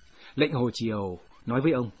thành, lệnh Hồ Triều nói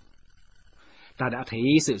với ông: ta đã thấy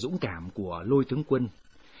sự dũng cảm của Lôi tướng quân,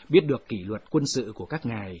 biết được kỷ luật quân sự của các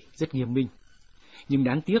ngài rất nghiêm minh, nhưng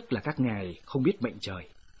đáng tiếc là các ngài không biết mệnh trời.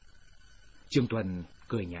 Trương Tuần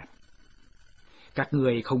cười nhạt: các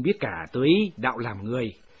người không biết cả tới đạo làm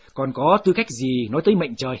người, còn có tư cách gì nói tới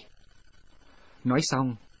mệnh trời? Nói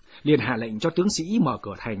xong, liền hạ lệnh cho tướng sĩ mở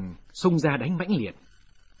cửa thành, xông ra đánh mãnh liệt.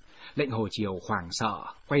 Lệnh Hồ Triều hoảng sợ,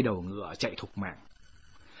 quay đầu ngựa chạy thục mạng.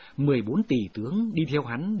 14 tỷ tướng đi theo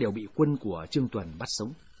hắn đều bị quân của Trương Tuần bắt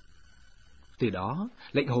sống. Từ đó,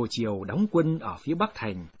 lệnh Hồ Triều đóng quân ở phía Bắc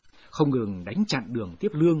thành, không ngừng đánh chặn đường tiếp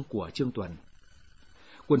lương của Trương Tuần.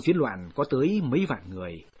 Quân phiến loạn có tới mấy vạn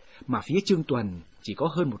người, mà phía Trương Tuần chỉ có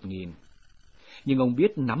hơn 1.000. Nhưng ông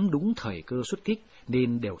biết nắm đúng thời cơ xuất kích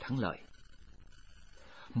nên đều thắng lợi.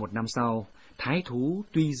 Một năm sau, Thái thú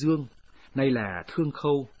Tuy Dương, nay là Thương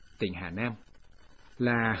Khâu, tỉnh Hà Nam,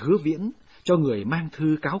 là Hứa Viễn cho người mang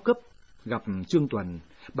thư cáo cấp gặp Trương Tuần,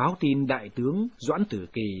 báo tin đại tướng Doãn Tử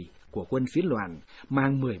Kỳ của quân phiến loạn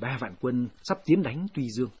mang 13 vạn quân sắp tiến đánh Tuy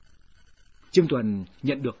Dương. Trương Tuần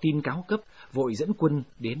nhận được tin cáo cấp, vội dẫn quân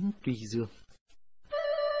đến Tuy Dương.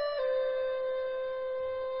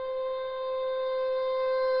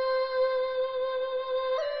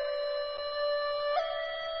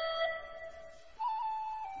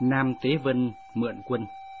 Nam Tế Vân mượn quân.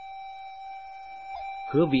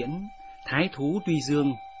 Hứa Viễn, thái thú Tuy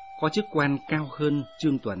Dương, có chức quan cao hơn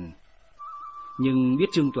Trương Tuần, nhưng biết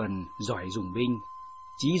Trương Tuần giỏi dùng binh,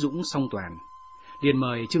 chí dũng song toàn, liền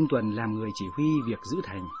mời Trương Tuần làm người chỉ huy việc giữ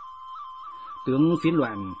thành. Tướng phiến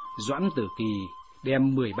loạn Doãn Tử Kỳ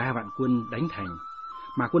đem 13 vạn quân đánh thành,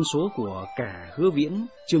 mà quân số của cả Hứa Viễn,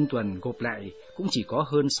 Trương Tuần gộp lại cũng chỉ có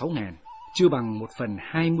hơn 6.000, chưa bằng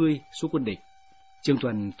 1/20 số quân địch. Trương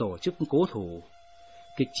Tuần tổ chức cố thủ,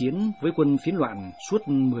 kịch chiến với quân phiến loạn suốt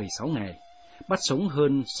 16 ngày, bắt sống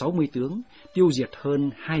hơn 60 tướng, tiêu diệt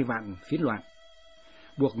hơn 2 vạn phiến loạn,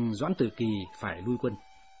 buộc Doãn Tử Kỳ phải lui quân.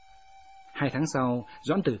 2 tháng sau,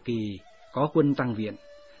 Doãn Tử Kỳ có quân tăng viện,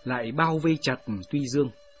 lại bao vây chặt Tuy Dương,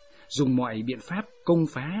 dùng mọi biện pháp công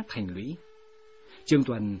phá thành lũy. Trương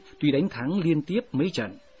Tuần tuy đánh thắng liên tiếp mấy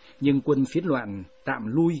trận, nhưng quân phiến loạn tạm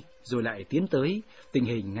lui rồi lại tiến tới, tình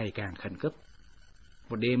hình ngày càng khẩn cấp.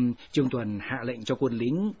 Một đêm, Trương Tuần hạ lệnh cho quân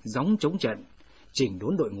lính gióng chống trận, chỉnh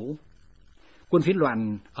đốn đội ngũ. Quân phiến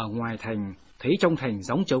loạn ở ngoài thành thấy trong thành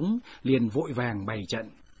gióng trống, liền vội vàng bày trận,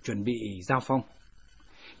 chuẩn bị giao phong.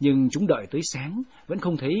 Nhưng chúng đợi tới sáng, vẫn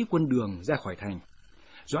không thấy quân Đường ra khỏi thành.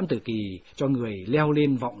 Doãn Tử Kỳ cho người leo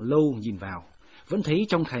lên vọng lâu nhìn vào, vẫn thấy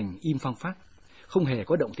trong thành im phăng phắc, không hề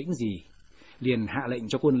có động tĩnh gì, liền hạ lệnh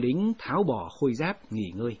cho quân lính tháo bỏ khôi giáp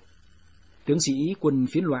nghỉ ngơi. Tướng sĩ quân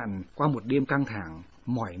phiến loạn qua một đêm căng thẳng,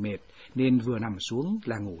 mỏi mệt nên vừa nằm xuống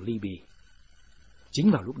là ngủ li bì.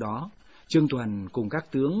 Chính vào lúc đó, Trương Tuần cùng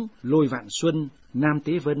các tướng Lôi Vạn Xuân, Nam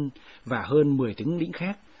Tế Vân và hơn 10 tướng lĩnh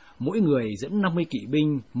khác, mỗi người dẫn 50 kỵ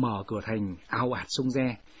binh mở cửa thành ào ạt xông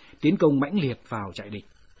ra, tiến công mãnh liệt vào trại địch.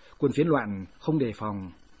 Quân phiến loạn không đề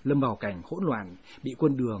phòng, lâm vào cảnh hỗn loạn, bị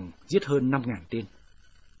quân Đường giết hơn 5.000 tên.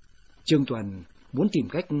 Trương Tuần muốn tìm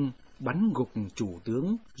cách bắn gục chủ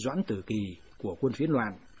tướng Doãn Tử Kỳ của quân phiến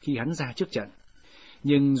loạn khi hắn ra trước trận,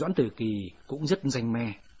 nhưng Doãn Tử Kỳ cũng rất danh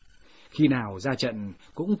me. Khi nào ra trận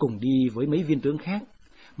cũng cùng đi với mấy viên tướng khác,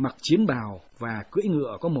 mặc chiến bào và cưỡi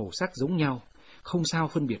ngựa có màu sắc giống nhau, không sao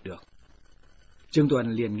phân biệt được. Trương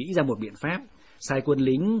Tuần liền nghĩ ra một biện pháp, sai quân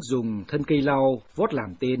lính dùng thân cây lau vót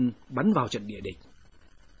làm tên bắn vào trận địa địch.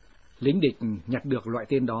 Lính địch nhặt được loại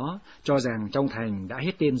tên đó, cho rằng trong thành đã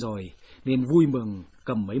hết tên rồi, nên vui mừng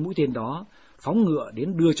cầm mấy mũi tên đó, phóng ngựa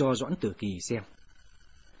đến đưa cho Doãn Tử Kỳ xem.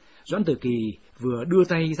 Doãn Tử Kỳ vừa đưa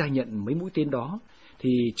tay ra nhận mấy mũi tên đó, thì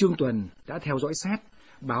Trương Tuần đã theo dõi sát,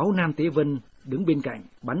 báo Nam Tế Vân đứng bên cạnh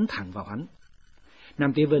bắn thẳng vào hắn.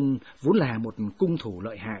 Nam Tế Vân vốn là một cung thủ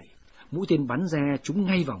lợi hại, mũi tên bắn ra trúng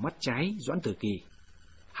ngay vào mắt trái Doãn Tử Kỳ.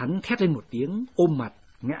 Hắn thét lên một tiếng, ôm mặt,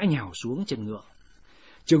 ngã nhào xuống chân ngựa.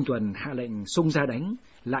 Trương Tuần hạ lệnh xông ra đánh,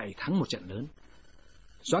 lại thắng một trận lớn.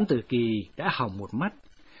 Doãn Tử Kỳ đã hỏng một mắt,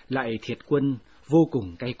 lại thiệt quân vô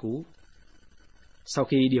cùng cay cú. Sau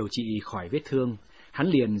khi điều trị khỏi vết thương, hắn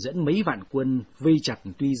liền dẫn mấy vạn quân vây chặt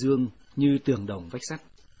Tuy Dương như tường đồng vách sắt.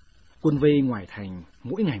 Quân vây ngoài thành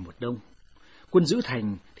mỗi ngày một đông, quân giữ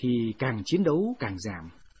thành thì càng chiến đấu càng giảm.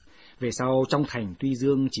 Về sau trong thành Tuy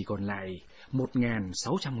Dương chỉ còn lại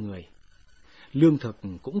 1.600 người. Lương thực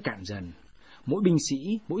cũng cạn dần, mỗi binh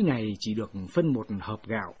sĩ mỗi ngày chỉ được phân một hộp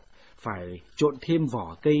gạo, phải trộn thêm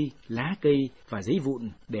vỏ cây, lá cây và giấy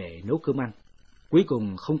vụn để nấu cơm ăn. Cuối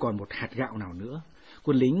cùng không còn một hạt gạo nào nữa,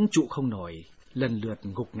 quân lính trụ không nổi, lần lượt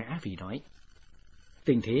gục ngã vì đói.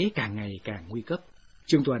 Tình thế càng ngày càng nguy cấp.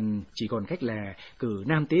 Trương Tuần chỉ còn cách là cử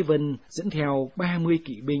Nam Tế Vân dẫn theo 30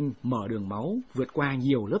 kỵ binh mở đường máu, vượt qua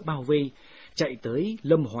nhiều lớp bao vây, chạy tới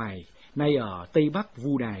Lâm Hoài, nay ở Tây Bắc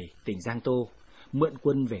Vu Đài, tỉnh Giang Tô, mượn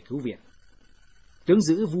quân về cứu viện. Tướng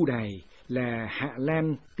giữ Vu Đài là Hạ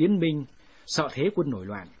Lan Tiến Minh, sợ thế quân nổi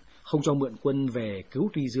loạn, không cho mượn quân về cứu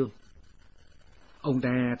Tuy Dương. Ông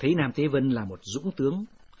ta thấy Nam Tế Vân là một dũng tướng,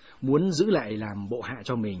 muốn giữ lại làm bộ hạ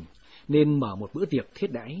cho mình, nên mở một bữa tiệc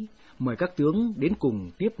thiết đãi, mời các tướng đến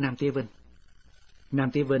cùng tiếp Nam Tế Vân.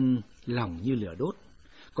 Nam Tế Vân lòng như lửa đốt,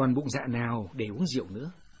 còn bụng dạ nào để uống rượu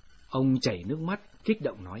nữa. Ông chảy nước mắt, kích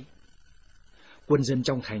động nói: Quân dân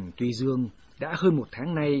trong thành Tuy Dương đã hơn 1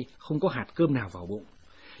 tháng nay không có hạt cơm nào vào bụng.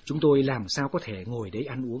 Chúng tôi làm sao có thể ngồi đấy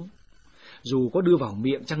ăn uống? Dù có đưa vào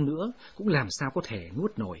miệng chăng nữa, cũng làm sao có thể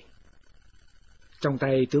nuốt nổi. Trong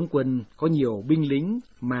tay tướng quân có nhiều binh lính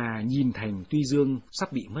mà nhìn thành Tuy Dương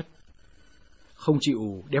sắp bị mất. Không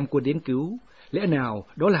chịu đem quân đến cứu, lẽ nào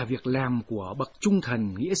đó là việc làm của bậc trung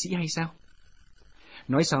thần nghĩa sĩ hay sao?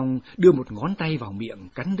 Nói xong, đưa một ngón tay vào miệng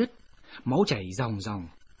cắn đứt, máu chảy ròng ròng,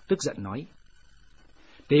 tức giận nói: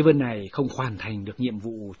 Tế Vân này không hoàn thành được nhiệm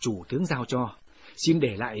vụ chủ tướng giao cho, xin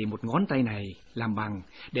để lại một ngón tay này làm bằng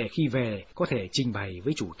để khi về có thể trình bày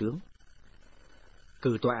với chủ tướng.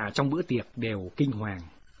 Cử tọa trong bữa tiệc đều kinh hoàng,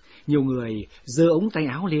 nhiều người giơ ống tay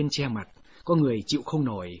áo lên che mặt, có người chịu không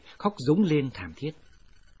nổi, khóc rống lên thảm thiết.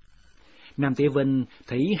 Nam Tế Vân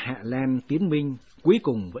thấy Hạ Lan Tiến Minh cuối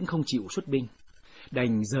cùng vẫn không chịu xuất binh,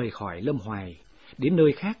 đành rời khỏi Lâm Hoài, đến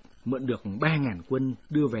nơi khác mượn được 3.000 quân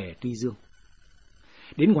đưa về Tuy Dương.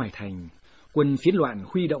 Đến ngoài thành, quân phiến loạn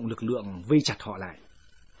huy động lực lượng vây chặt họ lại.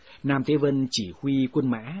 Nam Tế Vân chỉ huy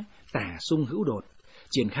quân mã tả xung hữu đột,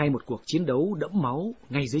 triển khai một cuộc chiến đấu đẫm máu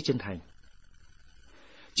ngay dưới chân thành.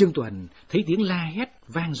 Trương Tuần thấy tiếng la hét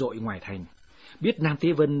vang dội ngoài thành, biết Nam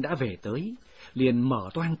Tế Vân đã về tới, liền mở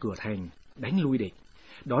toang cửa thành, đánh lui địch,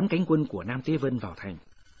 đón cánh quân của Nam Tế Vân vào thành.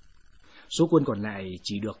 Số quân còn lại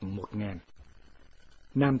chỉ được 1.000.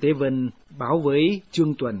 Nam Tế Vân báo với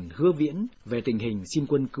Trương Tuần, Hứa Viễn về tình hình xin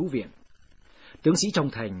quân cứu viện. Tướng sĩ trong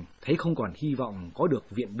thành thấy không còn hy vọng có được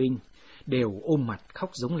viện binh, đều ôm mặt khóc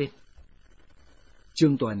rống lên.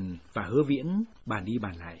 Trương Tuần và Hứa Viễn bàn đi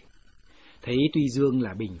bàn lại, thấy Tuy Dương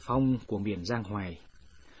là bình phong của miền Giang Hoài.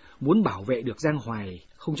 Muốn bảo vệ được Giang Hoài,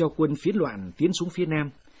 không cho quân phiến loạn tiến xuống phía Nam,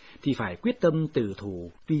 thì phải quyết tâm tử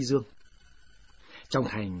thủ Tuy Dương. Trong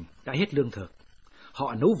thành đã hết lương thực,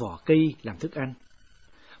 họ nấu vỏ cây làm thức ăn.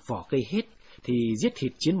 Vỏ cây hết thì giết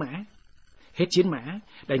thịt chiến mã. Hết chiến mã,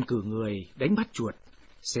 đành cử người đánh bắt chuột,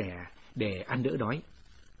 xẻ để ăn đỡ đói.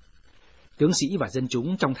 Tướng sĩ và dân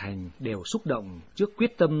chúng trong thành đều xúc động trước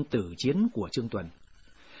quyết tâm tử chiến của Trương Tuần.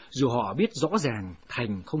 Dù họ biết rõ ràng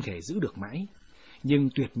thành không thể giữ được mãi, nhưng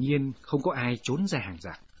tuyệt nhiên không có ai trốn ra hàng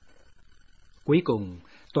giặc. Cuối cùng,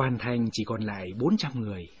 toàn thành chỉ còn lại 400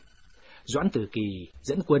 người. Doãn Tử Kỳ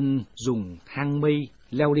dẫn quân dùng thang mây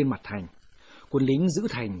leo lên mặt thành. Quân lính giữ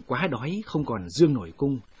thành quá đói, không còn dương nổi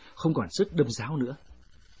cung, không còn sức đâm giáo nữa.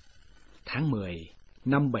 Tháng 10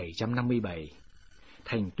 năm 757,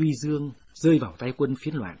 thành Tuy Dương rơi vào tay quân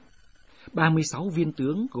phiến loạn. 36 viên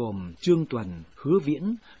tướng gồm Trương Tuần, Hứa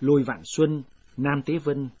Viễn, Lôi Vạn Xuân, Nam Tế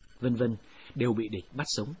Vân, vân vân đều bị địch bắt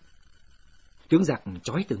sống. Tướng giặc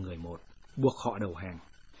trói từng người một, buộc họ đầu hàng.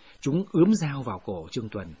 Chúng ướm dao vào cổ Trương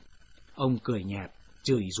Tuần. Ông cười nhạt,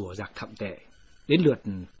 chửi rủa giặc thậm tệ. Đến lượt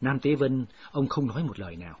Nam Tế Vân, ông không nói một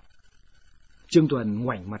lời nào. Trương Tuần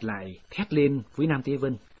ngoảnh mặt lại, thét lên với Nam Tế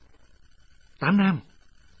Vân. Tám Nam!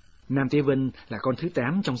 Nam Tế Vân là con thứ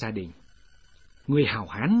 8 trong gia đình. Người hảo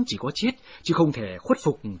hán chỉ có chết, chứ không thể khuất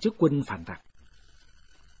phục trước quân phản tặc.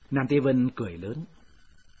 Nam Tế Vân cười lớn.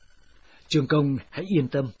 Trương công, hãy yên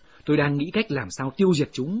tâm, tôi đang nghĩ cách làm sao tiêu diệt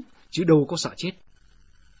chúng, chứ đâu có sợ chết.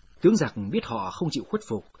 Tướng giặc biết họ không chịu khuất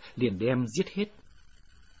phục, liền đem giết hết.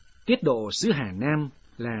 Tiết độ sứ Hà Nam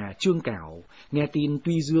là Trương Cảo, nghe tin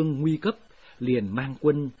Tuy Dương nguy cấp, liền mang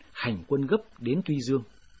quân hành quân gấp đến Tuy Dương,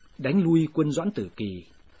 đánh lui quân Doãn Tử Kỳ,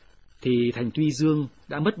 thì thành Tuy Dương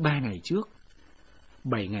đã mất 3 ngày trước.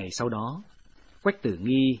 7 ngày sau đó, Quách Tử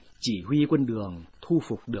Nghi chỉ huy quân Đường thu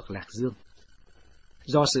phục được Lạc Dương.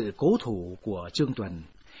 Do sự cố thủ của Trương Tuần,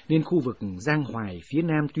 nên khu vực Giang Hoài phía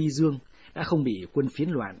nam Tuy Dương đã không bị quân phiến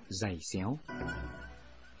loạn giày xéo.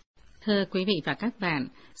 Thưa quý vị và các bạn,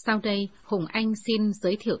 sau đây Hùng Anh xin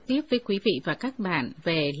giới thiệu tiếp với quý vị và các bạn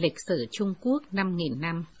về lịch sử Trung Quốc 5.000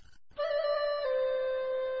 năm.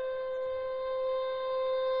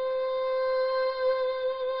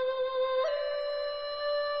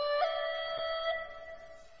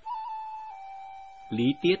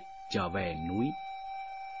 Lý Tiết trở về núi.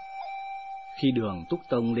 Khi Đường Túc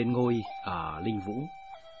Tông lên ngôi ở Linh Vũ,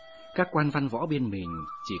 các quan văn võ bên mình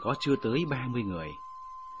chỉ có chưa tới 30 người.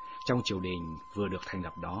 Trong triều đình vừa được thành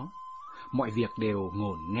lập đó, mọi việc đều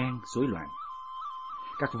ngổn ngang rối loạn.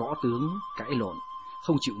 Các võ tướng cãi lộn,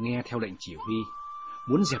 không chịu nghe theo lệnh chỉ huy.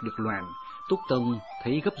 Muốn dẹp được loạn, Túc Tông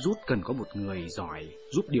thấy gấp rút cần có một người giỏi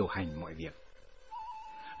giúp điều hành mọi việc.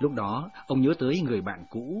 Lúc đó, ông nhớ tới người bạn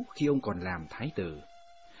cũ khi ông còn làm thái tử.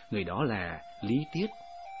 Người đó là Lý Tiết,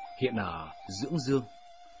 hiện ở Dưỡng Dương.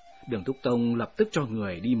 Đường Túc Tông lập tức cho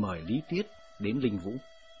người đi mời Lý Tiết đến Linh Vũ.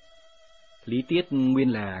 Lý Tiết nguyên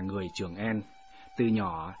là người Trường An, từ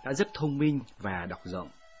nhỏ đã rất thông minh và đọc rộng.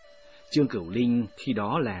 Trương Cửu Linh khi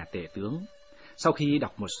đó là tể tướng. Sau khi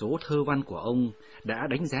đọc một số thơ văn của ông, đã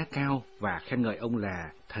đánh giá cao và khen ngợi ông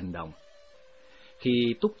là thần đồng.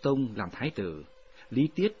 Khi Túc Tông làm thái tử, Lý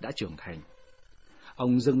Tiết đã trưởng thành.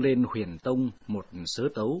 Ông dâng lên Huyền Tông một sớ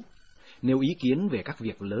tấu, nêu ý kiến về các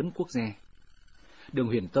việc lớn quốc gia. Đường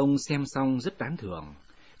Huyền Tông xem xong rất tán thưởng,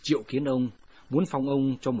 triệu kiến ông, muốn phong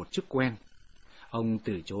ông cho một chức quan. Ông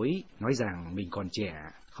từ chối, nói rằng mình còn trẻ,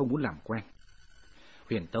 không muốn làm quan.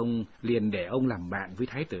 Huyền Tông liền để ông làm bạn với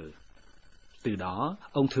thái tử. Từ đó,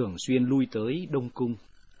 ông thường xuyên lui tới Đông Cung.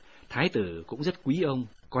 Thái tử cũng rất quý ông,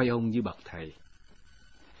 coi ông như bậc thầy.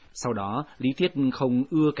 Sau đó, Lý Tiết không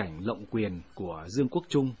ưa cảnh lộng quyền của Dương Quốc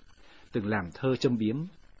Trung, từng làm thơ châm biếm.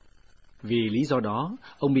 Vì lý do đó,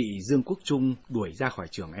 ông bị Dương Quốc Trung đuổi ra khỏi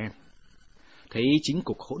Trường An. Thấy chính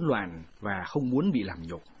cục hỗn loạn và không muốn bị làm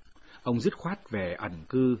nhục, ông dứt khoát về ẩn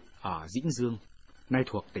cư ở Dĩnh Dương, nay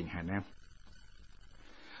thuộc tỉnh Hà Nam.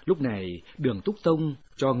 Lúc này, Đường Túc Tông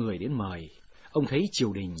cho người đến mời. Ông thấy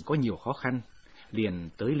triều đình có nhiều khó khăn, liền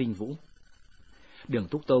tới Linh Vũ. Đường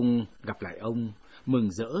Túc Tông gặp lại ông,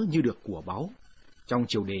 mừng rỡ như được của báu. Trong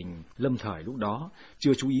triều đình, lâm thời lúc đó,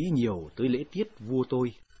 chưa chú ý nhiều tới lễ tiết vua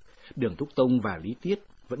tôi. Đường Túc Tông và Lý Tiết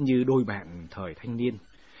vẫn như đôi bạn thời thanh niên,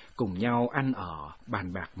 cùng nhau ăn ở,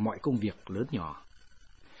 bàn bạc mọi công việc lớn nhỏ.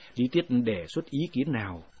 Lý Tiết đề xuất ý kiến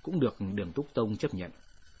nào cũng được Đường Túc Tông chấp nhận.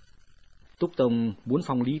 Túc Tông muốn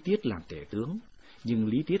phong Lý Tiết làm tể tướng, nhưng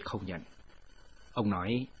Lý Tiết không nhận. Ông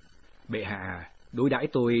nói, bệ hạ đối đãi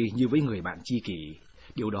tôi như với người bạn tri kỷ,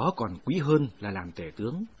 điều đó còn quý hơn là làm tể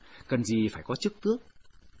tướng, cần gì phải có chức tước.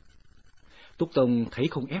 Túc Tông thấy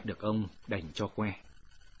không ép được ông, đành cho que.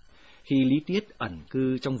 Khi Lý Tiết ẩn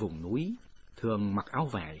cư trong vùng núi, thường mặc áo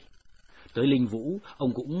vải. Tới Linh Vũ,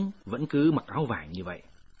 ông cũng vẫn cứ mặc áo vải như vậy.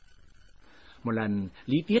 Một lần,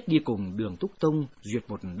 Lý Tiết đi cùng Đường Túc Tông duyệt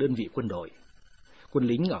một đơn vị quân đội. Quân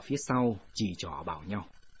lính ở phía sau chỉ trỏ bảo nhau.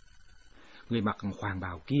 Người mặc hoàng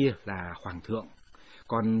bào kia là hoàng thượng,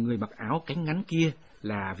 còn người mặc áo cánh ngắn kia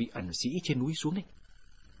là vị ẩn sĩ trên núi xuống đấy.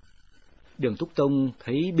 Đường Túc Tông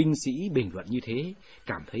thấy binh sĩ bình luận như thế,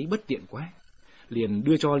 cảm thấy bất tiện quá, liền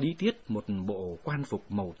đưa cho Lý Tiết một bộ quan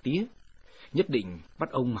phục màu tía, nhất định bắt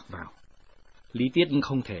ông mặc vào. Lý Tiết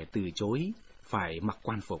không thể từ chối, phải mặc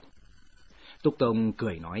quan phục. Túc Tông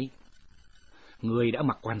cười nói, người đã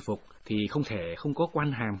mặc quan phục thì không thể không có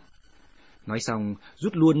quan hàm. Nói xong,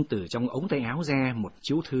 rút luôn từ trong ống tay áo ra một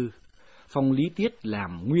chiếu thư, phong Lý Tiết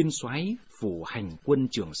làm nguyên soái phủ hành quân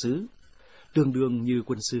trưởng sứ, tương đương như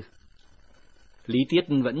quân sư. Lý Tiết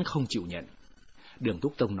vẫn không chịu nhận. Đường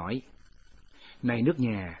Túc Tông nói, này nước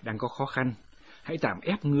nhà đang có khó khăn, hãy tạm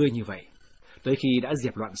ép ngươi như vậy. Tới khi đã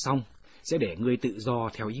dẹp loạn xong, sẽ để ngươi tự do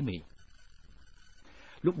theo ý mình.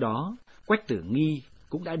 Lúc đó, Quách Tử Nghi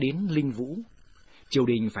cũng đã đến Linh Vũ. Triều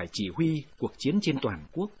đình phải chỉ huy cuộc chiến trên toàn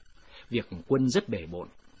quốc. Việc quân rất bề bộn.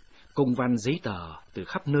 Công văn giấy tờ từ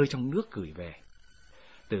khắp nơi trong nước gửi về.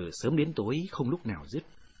 Từ sớm đến tối không lúc nào dứt.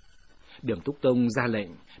 Đường Túc Tông ra lệnh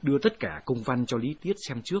đưa tất cả công văn cho Lý Tiết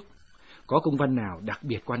xem trước. Có công văn nào đặc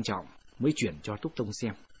biệt quan trọng mới chuyển cho Túc Tông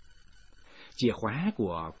xem. Chìa khóa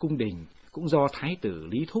của cung đình cũng do Thái tử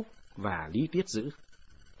Lý Thúc và Lý Tiết giữ.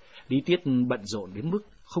 Lý Tiết bận rộn đến mức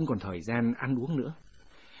không còn thời gian ăn uống nữa.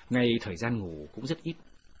 Ngay thời gian ngủ cũng rất ít.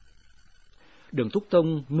 Đường Túc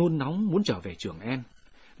Tông nôn nóng muốn trở về Trường An,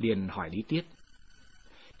 liền hỏi Lý Tiết,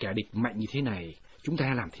 kẻ địch mạnh như thế này, chúng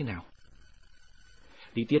ta làm thế nào?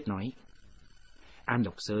 Lý Tiết nói, An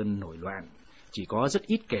Lộc Sơn nổi loạn, chỉ có rất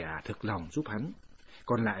ít kẻ thực lòng giúp hắn,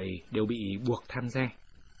 còn lại đều bị buộc tham gia.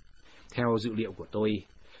 Theo dự liệu của tôi,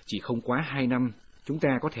 chỉ không quá 2 năm, chúng ta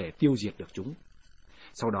có thể tiêu diệt được chúng.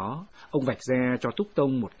 Sau đó, ông vạch ra cho Túc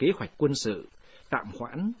Tông một kế hoạch quân sự, tạm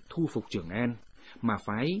hoãn thu phục Trường An, mà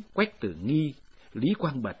phái Quách Tử Nghi, Lý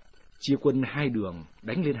Quang Bật chia quân 2 đường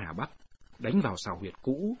đánh lên Hà Bắc, đánh vào sào huyệt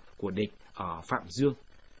cũ của địch ở Phạm Dương,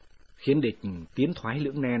 khiến địch tiến thoái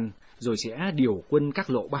lưỡng nan, rồi sẽ điều quân các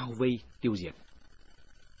lộ bao vây, tiêu diệt.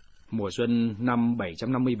 Mùa xuân năm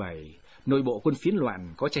 757, nội bộ quân phiến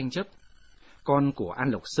loạn có tranh chấp. Con của An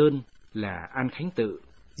Lộc Sơn là An Khánh Tự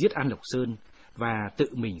giết An Lộc Sơn và tự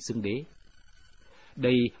mình xưng đế.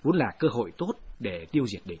 Đây vốn là cơ hội tốt để tiêu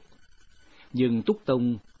diệt địch. Nhưng Túc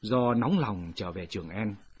Tông do nóng lòng trở về Trường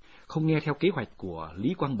An, không nghe theo kế hoạch của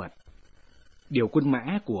Lý Quang Bật. Điều quân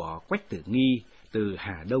mã của Quách Tử Nghi từ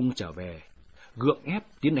Hà Đông trở về, gượng ép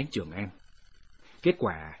tiến đánh Trường An. Kết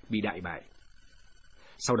quả bị đại bại.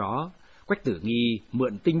 Sau đó, Quách Tử Nghi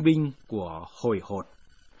mượn tinh binh của Hồi Hột,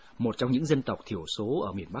 một trong những dân tộc thiểu số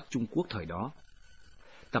ở miền Bắc Trung Quốc thời đó,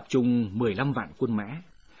 tập trung 15 vạn quân mã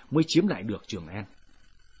mới chiếm lại được Trường An.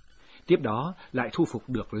 Tiếp đó lại thu phục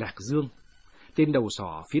được Lạc Dương, tên đầu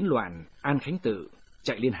sỏ phiến loạn An Khánh Tự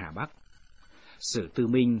chạy lên Hà Bắc. Sử Tư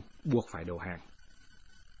Minh buộc phải đầu hàng.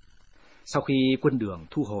 Sau khi quân Đường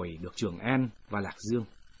thu hồi được Trường An và Lạc Dương,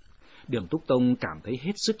 Đường Túc Tông cảm thấy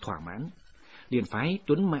hết sức thỏa mãn, liền phái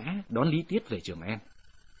tuấn mã đón Lý Tiết về Trường An.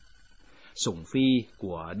 Sủng phi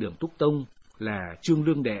của Đường Túc Tông là Trương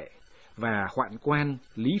Lương Đệ và hoạn quan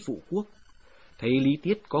Lý Phụ Quốc thấy Lý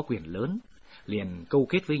Tiết có quyền lớn, liền câu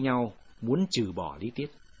kết với nhau muốn trừ bỏ Lý Tiết.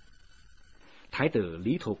 Thái tử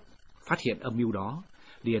Lý Thục phát hiện âm mưu đó,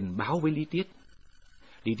 liền báo với Lý Tiết.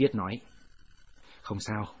 Lý Tiết nói, không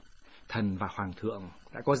sao, thần và hoàng thượng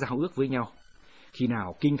đã có giao ước với nhau. Khi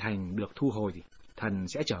nào kinh thành được thu hồi, thần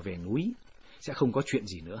sẽ trở về núi, sẽ không có chuyện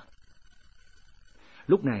gì nữa.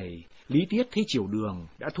 Lúc này, Lý Tiết thấy triều Đường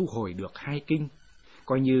đã thu hồi được 2 kinh,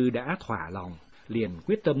 coi như đã thỏa lòng, liền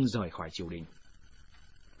quyết tâm rời khỏi triều đình.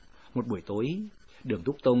 Một buổi tối, Đường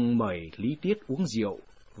Túc Tông mời Lý Tiết uống rượu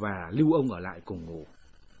và lưu ông ở lại cùng ngủ.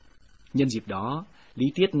 Nhân dịp đó, Lý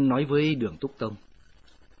Tiết nói với Đường Túc Tông,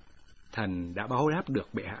 thần đã báo đáp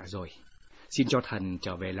được bệ hạ rồi, xin cho thần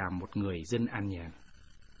trở về làm một người dân an nhàn.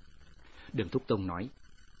 Đường Túc Tông nói,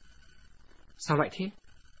 sao lại thế?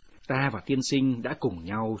 Ta và tiên sinh đã cùng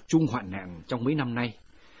nhau chung hoạn nạn trong mấy năm nay,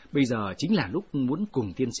 bây giờ chính là lúc muốn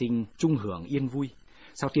cùng tiên sinh chung hưởng yên vui,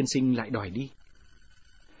 sao tiên sinh lại đòi đi?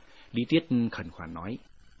 Lý Tiết khẩn khoản nói,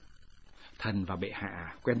 thần và bệ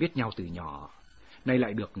hạ quen biết nhau từ nhỏ, nay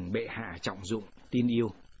lại được bệ hạ trọng dụng, tin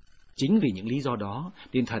yêu. Chính vì những lý do đó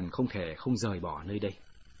nên thần không thể không rời bỏ nơi đây.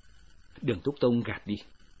 Đường Túc Tông gạt đi.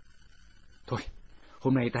 Thôi,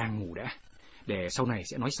 hôm nay ta ngủ đã, để sau này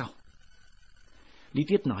sẽ nói sau. Lý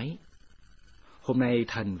Tiết nói, hôm nay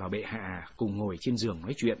thần và bệ hạ cùng ngồi trên giường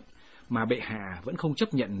nói chuyện, mà bệ hạ vẫn không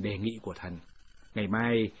chấp nhận đề nghị của thần. Ngày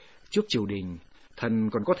mai, trước triều đình, thần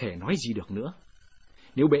còn có thể nói gì được nữa.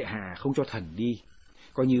 Nếu bệ hạ không cho thần đi,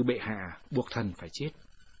 coi như bệ hạ buộc thần phải chết.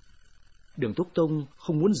 Đường Túc Tông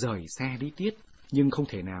không muốn rời xa Lý Tiết, nhưng không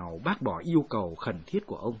thể nào bác bỏ yêu cầu khẩn thiết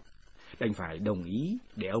của ông, đành phải đồng ý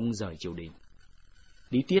để ông rời triều đình.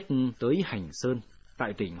 Lý Tiết tới Hành Sơn,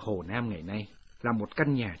 tại tỉnh Hồ Nam ngày nay, làm một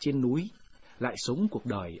căn nhà trên núi, lại sống cuộc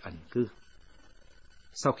đời ẩn cư.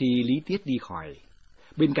 Sau khi Lý Tiết đi khỏi,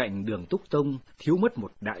 bên cạnh Đường Túc Tông thiếu mất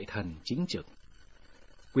một đại thần chính trực.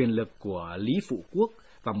 Quyền lực của Lý Phụ Quốc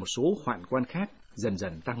và một số hoạn quan khác dần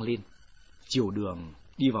dần tăng lên. Triều Đường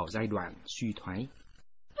đi vào giai đoạn suy thoái.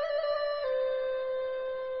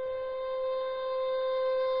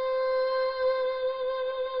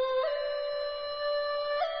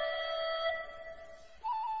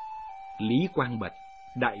 Lý Quang Bật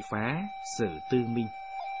đại phá Sử Tư Minh.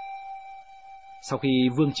 Sau khi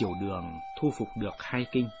Vương Triều Đường thu phục được hai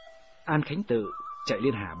kinh, An Khánh Tự chạy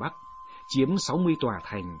lên Hà Bắc, chiếm 60 tòa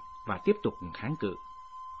thành và tiếp tục kháng cự.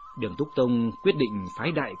 Đường Túc Tông quyết định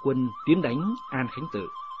phái đại quân tiến đánh An Khánh Tự.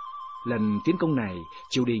 Lần tiến công này,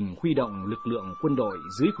 triều đình huy động lực lượng quân đội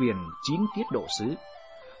dưới quyền 9 tiết độ sứ,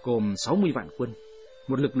 gồm 60 vạn quân.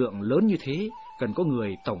 Một lực lượng lớn như thế cần có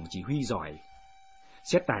người tổng chỉ huy giỏi.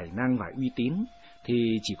 Xét tài năng và uy tín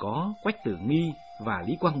thì chỉ có Quách Tử Nghi và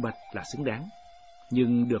Lý Quang Bật là xứng đáng.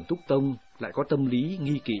 Nhưng Đường Túc Tông lại có tâm lý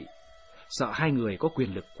nghi kỵ, sợ hai người có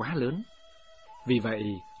quyền lực quá lớn. Vì vậy,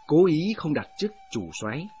 cố ý không đặt chức chủ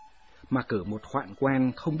soái, mà cử một hoạn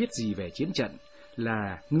quan không biết gì về chiến trận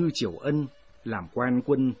là Ngư Triều Ân làm quan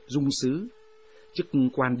quân dung sứ, chức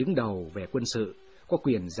quan đứng đầu về quân sự, có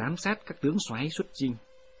quyền giám sát các tướng soái xuất chinh.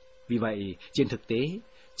 Vì vậy, trên thực tế,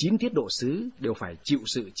 9 tiết độ sứ đều phải chịu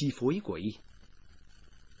sự chi phối của y.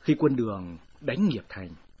 Khi quân Đường đánh Nghiệp Thành,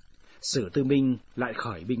 Sử Tư Minh lại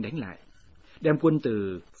khởi binh đánh lại, đem quân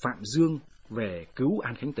từ Phạm Dương về cứu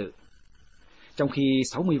An Khánh Tự. Trong khi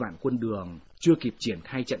 60 vạn quân Đường chưa kịp triển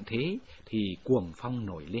khai trận thế thì cuồng phong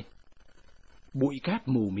nổi lên. Bụi cát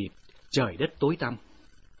mù mịt, trời đất tối tăm.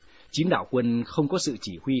 9 đạo quân không có sự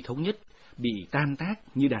chỉ huy thống nhất, bị tan tác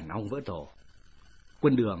như đàn ong vỡ tổ.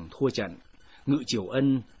 Quân Đường thua trận, Ngự Triều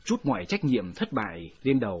Ân trút mọi trách nhiệm thất bại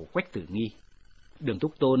lên đầu Quách Tử Nghi. Đường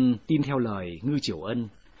Túc Tôn tin theo lời Ngư Triều Ân,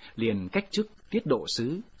 liền cách chức tiết độ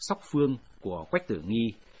sứ Sóc Phương của Quách Tử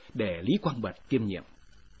Nghi để Lý Quang Bật kiêm nhiệm.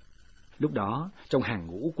 Lúc đó, trong hàng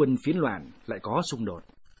ngũ quân phiến loạn lại có xung đột.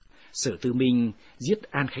 Sử Tư Minh giết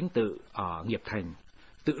An Khánh Tự ở Nghiệp Thành,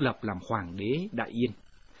 tự lập làm hoàng đế Đại Yên,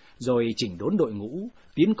 rồi chỉnh đốn đội ngũ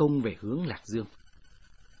tiến công về hướng Lạc Dương.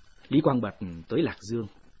 Lý Quang Bật tới Lạc Dương.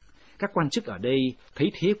 Các quan chức ở đây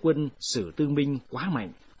thấy thế quân Sử Tư Minh quá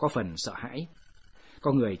mạnh, có phần sợ hãi.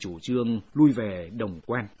 Có người chủ trương lui về Đồng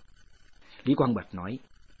Quan. Lý Quang Bật nói,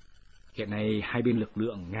 hiện nay hai bên lực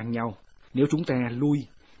lượng ngang nhau, nếu chúng ta lui,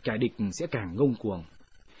 kẻ địch sẽ càng ngông cuồng.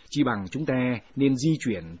 Chi bằng chúng ta nên di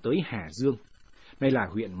chuyển tới Hà Dương, nay là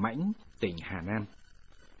huyện Mãnh, tỉnh Hà Nam.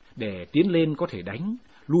 Để tiến lên có thể đánh,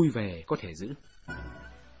 lui về có thể giữ.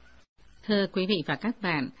 Thưa quý vị và các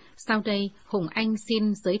bạn, sau đây Hùng Anh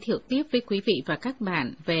xin giới thiệu tiếp với quý vị và các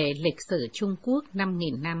bạn về lịch sử Trung Quốc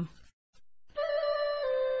 5.000 năm.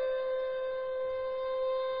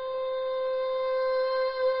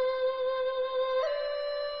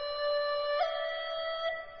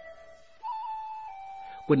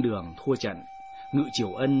 Quân Đường thua trận, Ngự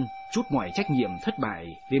Triều Ân trút mọi trách nhiệm thất bại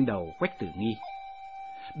lên đầu Quách Tử Nghi.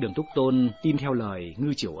 Đường Túc Tôn tin theo lời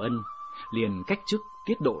Ngư Triều Ân, liền cách chức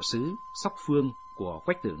tiết độ sứ Sóc Phương của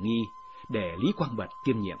Quách Tử Nghi để Lý Quang Bật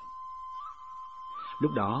kiêm nhiệm.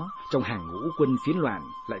 Lúc đó, trong hàng ngũ quân phiến loạn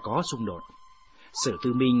lại có xung đột. Sử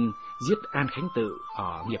Tư Minh giết An Khánh Tự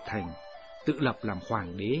ở Nghiệp Thành, tự lập làm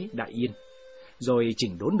hoàng đế Đại Yên, rồi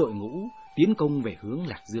chỉnh đốn đội ngũ tiến công về hướng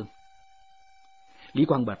Lạc Dương. Lý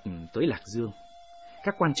Quang Bật tới Lạc Dương.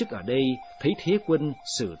 Các quan chức ở đây thấy thế quân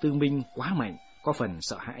Sử Tư Minh quá mạnh, có phần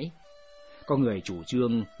sợ hãi. Có người chủ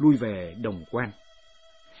trương lui về Đồng Quan.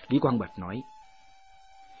 Lý Quang Bật nói,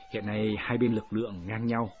 hiện nay hai bên lực lượng ngang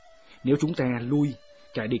nhau, nếu chúng ta lui,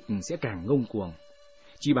 kẻ địch sẽ càng ngông cuồng.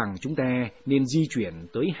 Chi bằng chúng ta nên di chuyển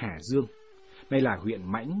tới Hà Dương, nay là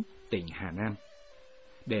huyện Mãnh, tỉnh Hà Nam.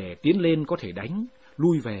 Để tiến lên có thể đánh,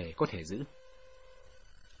 lui về có thể giữ.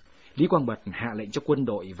 Lý Quang Bật hạ lệnh cho quân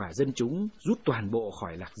đội và dân chúng rút toàn bộ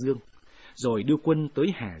khỏi Lạc Dương, rồi đưa quân tới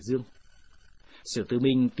Hà Dương. Sử Tư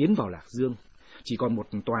Minh tiến vào Lạc Dương, chỉ còn một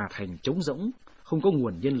tòa thành trống rỗng, không có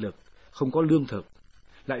nguồn nhân lực, không có lương thực,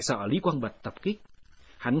 lại sợ Lý Quang Bật tập kích.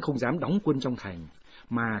 Hắn không dám đóng quân trong thành,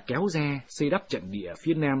 mà kéo ra xây đắp trận địa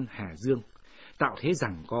phía nam Hà Dương, tạo thế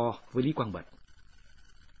giằng co với Lý Quang Bật.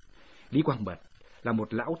 Lý Quang Bật là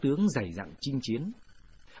một lão tướng dày dặn chinh chiến.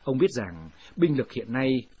 Ông biết rằng binh lực hiện nay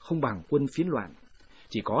không bằng quân phiến loạn,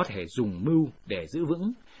 chỉ có thể dùng mưu để giữ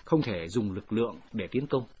vững, không thể dùng lực lượng để tiến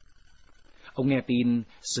công. Ông nghe tin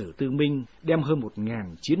Sử Tư Minh đem hơn 1000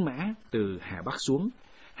 chiến mã từ Hà Bắc xuống,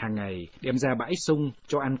 hàng ngày đem ra bãi sông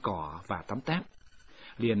cho ăn cỏ và tắm táp.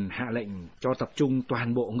 Liền hạ lệnh cho tập trung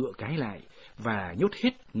toàn bộ ngựa cái lại và nhốt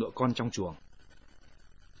hết ngựa con trong chuồng.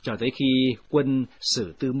 Cho tới khi quân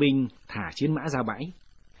Sử Tư Minh thả chiến mã ra bãi,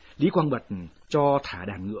 Lý Quang Bật cho thả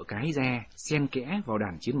đàn ngựa cái ra xen kẽ vào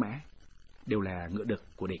đàn chiến mã, đều là ngựa đực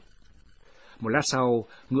của địch. Một lát sau,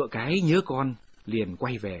 ngựa cái nhớ con liền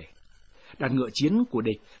quay về. Đàn ngựa chiến của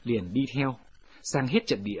địch liền đi theo, sang hết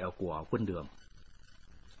trận địa của quân Đường.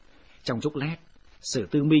 Trong chốc lát, Sử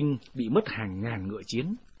Tư Minh bị mất hàng ngàn ngựa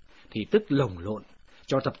chiến, thì tức lồng lộn,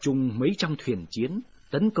 cho tập trung mấy trăm thuyền chiến,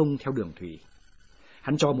 tấn công theo đường thủy.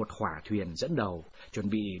 Hắn cho một hỏa thuyền dẫn đầu, chuẩn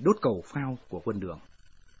bị đốt cầu phao của quân Đường.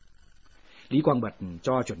 Lý Quang Bật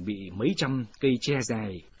cho chuẩn bị mấy trăm cây tre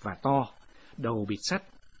dài và to, đầu bịt sắt.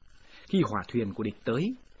 Khi hỏa thuyền của địch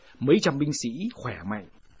tới, mấy trăm binh sĩ khỏe mạnh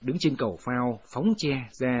đứng trên cầu phao phóng tre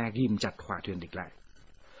ra ghim chặt hỏa thuyền địch lại.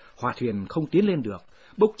 Hỏa thuyền không tiến lên được,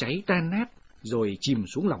 bốc cháy tan nát rồi chìm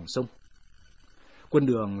xuống lòng sông. Quân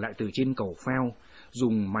Đường lại từ trên cầu phao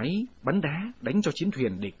dùng máy bắn đá đánh cho chiến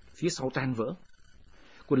thuyền địch phía sau tan vỡ.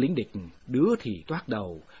 Quân lính địch đứa thì toác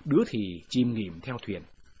đầu, đứa thì chìm nghỉm theo thuyền.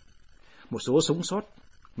 Một số sống sót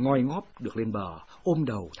ngoi ngóp được lên bờ, ôm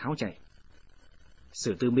đầu tháo chạy.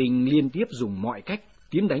 Sử Tư Minh liên tiếp dùng mọi cách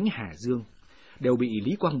tiến đánh Hà Dương, đều bị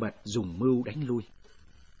Lý Quang Bật dùng mưu đánh lui.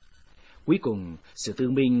 Cuối cùng, Sử Tư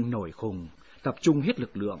Minh nổi khùng, tập trung hết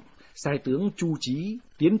lực lượng, sai tướng Chu Chí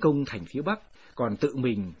tiến công thành phía Bắc, còn tự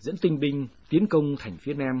mình dẫn tinh binh tiến công thành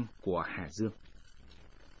phía Nam của Hà Dương.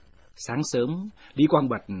 Sáng sớm, Lý Quang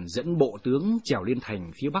Bật dẫn bộ tướng trèo lên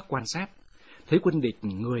thành phía Bắc quan sát, thấy quân địch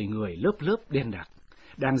người người lớp lớp đen đặc,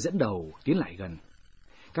 đang dẫn đầu tiến lại gần.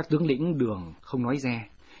 Các tướng lĩnh Đường không nói ra,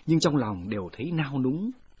 nhưng trong lòng đều thấy nao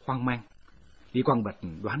núng, hoang mang. Lý Quang Bật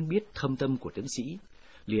đoán biết thâm tâm của tướng sĩ,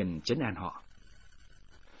 liền trấn an họ.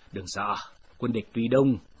 Đừng sợ, quân địch tuy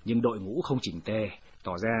đông, nhưng đội ngũ không chỉnh tề,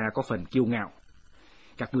 tỏ ra có phần kiêu ngạo.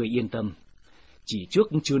 Các ngươi yên tâm, chỉ trước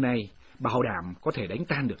trưa nay, bảo đảm có thể đánh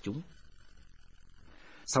tan được chúng.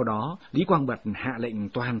 Sau đó, Lý Quang Bật hạ lệnh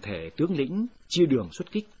toàn thể tướng lĩnh chia đường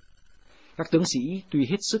xuất kích. Các tướng sĩ tuy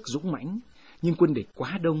hết sức dũng mãnh, nhưng quân địch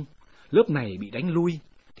quá đông, lớp này bị đánh lui,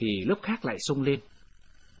 thì lớp khác lại xông lên.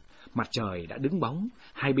 Mặt trời đã đứng bóng,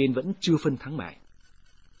 hai bên vẫn chưa phân thắng bại.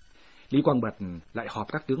 Lý Quang Bật lại họp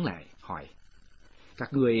các tướng lại, hỏi: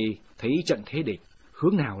 các ngươi thấy trận thế địch,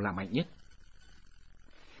 hướng nào là mạnh nhất?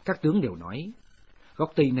 Các tướng đều nói: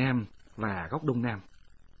 góc Tây Nam và góc Đông Nam.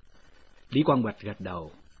 Lý Quang Bật gật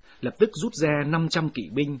đầu, lập tức rút ra 500 kỵ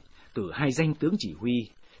binh từ hai danh tướng chỉ huy,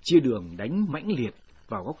 chia đường đánh mãnh liệt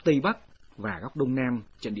vào góc Tây Bắc và góc Đông Nam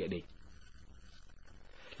trận địa địch.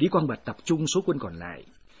 Lý Quang Bật tập trung số quân còn lại,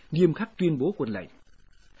 nghiêm khắc tuyên bố quân lệnh: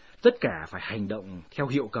 tất cả phải hành động theo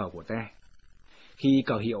hiệu cờ của ta. Khi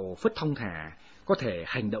cờ hiệu phất thong thả, có thể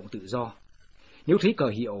hành động tự do. Nếu thấy cờ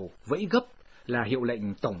hiệu vẫy gấp là hiệu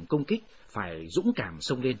lệnh tổng công kích, phải dũng cảm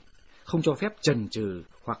xông lên, không cho phép chần chừ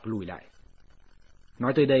hoặc lùi lại.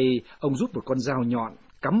 Nói tới đây, ông rút một con dao nhọn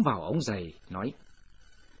cắm vào ống giày, nói: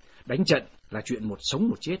 đánh trận là chuyện một sống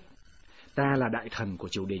một chết. Ta là đại thần của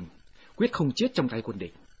triều đình, quyết không chết trong tay quân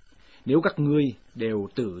địch. Nếu các ngươi đều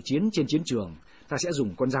tử chiến trên chiến trường, ta sẽ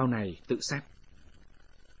dùng con dao này tự sát.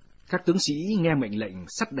 Các tướng sĩ nghe mệnh lệnh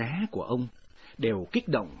sắt đá của ông, đều kích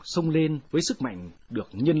động xông lên với sức mạnh được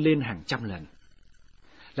nhân lên hàng trăm lần.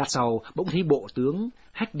 Lát sau, bỗng thấy bộ tướng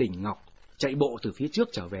Hách Đình Ngọc chạy bộ từ phía trước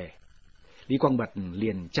trở về. Lý Quang Bật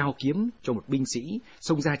liền trao kiếm cho một binh sĩ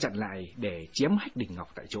xông ra chặn lại để chém Hách Đình Ngọc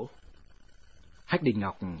tại chỗ. Hách Đình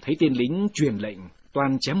Ngọc thấy tên lính truyền lệnh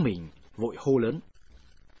toan chém mình, vội hô lớn: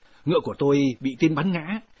 ngựa của tôi bị tên bắn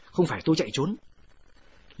ngã, không phải tôi chạy trốn.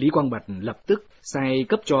 Lý Quang Bật lập tức sai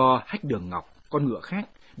cấp cho Hách Đường Ngọc con ngựa khác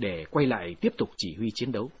để quay lại tiếp tục chỉ huy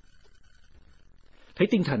chiến đấu. Thấy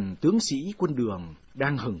tinh thần tướng sĩ quân Đường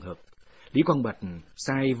đang hừng hực, Lý Quang Bật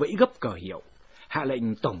sai vẫy gấp cờ hiệu, hạ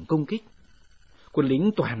lệnh tổng công kích. Quân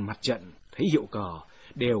lính toàn mặt trận thấy hiệu cờ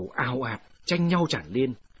đều ào ạt tranh nhau tràn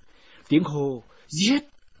lên, tiếng hô giết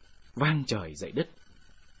vang trời dậy đất.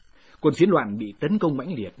 Quân phiến loạn bị tấn công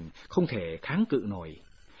mãnh liệt, không thể kháng cự nổi,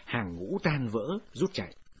 hàng ngũ tan vỡ rút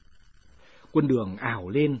chạy. Quân Đường ào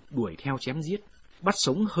lên đuổi theo chém giết, bắt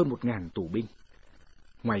sống hơn 1000 tù binh.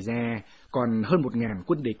 Ngoài ra còn hơn 1000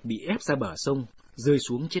 quân địch bị ép ra bờ sông, rơi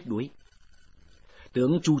xuống chết đuối.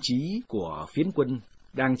 Tướng Chu Chí của phiến quân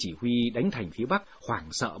đang chỉ huy đánh thành phía Bắc hoảng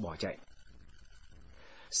sợ bỏ chạy.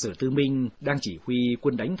 Sử Tư Minh đang chỉ huy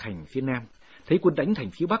quân đánh thành phía Nam, thấy quân đánh thành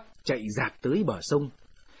phía Bắc chạy dạt tới bờ sông,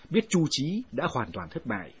 biết Chu Chí đã hoàn toàn thất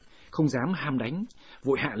bại, không dám ham đánh,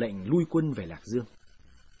 vội hạ lệnh lui quân về Lạc Dương.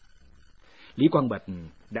 Lý Quang Bật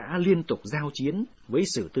đã liên tục giao chiến với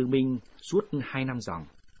Sử Tư Minh suốt 2 năm ròng.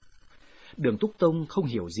 Đường Túc Tông không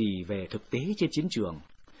hiểu gì về thực tế trên chiến trường,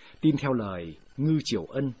 tin theo lời Ngư Triều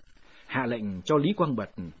Ân, hạ lệnh cho Lý Quang Bật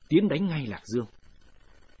tiến đánh ngay Lạc Dương.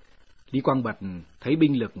 Lý Quang Bật thấy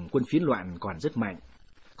binh lực quân phiến loạn còn rất mạnh,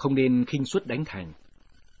 không nên khinh suất đánh thành.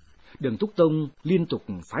 Đường Túc Tông liên tục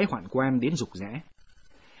phái hoạn quan đến giục giã.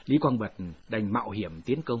 Lý Quang Bật đành mạo hiểm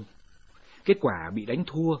tiến công. Kết quả bị đánh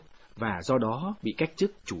thua và do đó bị cách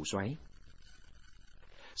chức chủ soái.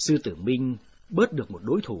 Sư Tử Minh bớt được một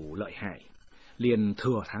đối thủ lợi hại, liền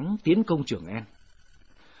thừa thắng tiến công Trường An.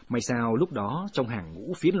 May sao lúc đó trong hàng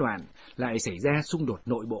ngũ phiến loạn lại xảy ra xung đột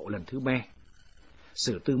nội bộ lần thứ 3.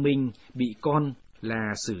 Sử Tư Minh bị con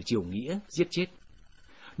là Sử Triều Nghĩa giết chết.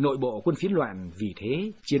 Nội bộ quân phiến loạn vì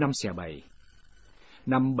thế chia 5-7.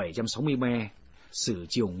 Năm 763, Sử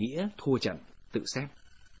Triều Nghĩa thua trận, tự sát.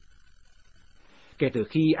 Kể từ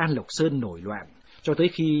khi An Lộc Sơn nổi loạn cho tới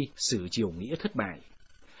khi Sử Triều Nghĩa thất bại,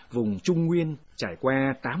 vùng Trung Nguyên trải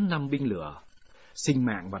qua 8 năm binh lửa, sinh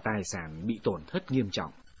mạng và tài sản bị tổn thất nghiêm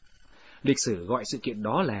trọng. Lịch sử gọi sự kiện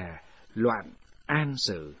đó là loạn An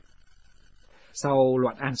Sử. Sau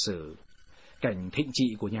loạn An Sử, cảnh thịnh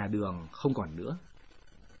trị của nhà Đường không còn nữa.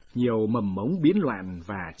 Nhiều mầm mống biến loạn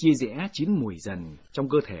và chia rẽ chín mùi dần trong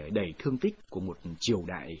cơ thể đầy thương tích của một triều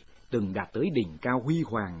đại từng đạt tới đỉnh cao huy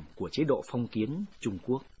hoàng của chế độ phong kiến Trung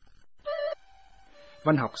Quốc.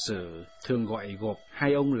 Văn học sử thường gọi gộp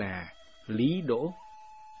hai ông là Lý Đỗ,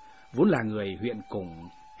 vốn là người huyện Củng,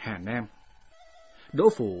 Hà Nam. Đỗ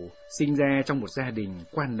Phủ sinh ra trong một gia đình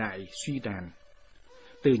quan lại suy tàn.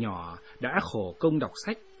 Từ nhỏ đã khổ công đọc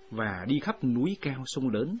sách và đi khắp núi cao sông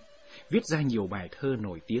lớn, viết ra nhiều bài thơ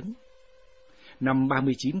nổi tiếng. Năm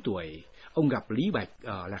 39 tuổi, ông gặp Lý Bạch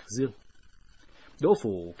ở Lạc Dương. Đỗ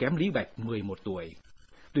Phủ kém Lý Bạch 11 tuổi.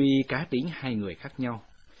 Tuy cá tính hai người khác nhau,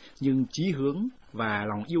 nhưng chí hướng và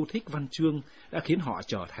lòng yêu thích văn chương đã khiến họ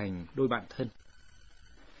trở thành đôi bạn thân.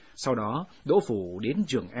 Sau đó, Đỗ Phủ đến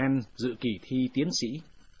Trường An dự kỳ thi tiến sĩ.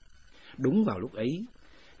 Đúng vào lúc ấy,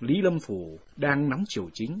 Lý Lâm Phủ đang nắm triều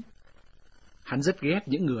chính. Hắn rất ghét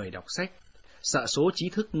những người đọc sách, sợ số trí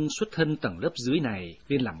thức xuất thân tầng lớp dưới này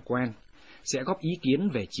lên làm quan, sẽ góp ý kiến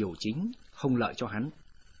về triều chính, không lợi cho hắn.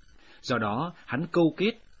 Do đó, hắn câu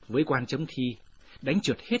kết với quan chấm thi, đánh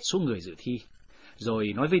trượt hết số người dự thi,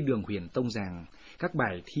 rồi nói với Đường Huyền Tông rằng các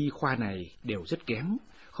bài thi khoa này đều rất kém,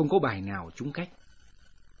 không có bài nào trúng cách.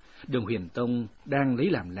 Đường Huyền Tông đang lấy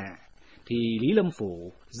làm lạ, thì Lý Lâm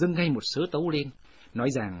Phủ dâng ngay một sớ tấu lên, nói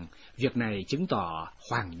rằng việc này chứng tỏ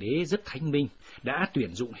hoàng đế rất thánh minh, đã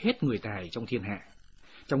tuyển dụng hết người tài trong thiên hạ.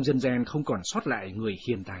 Trong dân gian không còn sót lại người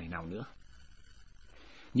hiền tài nào nữa.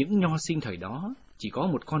 Những nho sinh thời đó chỉ có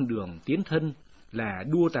một con đường tiến thân là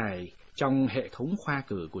đua tài trong hệ thống khoa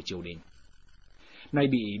cử của triều đình. Nay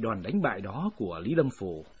bị đòn đánh bại đó của Lý Lâm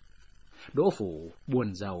Phủ, Đỗ Phủ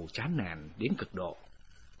buồn rầu chán nản đến cực độ.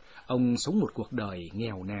 Ông sống một cuộc đời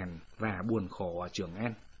nghèo nàn và buồn khổ ở Trường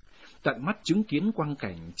An, tận mắt chứng kiến quang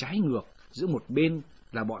cảnh trái ngược giữa một bên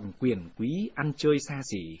là bọn quyền quý ăn chơi xa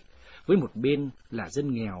xỉ, với một bên là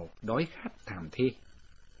dân nghèo đói khát thảm thê.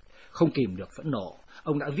 Không kìm được phẫn nộ,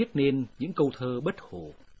 ông đã viết nên những câu thơ bất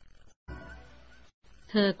hủ.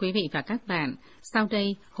 Thưa quý vị và các bạn, sau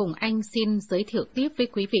đây Hùng Anh xin giới thiệu tiếp với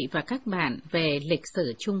quý vị và các bạn về lịch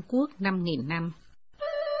sử Trung Quốc 5.000 năm.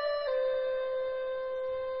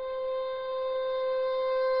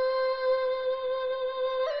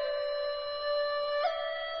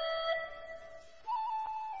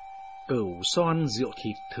 Cửu son rượu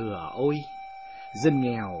thịt thừa ôi, dân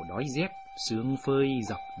nghèo đói rét sướng phơi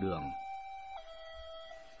dọc đường.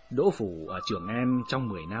 Đỗ Phủ ở Trường An trong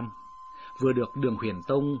 10 năm, vừa được Đường Huyền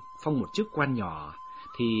Tông phong một chức quan nhỏ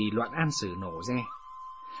thì loạn An Sử nổ ra.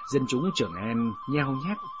 Dân chúng Trường An nhao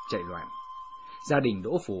nhác chạy loạn. Gia đình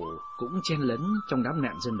Đỗ Phủ cũng chen lấn trong đám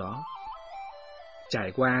nạn dân đó.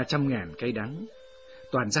 Trải qua trăm ngàn cây đắng,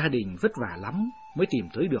 toàn gia đình vất vả lắm mới tìm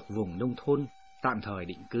tới được vùng nông thôn tạm thời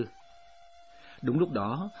định cư. Đúng lúc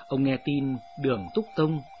đó, ông nghe tin Đường Túc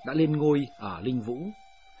Tông đã lên ngôi ở Linh Vũ,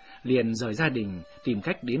 liền rời gia đình tìm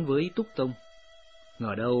cách đến với Túc Tông.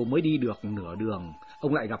 Ngờ đâu mới đi được nửa đường,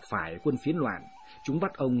 ông lại gặp phải quân phiến loạn, chúng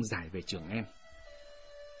bắt ông giải về Trường An.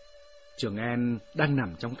 Trường An đang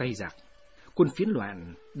nằm trong tay giặc, quân phiến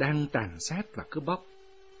loạn đang tàn sát và cướp bóc.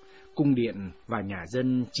 Cung điện và nhà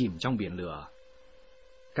dân chìm trong biển lửa.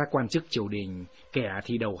 Các quan chức triều đình, kẻ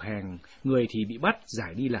thì đầu hàng, người thì bị bắt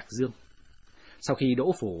giải đi Lạc Dương. Sau khi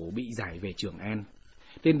Đỗ Phủ bị giải về Trường An,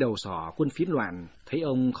 tên đầu sỏ quân phiến loạn thấy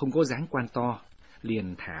ông không có dáng quan to,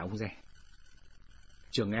 liền thả ông ra.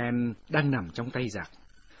 Trường An đang nằm trong tay giặc,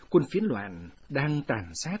 quân phiến loạn đang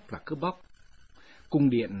tàn sát và cướp bóc. Cung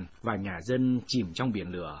điện và nhà dân chìm trong biển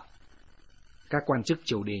lửa. Các quan chức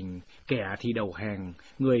triều đình, kẻ thì đầu hàng,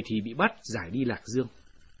 người thì bị bắt giải đi Lạc Dương.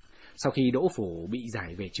 Sau khi Đỗ Phủ bị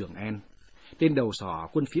giải về Trường An, tên đầu sỏ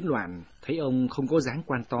quân phiến loạn thấy ông không có dáng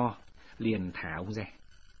quan to, liền thả ông ra.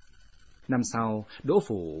 Năm sau, Đỗ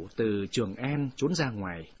Phủ từ Trường An trốn ra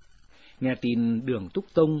ngoài, nghe tin Đường Túc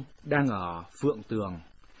Tông đang ở Phượng Tường,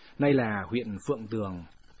 nay là huyện Phượng Tường,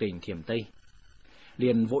 tỉnh Thiểm Tây,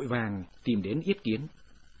 liền vội vàng tìm đến yết kiến.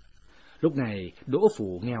 Lúc này, Đỗ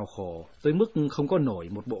Phủ nghèo khổ tới mức không có nổi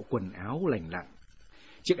một bộ quần áo lành lặn.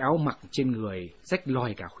 Chiếc áo mặc trên người rách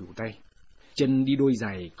lòi cả khuỷu tay. chân đi đôi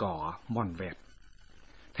giày cỏ mòn vẹt.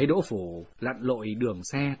 Thấy Đỗ Phủ lặn lội đường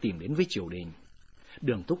xa tìm đến với triều đình,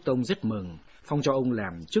 Đường Túc Tông rất mừng, phong cho ông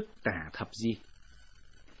làm chức tả thập di.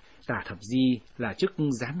 Tả thập di là chức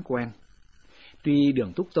giám quan. Tuy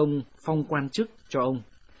Đường Túc Tông phong quan chức cho ông,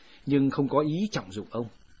 nhưng không có ý trọng dụng ông.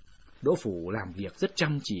 Đỗ Phủ làm việc rất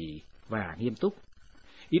chăm chỉ và nghiêm túc.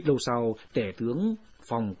 Ít lâu sau, tể tướng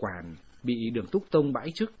Phòng Quản bị Đường Túc Tông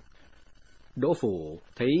bãi chức. Đỗ Phủ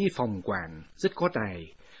thấy Phòng Quản rất có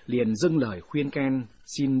tài, liền dâng lời khuyên can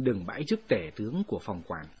xin đừng bãi chức tể tướng của Phòng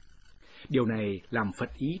Quản. Điều này làm phật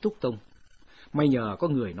ý Túc Tông. May nhờ có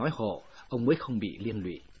người nói hộ, ông mới không bị liên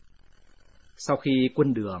lụy. Sau khi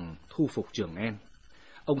quân Đường thu phục Trường An,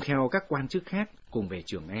 ông theo các quan chức khác cùng về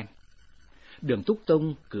Trường An. Đường Túc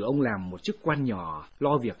Tông cử ông làm một chức quan nhỏ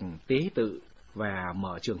lo việc tế tự và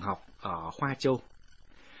mở trường học ở Hoa Châu,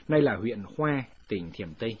 nay là huyện Hoa, tỉnh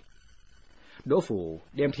Thiểm Tây. Đỗ Phủ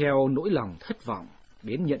đem theo nỗi lòng thất vọng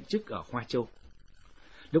đến nhận chức ở Hoa Châu.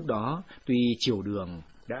 Lúc đó, tuy triều Đường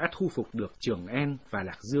đã thu phục được Trường An và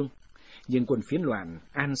Lạc Dương, nhưng quân phiến loạn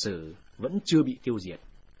An Sử vẫn chưa bị tiêu diệt.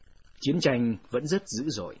 Chiến tranh vẫn rất dữ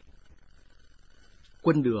dội.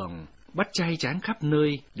 Quân Đường bắt trai tráng khắp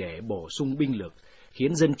nơi để bổ sung binh lực,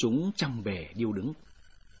 khiến dân chúng trăm bề điêu đứng.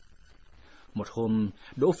 Một hôm,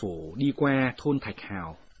 Đỗ Phủ đi qua thôn Thạch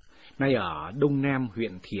Hào, nay ở đông nam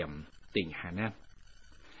huyện Thiểm, tỉnh Hà Nam,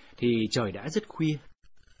 thì trời đã rất khuya.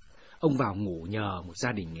 Ông vào ngủ nhờ một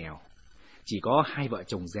gia đình nghèo, chỉ có hai vợ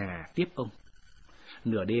chồng già tiếp ông.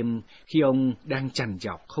 Nửa đêm, khi ông đang trằn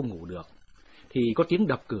trọc không ngủ được, thì có tiếng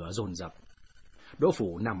đập cửa dồn dập. Đỗ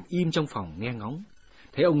Phủ nằm im trong phòng nghe ngóng,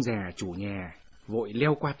 thấy ông già chủ nhà vội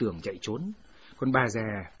leo qua tường chạy trốn, còn bà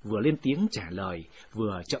già vừa lên tiếng trả lời,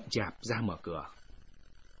 vừa chậm chạp ra mở cửa.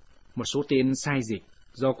 Một số tên sai dịch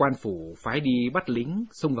do quan phủ phái đi bắt lính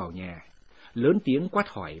xông vào nhà, lớn tiếng quát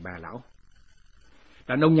hỏi bà lão: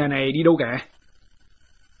 "Đàn ông nhà này đi đâu cả?"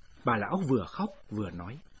 Bà lão vừa khóc vừa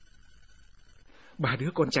nói: "Ba đứa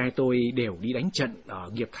con trai tôi đều đi đánh trận ở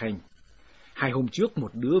Nghiệp Thành. 2 hôm trước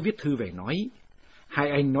một đứa viết thư về nói 2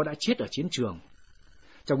 anh nó đã chết ở chiến trường.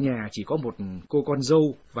 Trong nhà chỉ có một cô con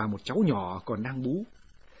dâu và một cháu nhỏ còn đang bú.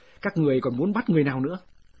 Các người còn muốn bắt người nào nữa?"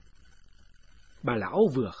 Bà lão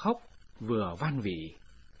vừa khóc vừa van vỉ,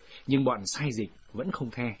 nhưng bọn sai dịch vẫn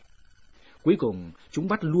không tha. Cuối cùng chúng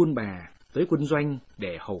bắt luôn bà tới quân doanh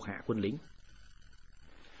để hầu hạ quân lính.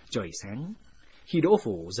 Trời sáng, khi Đỗ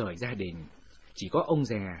Phủ rời gia đình, chỉ có ông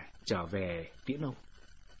già trở về tiễn ông.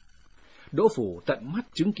 Đỗ Phủ tận mắt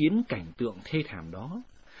chứng kiến cảnh tượng thê thảm đó,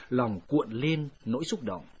 lòng cuộn lên nỗi xúc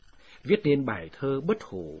động, viết nên bài thơ bất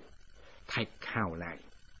hủ Thạch Hào lại,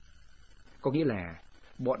 có nghĩa là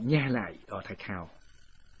bọn nha lại ở Thạch Hào.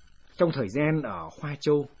 Trong thời gian ở Hoa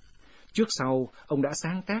Châu, trước sau ông đã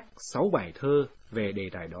sáng tác 6 bài thơ về đề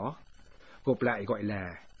tài đó, gộp lại gọi là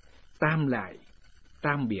Tam lại,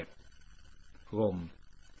 Tam biệt, gồm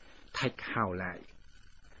Thạch Hào lại,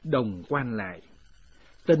 Đồng Quan lại,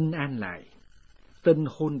 Tân An lại, Tân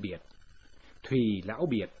Hôn biệt, Thùy Lão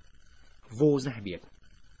biệt, Vô Gia biệt.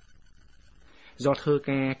 Do thơ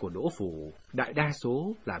ca của Đỗ Phủ đại đa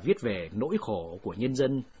số là viết về nỗi khổ của nhân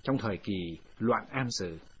dân trong thời kỳ loạn An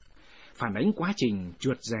Sử, phản ánh quá trình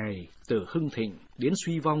trượt dài từ hưng thịnh đến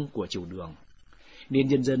suy vong của triều Đường, nên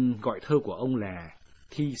nhân dân gọi thơ của ông là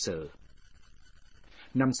thi sử.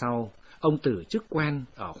 Năm sau, ông từ chức quan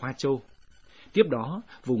ở Hoa Châu. Tiếp đó,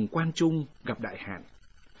 vùng Quan Trung gặp đại hạn.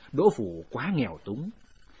 Đỗ Phủ quá nghèo túng,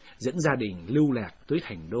 dẫn gia đình lưu lạc tới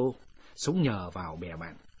Thành Đô, sống nhờ vào bè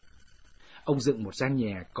bạn. Ông dựng một gian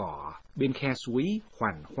nhà cỏ bên khe suối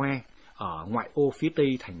Hoàn Hoa ở ngoại ô phía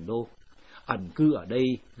tây Thành Đô, ẩn cư ở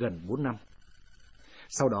đây gần 4 năm.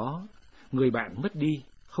 Sau đó, người bạn mất đi,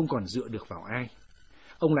 không còn dựa được vào ai.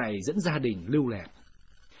 Ông lại dẫn gia đình lưu lạc.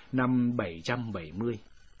 Năm 770,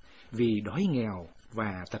 vì đói nghèo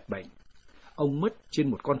và tật bệnh, ông mất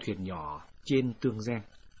trên một con thuyền nhỏ trên Tương Giang.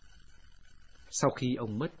 Sau khi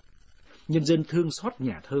ông mất, nhân dân thương xót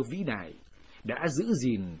nhà thơ vĩ đại đã giữ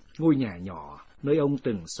gìn ngôi nhà nhỏ nơi ông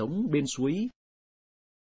từng sống bên suối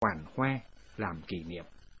Hoàn Hoa làm kỷ niệm.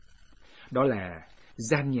 Đó là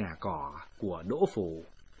gian nhà cỏ của Đỗ Phủ,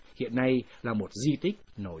 hiện nay là một di tích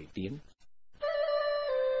nổi tiếng.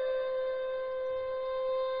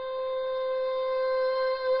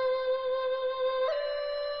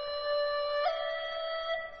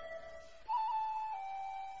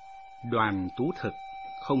 Đoàn Tú Thực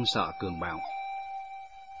không sợ cường bạo.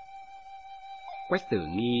 Quách Tử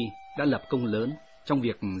Nghi đã lập công lớn trong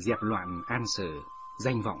việc dẹp loạn An Sử,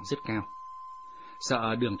 danh vọng rất cao.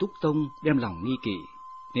 Sợ Đường Túc Tông đem lòng nghi kỵ,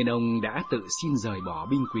 nên ông đã tự xin rời bỏ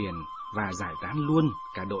binh quyền và giải tán luôn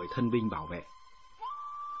cả đội thân binh bảo vệ.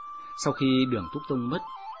 Sau khi Đường Thúc Tông mất,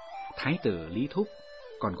 Thái tử Lý Thúc,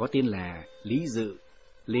 còn có tên là Lý Dự,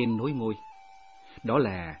 lên nối ngôi. Đó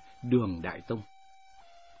là Đường Đại Tông.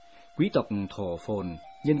 Quý tộc Thổ Phồn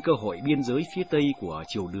nhân cơ hội biên giới phía tây của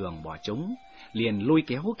triều Đường bỏ trống, liền lôi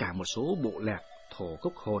kéo cả một số bộ lạc Thổ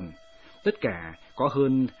Cốc Hồn, tất cả có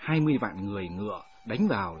hơn 20 vạn người ngựa đánh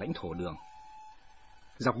vào lãnh thổ Đường.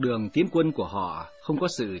 Dọc đường tiến quân của họ không có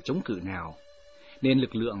sự chống cự nào, nên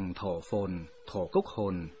lực lượng Thổ Phồn, Thổ Cốc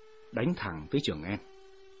Hồn đánh thẳng tới Trường An.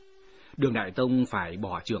 Đường Đại Tông phải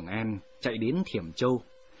bỏ Trường An chạy đến Thiểm Châu,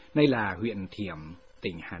 nay là huyện Thiểm,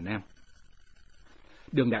 tỉnh Hà Nam.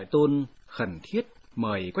 Đường Đại Tôn khẩn thiết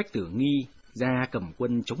mời Quách Tử Nghi ra cầm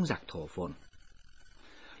quân chống giặc Thổ Phồn.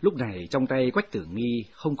 Lúc này trong tay Quách Tử Nghi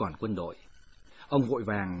không còn quân đội. Ông vội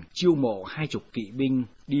vàng chiêu mộ 20 kỵ binh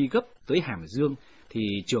đi gấp tới Hàm Dương, thì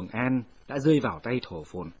Trường An đã rơi vào tay Thổ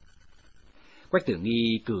Phồn. Quách Tử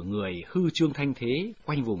Nghi cử người hư trương thanh thế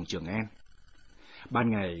quanh vùng Trường An. Ban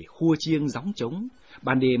ngày khua chiêng gióng trống,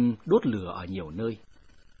 ban đêm đốt lửa ở nhiều nơi.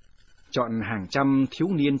 Chọn hàng trăm thiếu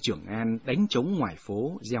niên Trường An đánh trống ngoài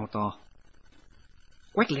phố reo to: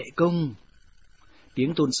 "Quách Lệ Công!"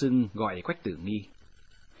 Tiếng tôn xưng gọi Quách Tử Nghi.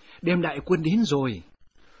 "Đem đại quân đến rồi."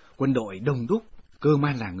 Quân đội đông đúc, cơ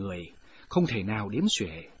man là người, không thể nào đếm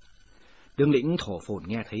xuể. Tướng lĩnh Thổ Phồn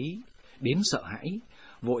nghe thấy, đến sợ hãi,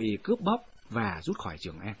 vội cướp bóc và rút khỏi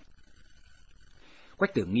Trường An.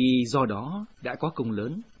 Quách Tử Nghi do đó đã có công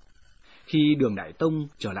lớn. Khi Đường Đại Tông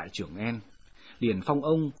trở lại Trường An, liền phong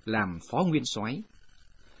ông làm phó nguyên soái.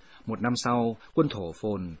 Một năm sau, quân Thổ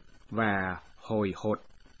Phồn và Hồi Hột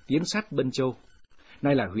tiến sát Bân Châu,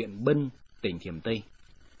 nay là huyện Bân, tỉnh Thiểm Tây.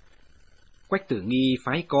 Quách Tử Nghi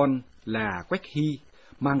phái con là Quách Hy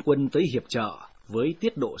mang quân tới hiệp trợ với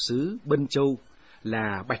tiết độ sứ Bân Châu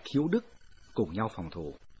là Bạch Hiếu Đức cùng nhau phòng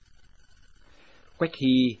thủ. Quách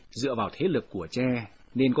Hy dựa vào thế lực của cha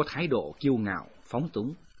nên có thái độ kiêu ngạo, phóng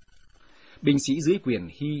túng. Binh sĩ dưới quyền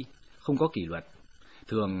Hy không có kỷ luật,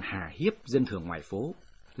 thường hà hiếp dân thường ngoài phố,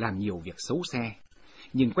 làm nhiều việc xấu xa,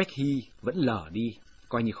 nhưng Quách Hy vẫn lờ đi,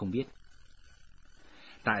 coi như không biết.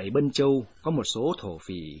 Tại Bân Châu có một số thổ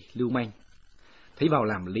phỉ lưu manh, thấy vào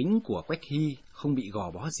làm lính của Quách Hy không bị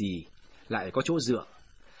gò bó gì, lại có chỗ dựa,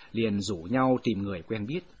 liền rủ nhau tìm người quen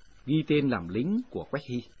biết, ghi tên làm lính của Quách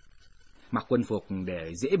Hy, mặc quân phục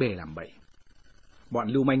để dễ bề làm bậy. Bọn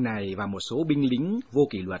lưu manh này và một số binh lính vô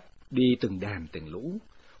kỷ luật đi từng đàn từng lũ,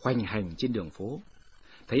 khoanh hành trên đường phố.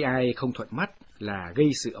 Thấy ai không thuận mắt là gây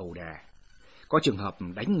sự ẩu đả, có trường hợp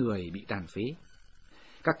đánh người bị tàn phế.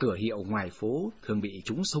 Các cửa hiệu ngoài phố thường bị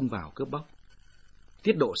chúng xông vào cướp bóc.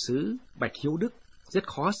 Tiết độ sứ Bạch Hiếu Đức rất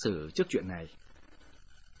khó xử trước chuyện này.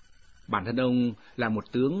 Bản thân ông là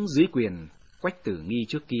một tướng dưới quyền Quách Tử Nghi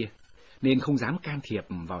trước kia, nên không dám can thiệp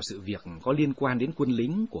vào sự việc có liên quan đến quân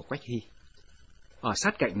lính của Quách Hy. Ở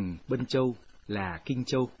sát cạnh Bân Châu là Kinh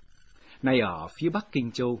Châu, nay ở phía bắc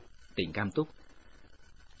Kinh Châu, tỉnh Cam Túc.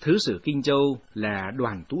 Thứ sử Kinh Châu là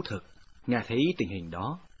Đoàn Tú Thực, nghe thấy tình hình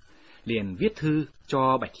đó, liền viết thư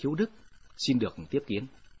cho Bạch Hiếu Đức, xin được tiếp kiến.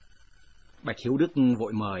 Bạch Hiếu Đức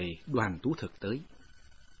vội mời Đoàn Tú Thực tới.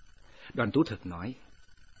 Đoàn Tú Thực nói: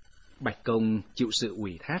 Bạch Công chịu sự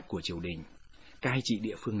ủy thác của triều đình, cai trị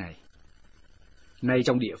địa phương này. Nay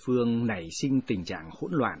trong địa phương nảy sinh tình trạng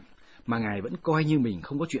hỗn loạn, mà ngài vẫn coi như mình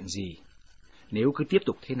không có chuyện gì. Nếu cứ tiếp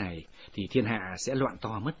tục thế này, thì thiên hạ sẽ loạn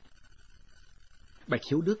to mất. Bạch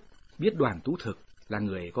Hiếu Đức biết Đoàn Tú Thực là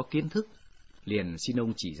người có kiến thức, liền xin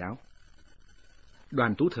ông chỉ giáo.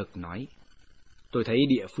 Đoàn Tú Thực nói: Tôi thấy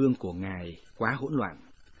địa phương của ngài quá hỗn loạn,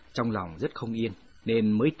 trong lòng rất không yên,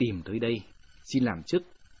 nên mới tìm tới đây, xin làm chức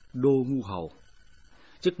đô ngu hầu,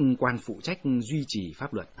 chức quan phụ trách duy trì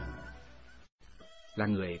pháp luật. Là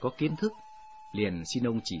người có kiến thức, liền xin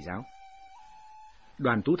ông chỉ giáo.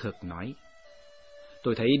 Đoàn Tú Thực nói: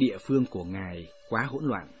 Tôi thấy địa phương của ngài quá hỗn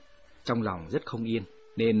loạn, trong lòng rất không yên,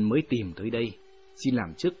 nên mới tìm tới đây, xin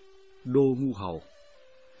làm chức đô ngu hầu,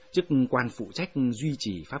 chức quan phụ trách duy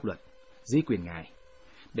trì pháp luật dưới quyền ngài,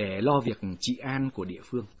 để lo việc trị an của địa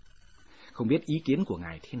phương. Không biết ý kiến của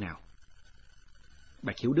ngài thế nào?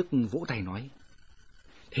 Bạch Hiếu Đức vỗ tay nói: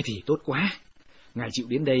 Thế thì tốt quá, ngài chịu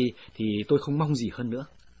đến đây thì tôi không mong gì hơn nữa.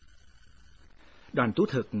 Đoàn Tú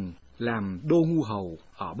Thực làm đô ngu hầu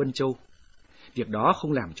ở Bân Châu. Việc đó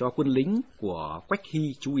không làm cho quân lính của Quách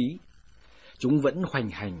Hy chú ý. Chúng vẫn hoành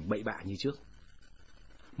hành bậy bạ như trước.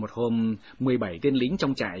 Một hôm, 17 tên lính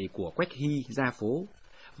trong trại của Quách Hy ra phố,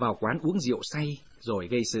 vào quán uống rượu say rồi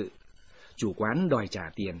gây sự. Chủ quán đòi trả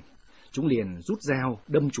tiền, chúng liền rút dao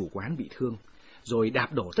đâm chủ quán bị thương, rồi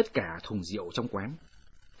đạp đổ tất cả thùng rượu trong quán.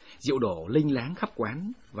 Rượu đổ lênh láng khắp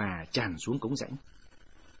quán và tràn xuống cống rãnh.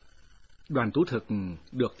 Đoàn Tú Thực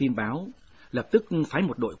được tin báo, lập tức phái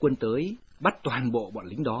một đội quân tới, bắt toàn bộ bọn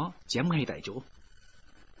lính đó chém ngay tại chỗ.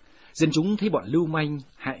 Dân chúng thấy bọn lưu manh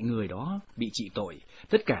hại người đó bị trị tội,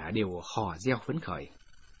 tất cả đều hò reo phấn khởi.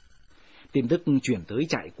 Tin tức chuyển tới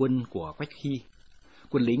trại quân của Quách Hy.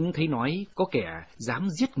 Quân lính thấy nói có kẻ dám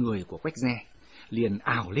giết người của Quách gia, liền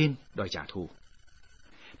ào lên đòi trả thù.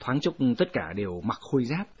 Thoáng chốc tất cả đều mặc khôi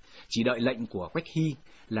giáp, chỉ đợi lệnh của Quách Hy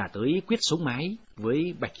là tới quyết sống mái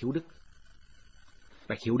với Bạch Hiếu Đức.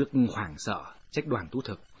 Bạch Hiếu Đức hoảng sợ, trách Đoàn Tú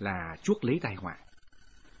Thực là chuốc lấy tai họa.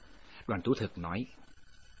 Đoàn Tú Thực nói: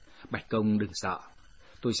 Bạch công đừng sợ,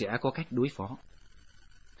 tôi sẽ có cách đối phó.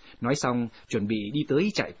 Nói xong, chuẩn bị đi tới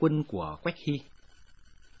trại quân của Quách Hy.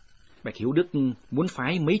 Bạch Hiếu Đức muốn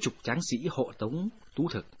phái mấy chục tráng sĩ hộ tống Tú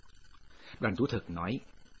Thực. Đoàn Tú Thực nói: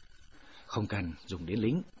 không cần dùng đến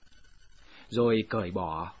lính. Rồi cởi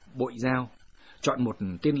bỏ bội dao, chọn một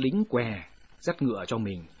tên lính què, dắt ngựa cho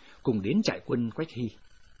mình, cùng đến trại quân Quách Hy.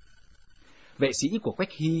 Vệ sĩ của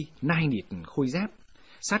Quách Hy nai nịt khôi giáp,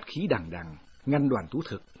 sát khí đằng đằng, ngăn Đoàn Tú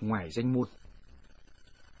Thực ngoài danh môn.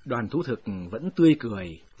 Đoàn Tú Thực vẫn tươi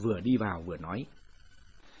cười, vừa đi vào vừa nói: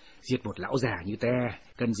 giết một lão già như ta,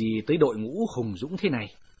 cần gì tới đội ngũ hùng dũng thế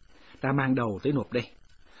này? Ta mang đầu tới nộp đây,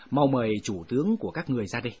 mau mời chủ tướng của các người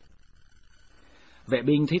ra đây. Vệ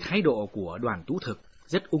binh thấy thái độ của Đoàn Tú Thực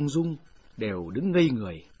rất ung dung, đều đứng ngây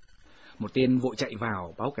người. Một tên vội chạy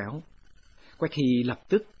vào báo cáo. Quách Hy lập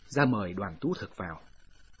tức ra mời Đoàn Tú Thực vào.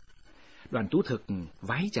 Đoàn Tú Thực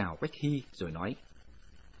vái chào Quách Hy rồi nói: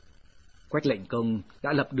 Quách lệnh công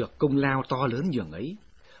đã lập được công lao to lớn nhường ấy,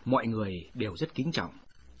 mọi người đều rất kính trọng.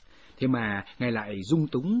 Thế mà ngài lại dung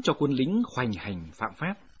túng cho quân lính hoành hành phạm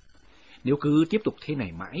pháp. Nếu cứ tiếp tục thế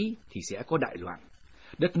này mãi thì sẽ có đại loạn.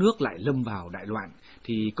 Đất nước lại lâm vào đại loạn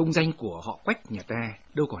thì công danh của họ Quách nhà ta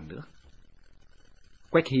đâu còn nữa.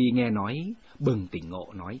 Quách Hy nghe nói, bừng tỉnh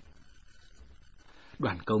ngộ nói: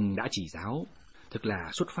 Đoàn công đã chỉ giáo, thực là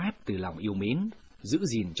xuất phát từ lòng yêu mến, giữ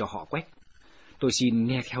gìn cho họ Quách. Tôi xin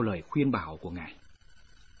nghe theo lời khuyên bảo của ngài.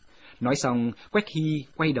 Nói xong, Quách Hy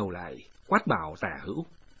quay đầu lại, quát bảo Tả Hữu: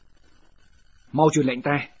 mau truyền lệnh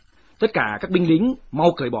ta, tất cả các binh lính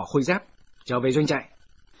mau cởi bỏ khôi giáp, trở về doanh trại.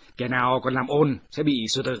 Kẻ nào còn làm ồn sẽ bị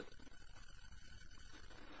xử tử.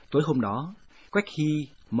 Tối hôm đó, Quách Hy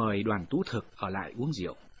mời Đoàn Tú Thực ở lại uống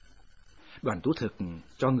rượu. Đoàn Tú Thực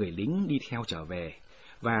cho người lính đi theo trở về,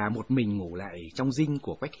 và một mình ngủ lại trong dinh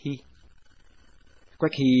của Quách Hy.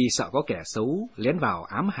 Quách Hy sợ có kẻ xấu lén vào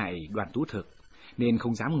ám hại Đoàn Tú Thực, nên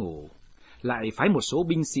không dám ngủ, lại phái một số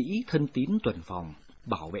binh sĩ thân tín tuần phòng,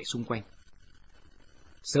 bảo vệ xung quanh.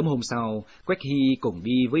 Sớm hôm sau, Quách Hy cùng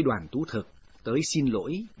đi với Đoàn Tú Thực tới xin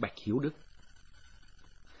lỗi Bạch Hiếu Đức.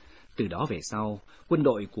 Từ đó về sau, quân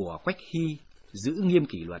đội của Quách Hy giữ nghiêm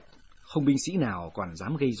kỷ luật, không binh sĩ nào còn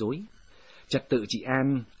dám gây rối. Trật tự trị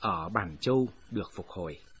an ở Bản Châu được phục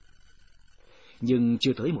hồi. Nhưng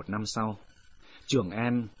chưa tới một năm sau, Trường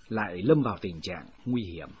An lại lâm vào tình trạng nguy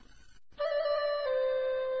hiểm.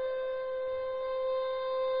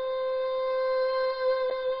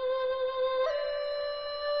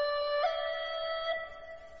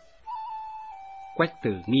 Quách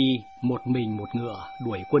Tử Nghi một mình một ngựa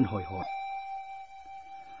đuổi quân hồi hột.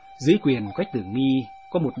 Dưới quyền Quách Tử Nghi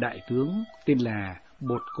có một đại tướng tên là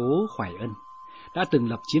Bột Cố Hoài Ân, đã từng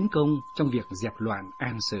lập chiến công trong việc dẹp loạn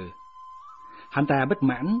An Sử. Hắn ta bất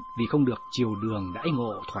mãn vì không được triều đường đãi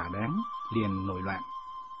ngộ thỏa đáng, liền nổi loạn.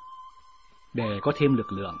 Để có thêm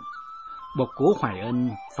lực lượng, Bột Cố Hoài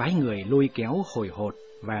Ân phái người lôi kéo Hồi Hột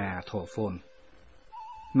và Thổ Phồn,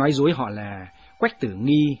 nói dối họ là Quách Tử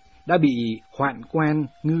Nghi đã bị hoạn quan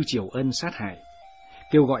Ngư Triều Ân sát hại,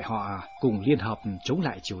 kêu gọi họ cùng liên hợp chống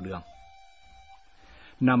lại triều đường.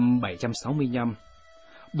 Năm 765,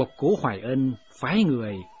 Bộc Cố Hoài Ân phái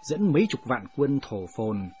người dẫn mấy chục vạn quân Thổ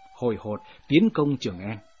Phồn, Hồi Hột tiến công Trường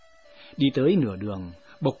An. Đi tới nửa đường,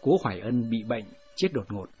 Bộc Cố Hoài Ân bị bệnh, chết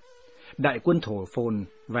đột ngột. Đại quân Thổ Phồn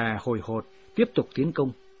và Hồi Hột tiếp tục tiến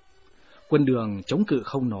công. Quân Đường chống cự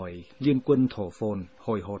không nổi, liên quân Thổ Phồn,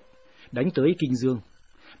 Hồi Hột đánh tới Kinh Dương,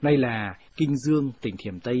 nay là Kinh Dương, tỉnh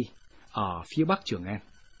Thiểm Tây, ở phía bắc Trường An.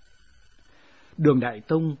 Đường Đại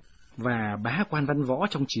Tông và bá quan văn võ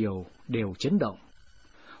trong triều đều chấn động.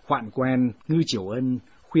 Hoạn quan Ngư Triều Ân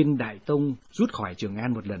khuyên Đại Tông rút khỏi Trường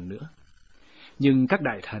An một lần nữa, nhưng các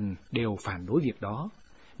đại thần đều phản đối việc đó,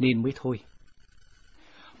 nên mới thôi.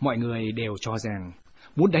 Mọi người đều cho rằng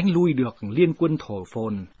muốn đánh lui được liên quân Thổ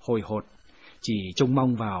Phồn, Hồi Hột, chỉ trông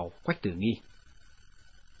mong vào Quách Tử Nghi.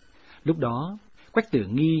 Lúc đó, Quách Tử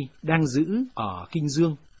Nghi đang giữ ở Kinh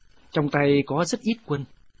Dương, trong tay có rất ít quân.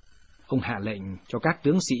 Ông hạ lệnh cho các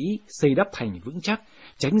tướng sĩ xây đắp thành vững chắc,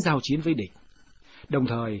 tránh giao chiến với địch, đồng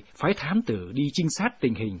thời phái thám tử đi trinh sát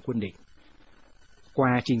tình hình quân địch.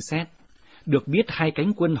 Qua trinh sát, Được biết hai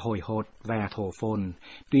cánh quân Hồi Hột và Thổ Phồn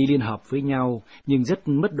tuy liên hợp với nhau nhưng rất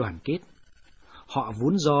mất đoàn kết. Họ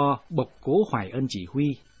vốn do Bộc Cố Hoài Ân chỉ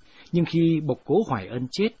huy, nhưng khi Bộc Cố Hoài Ân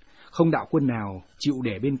chết, không đạo quân nào chịu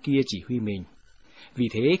để bên kia chỉ huy mình, vì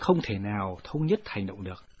thế không thể nào thống nhất hành động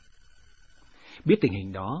được. Biết tình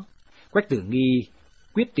hình đó, Quách Tử Nghi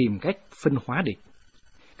quyết tìm cách phân hóa địch.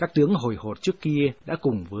 Các tướng Hồi Hột trước kia đã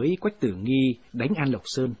cùng với Quách Tử Nghi đánh An Lộc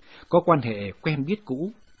Sơn, có quan hệ quen biết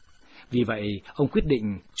cũ. Vì vậy, ông quyết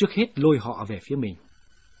định trước hết lôi họ về phía mình.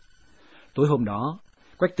 Tối hôm đó,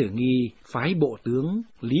 Quách Tử Nghi phái bộ tướng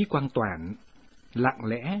Lý Quang Toản lặng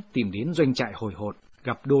lẽ tìm đến doanh trại Hồi Hột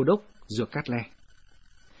gặp đô đốc Dược Cát Le.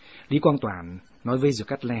 Lý Quang Toản nói với Dược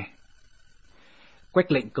Cát Le: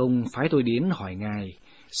 Quách lệnh công phái tôi đến hỏi ngài,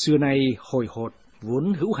 xưa nay Hồi Hột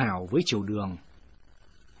vốn hữu hảo với triều Đường.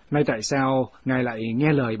 Nay tại sao ngài lại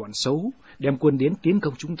nghe lời bọn xấu, đem quân đến tiến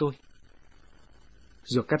công chúng tôi?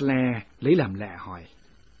 Dược Cát Le lấy làm lạ hỏi: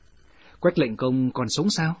 Quách lệnh công còn sống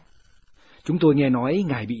sao? Chúng tôi nghe nói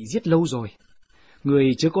ngài bị giết lâu rồi,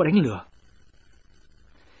 người chớ có đánh lừa.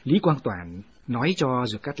 Lý Quang Toản nói cho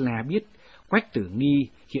Dược Cát Le biết Quách Tử Nghi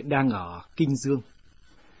hiện đang ở Kinh Dương.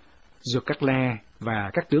 Dược Cát Le và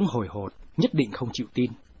các tướng Hồi Hột nhất định không chịu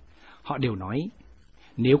tin. Họ đều nói: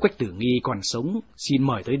 nếu Quách Tử Nghi còn sống, xin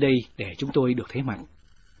mời tới đây để chúng tôi được thấy mặt.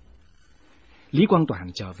 Lý Quang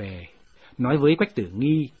Toản trở về, nói với Quách Tử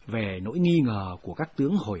Nghi về nỗi nghi ngờ của các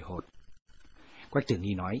tướng Hồi Hột. Quách Tử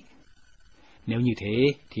Nghi nói: nếu như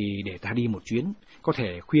thế thì để ta đi một chuyến, có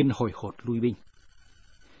thể khuyên Hồi Hột lui binh.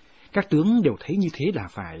 Các tướng đều thấy như thế là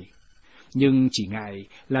phải, nhưng chỉ ngại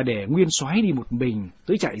là để nguyên soái đi một mình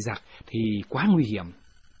tới trại giặc thì quá nguy hiểm.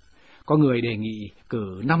 Có người đề nghị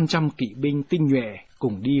cử 500 kỵ binh tinh nhuệ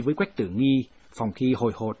cùng đi với Quách Tử Nghi, phòng khi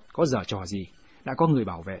Hồi Hột có giở trò gì, đã có người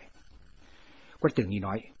bảo vệ. Quách Tử Nghi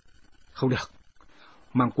nói: không được,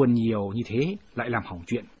 mang quân nhiều như thế lại làm hỏng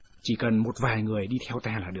chuyện, chỉ cần một vài người đi theo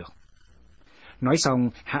ta là được. Nói xong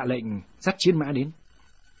hạ lệnh dắt chiến mã đến.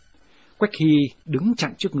 Quách Hy đứng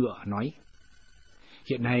chặn trước ngựa nói: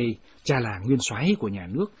 hiện nay cha là nguyên soái của nhà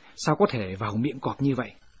nước, sao có thể vào miệng cọp như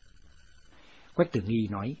vậy? Quách Tử Nghi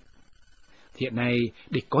nói: hiện nay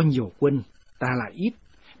địch có nhiều quân, ta lại ít,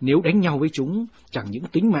 nếu đánh nhau với chúng, chẳng những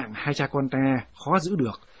tính mạng hai cha con ta khó giữ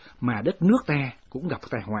được, mà đất nước ta cũng gặp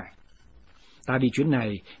tai họa. Ta đi chuyến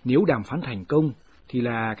này, nếu đàm phán thành công, thì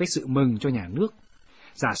là cái sự mừng cho nhà nước.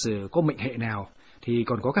 Giả sử có mệnh hệ nào, thì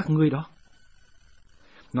còn có các ngươi đó.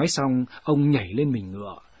 Nói xong, ông nhảy lên mình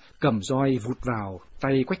ngựa, cầm roi vụt vào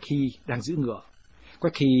tay Quách Hy đang giữ ngựa.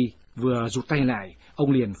 Quách Hy vừa rụt tay lại,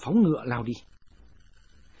 ông liền phóng ngựa lao đi.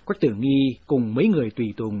 Quách Tử Nghi cùng mấy người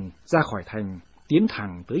tùy tùng ra khỏi thành, tiến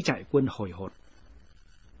thẳng tới trại quân Hồi Hột.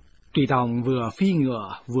 Tùy tòng vừa phi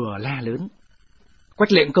ngựa vừa la lớn: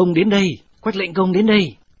 Quách lệnh công đến đây! Quách lệnh công đến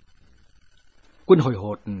đây! Quân Hồi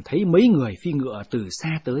Hột thấy mấy người phi ngựa từ xa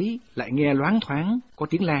tới, lại nghe loáng thoáng có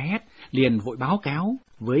tiếng la hét, liền vội báo cáo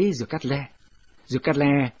với Dược Cát Le. Dược Cát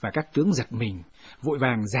Le và các tướng giật mình, vội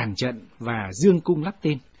vàng dàn trận và dương cung lắp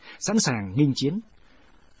tên, sẵn sàng nghênh chiến.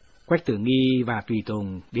 Quách Tử Nghi và tùy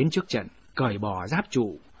tùng đến trước trận, cởi bỏ giáp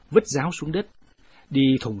trụ, vứt giáo xuống đất,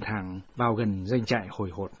 đi thùng thẳng vào gần doanh trại Hồi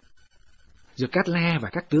Hột. Dược Cát Le và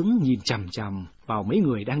các tướng nhìn chằm chằm vào mấy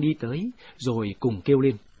người đang đi tới, rồi cùng kêu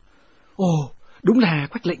lên: ồ, đúng là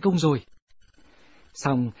Quách lệnh công rồi!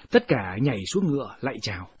 Xong tất cả nhảy xuống ngựa lạy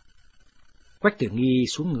chào. Quách Tử Nghi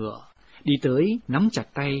xuống ngựa, đi tới nắm chặt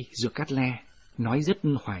tay Dược Cát Le, nói rất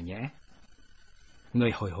hòa nhã: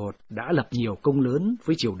 người Hồi Hột đã lập nhiều công lớn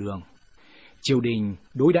với triều Đường. Triều đình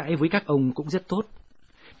đối đãi với các ông cũng rất tốt.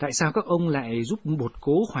 Tại sao các ông lại giúp Bột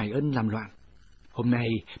Cố Hoài Ân làm loạn? Hôm nay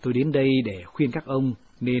tôi đến đây để khuyên các ông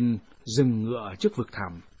nên dừng ngựa trước vực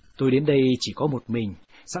thẳm. Tôi đến đây chỉ có một mình,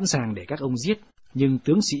 sẵn sàng để các ông giết, nhưng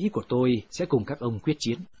tướng sĩ của tôi sẽ cùng các ông quyết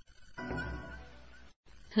chiến.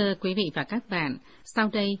 Thưa quý vị và các bạn, sau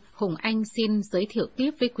đây Hùng Anh xin giới thiệu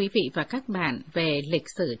tiếp với quý vị và các bạn về lịch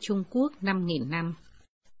sử Trung Quốc 5.000 năm.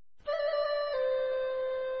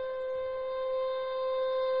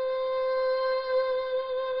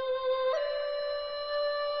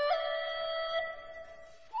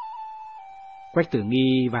 Quách Tử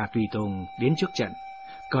Nghi và tùy tùng đến trước trận,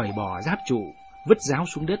 cởi bỏ giáp trụ, vứt giáo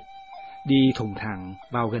xuống đất, đi thùng thẳng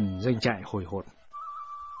vào gần doanh trại Hồi Hột.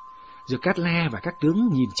 Dược Cát Le và các tướng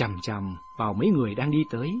nhìn chằm chằm vào mấy người đang đi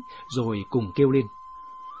tới, rồi cùng kêu lên: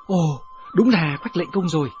 ồ, đúng là Quách lệnh công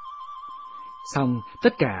rồi! Xong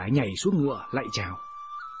tất cả nhảy xuống ngựa lạy chào.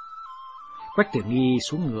 Quách Tử Nghi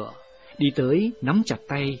xuống ngựa, đi tới nắm chặt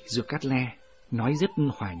tay Dược Cát Le, nói rất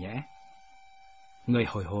hòa nhã: người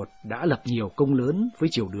Hồi Hột đã lập nhiều công lớn với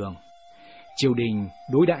triều Đường. Triều đình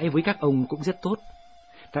đối đãi với các ông cũng rất tốt.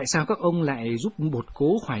 Tại sao các ông lại giúp Bột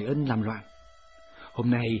Cố Hoài Ân làm loạn?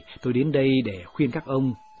 Hôm nay tôi đến đây để khuyên các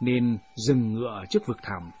ông nên dừng ngựa trước vực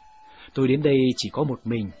thẳm. Tôi đến đây chỉ có một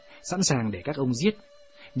mình, sẵn sàng để các ông giết,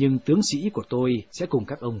 nhưng tướng sĩ của tôi sẽ cùng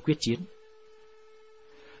các ông quyết chiến.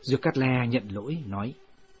 Dược Cát La nhận lỗi, nói: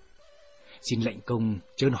 Xin lệnh công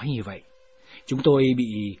chớ nói như vậy. Chúng tôi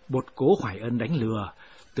bị Bột Cố Hoài Ân đánh lừa,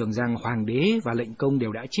 tưởng rằng hoàng đế và lệnh công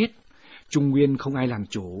đều đã chết. Trung Nguyên không ai làm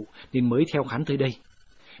chủ nên mới theo hắn tới đây.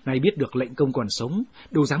 Nay biết được lệnh công còn sống,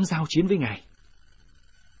 đâu dám giao chiến với ngài.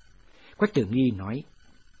 Quách Tử Nghi nói: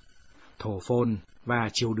 Thổ Phồn và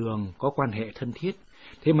Triều Đường có quan hệ thân thiết,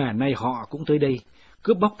 thế mà nay họ cũng tới đây,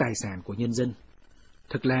 cướp bóc tài sản của nhân dân.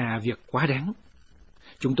 Thực là việc quá đáng.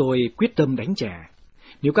 Chúng tôi quyết tâm đánh trả.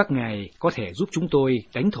 Nếu các ngài có thể giúp chúng tôi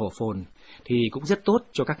đánh Thổ Phồn, thì cũng rất tốt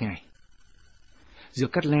cho các ngài.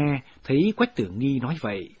 Dược Cát La thấy Quách Tử Nghi nói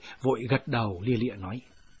vậy, vội gật đầu lia lịa nói: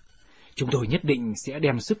 Chúng tôi nhất định sẽ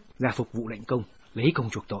đem sức ra phục vụ lệnh công, lấy công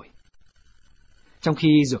chuộc tội. Trong khi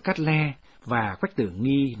Dược Cát La và Quách Tử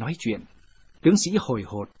Nghi nói chuyện, tướng sĩ hồi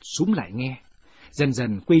hột súm lại nghe, dần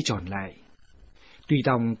dần quay tròn lại. Tùy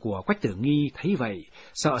tòng của Quách Tử Nghi thấy vậy,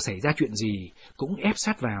 sợ xảy ra chuyện gì, cũng ép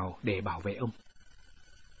sát vào để bảo vệ ông.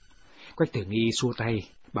 Quách Tử Nghi xua tay,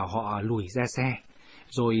 bảo họ lùi ra xa,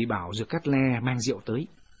 rồi bảo Dược Cát La mang rượu tới.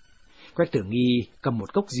 Quách Tử Nghi cầm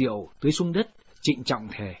một cốc rượu tưới xuống đất, trịnh trọng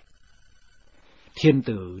thề: Thiên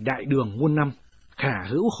tử đại đường muôn năm, khả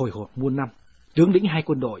hữu hồi hột muôn năm, tướng lĩnh hai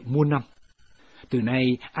quân đội muôn năm. Từ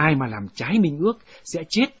nay ai mà làm trái minh ước sẽ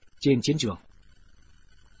chết trên chiến trường.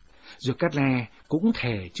 Dược Cát La cũng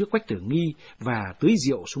thề trước Quách Tử Nghi và tưới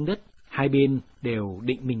rượu xuống đất, hai bên đều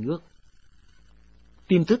định minh ước.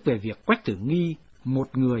 Tin tức về việc Quách Tử Nghi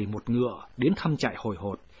một người một ngựa đến thăm trại hồi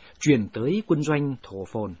hột truyền tới quân doanh Thổ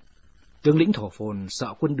Phồn. Tướng lĩnh Thổ Phồn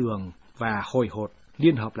sợ quân Đường và hồi hột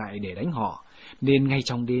liên hợp lại để đánh họ, nên ngay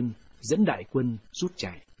trong đêm dẫn đại quân rút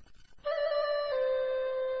chạy.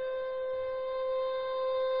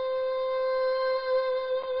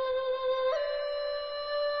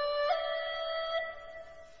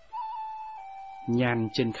 Nhan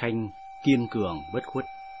Chân Khanh kiên cường bất khuất.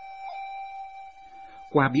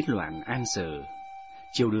 Qua biến loạn An Sở,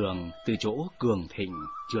 triều đường từ chỗ cường thịnh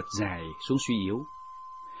trượt dài xuống suy yếu.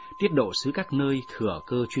 Tiết độ sứ các nơi thừa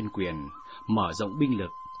cơ chuyên quyền, mở rộng binh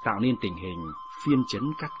lực, tạo nên tình hình phiên trấn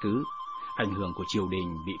cát cứ, ảnh hưởng của triều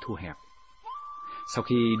đình bị thu hẹp. Sau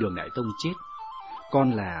khi Đường Đại Tông chết,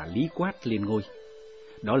 con là Lý Quát lên ngôi,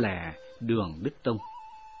 đó là Đường Đức Tông.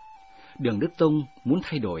 Đường Đức Tông muốn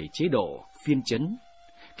thay đổi chế độ phiên trấn,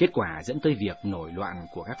 kết quả dẫn tới việc nổi loạn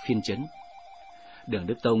của các phiên trấn. Đường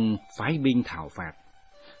Đức Tông phái binh thảo phạt,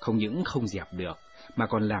 không những không dẹp được mà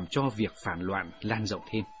còn làm cho việc phản loạn lan rộng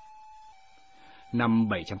thêm. Năm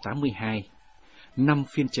 782, 5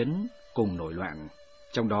 phiên trấn cùng nổi loạn,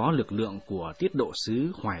 trong đó lực lượng của tiết độ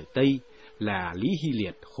sứ Hoài Tây là Lý Hy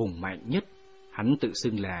Liệt hùng mạnh nhất. Hắn tự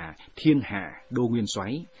xưng là Thiên Hạ Đô Nguyên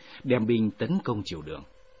Soái, đem binh tấn công triều đường.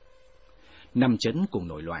 5 trấn cùng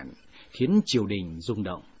nổi loạn, khiến triều đình rung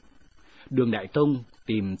động. Đường Đại Tông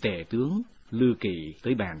tìm tể tướng Lư Kỳ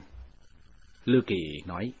tới bàn. Lư Kỳ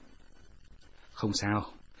nói: Không sao,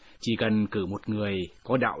 chỉ cần cử một người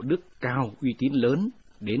có đạo đức cao, uy tín lớn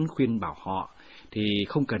đến khuyên bảo họ, thì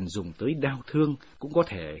không cần dùng tới đao thương cũng có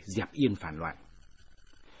thể dẹp yên phản loạn.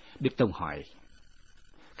 Đức Tông hỏi: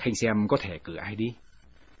 Khanh xem có thể cử ai đi?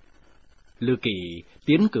 Lư Kỳ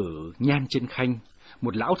tiến cử Nhan Chân Khanh,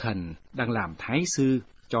 một lão thần đang làm thái sư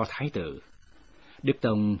cho thái tử. Đức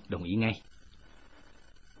Tông đồng ý ngay.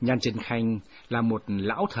 Nhan Chân Khanh là một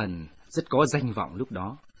lão thần rất có danh vọng lúc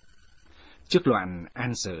đó. Trước loạn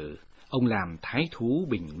An Sở, ông làm thái thú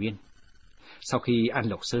Bình Nguyên. Sau khi An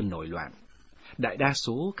Lộc Sơn nổi loạn, đại đa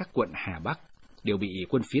số các quận Hà Bắc đều bị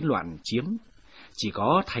quân phiến loạn chiếm, chỉ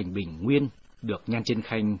có thành Bình Nguyên được Nhan Chân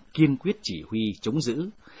Khanh kiên quyết chỉ huy chống giữ,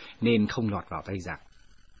 nên không lọt vào tay giặc.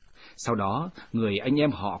 Sau đó, người anh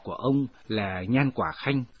em họ của ông là Nhan Quả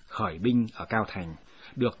Khanh khởi binh ở Cao Thành,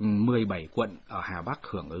 được 17 quận ở Hà Bắc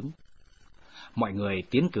hưởng ứng. Mọi người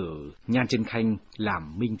tiến cử Nhan Chân Khanh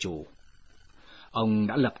làm minh chủ. Ông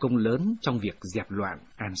đã lập công lớn trong việc dẹp loạn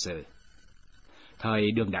An Sở.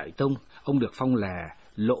 Thời Đường Đại Tông, ông được phong là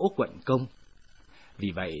Lỗ Quận Công.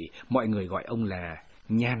 Vì vậy, mọi người gọi ông là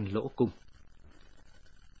Nhan Lỗ Cung.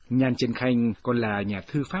 Nhan Chân Khanh còn là nhà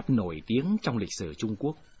thư pháp nổi tiếng trong lịch sử Trung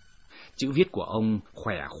Quốc. Chữ viết của ông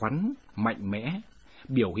khỏe khoắn, mạnh mẽ,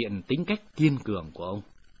 biểu hiện tính cách kiên cường của ông.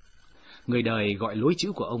 Người đời gọi lối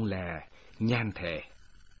chữ của ông là nhan thể.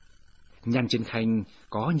 Nhan Chân Khanh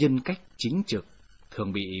có nhân cách chính trực,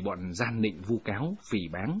 thường bị bọn gian nịnh vu cáo, phỉ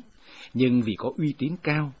báng, nhưng vì có uy tín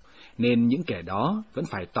cao, nên những kẻ đó vẫn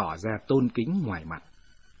phải tỏ ra tôn kính ngoài mặt.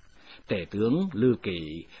 Tể tướng Lư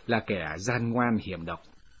Kỷ là kẻ gian ngoan hiểm độc.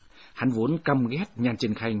 Hắn vốn căm ghét Nhan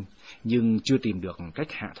Chân Khanh, nhưng chưa tìm được cách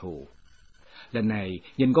hạ thủ. Lần này,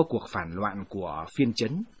 nhân có cuộc phản loạn của phiên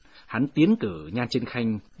trấn, hắn tiến cử Nhan Chân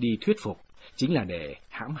Khanh đi thuyết phục, chính là để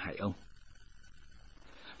hãm hại ông.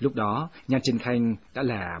 Lúc đó, Nhan Chân Khanh đã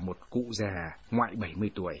là một cụ già ngoại 70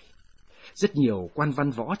 tuổi. Rất nhiều quan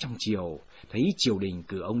văn võ trong triều thấy triều đình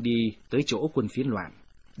cử ông đi tới chỗ quân phiến loạn,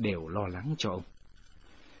 đều lo lắng cho ông.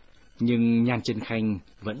 Nhưng Nhan Chân Khanh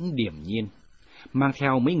vẫn điềm nhiên, mang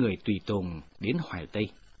theo mấy người tùy tùng đến Hoài Tây.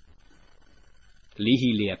 Lý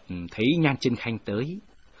Hy Liệt thấy Nhan Chân Khanh tới,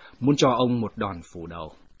 muốn cho ông một đòn phủ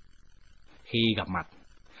đầu. Khi gặp mặt,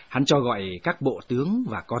 hắn cho gọi các bộ tướng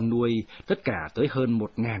và con nuôi, tất cả tới hơn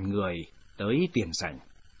 1000 người, tới tiền sảnh.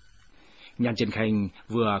 Nhan Chân Khanh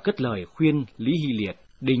vừa cất lời khuyên Lý Hy Liệt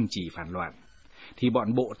đình chỉ phản loạn, thì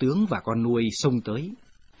bọn bộ tướng và con nuôi xông tới.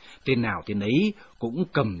 Tên nào tên ấy cũng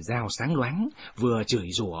cầm dao sáng loáng, vừa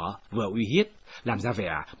chửi rủa vừa uy hiếp, làm ra vẻ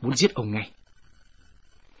muốn giết ông ngay.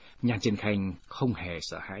 Nhan Chân Khanh không hề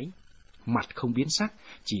sợ hãi, mặt không biến sắc,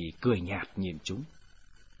 chỉ cười nhạt nhìn chúng.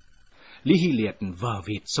 Lý Hy Liệt vờ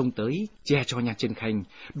vịt xông tới, che cho Nhan Chân Khanh,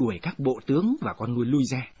 đuổi các bộ tướng và con nuôi lui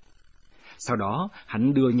ra. Sau đó,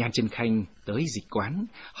 hắn đưa Nhan Chân Khanh tới dịch quán,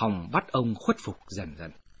 hòng bắt ông khuất phục dần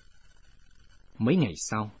dần. Mấy ngày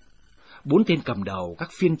sau, 4 tên cầm đầu các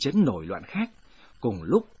phiên trấn nổi loạn khác cùng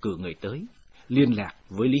lúc cử người tới, liên lạc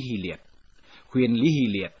với Lý Hy Liệt, khuyên Lý Hy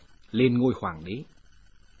Liệt lên ngôi hoàng đế.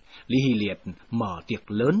 Lý Hy Liệt mở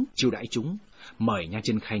tiệc lớn chiêu đãi chúng, mời Nhan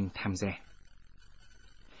Chân Khanh tham gia.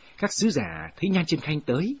 Các sứ giả thấy Nhan Chân Khanh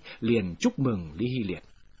tới, liền chúc mừng Lý Hy Liệt.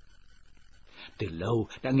 Từ lâu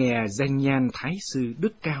đã nghe danh Nhan Thái sư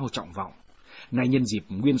đức cao trọng vọng, nay nhân dịp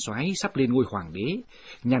nguyên soái sắp lên ngôi hoàng đế,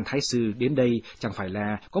 Nhan Thái sư đến đây chẳng phải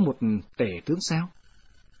là có một tể tướng sao?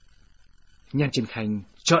 Nhan Chân Khanh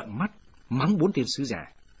trợn mắt mắng 4 tên sứ giả.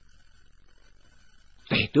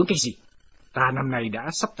 Tể tướng cái gì? Ta năm nay đã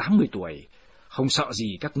sắp 80 tuổi, không sợ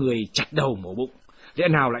gì các ngươi chặt đầu mổ bụng, lẽ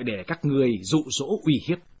nào lại để các ngươi dụ dỗ uy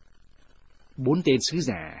hiếp? 4 tên sứ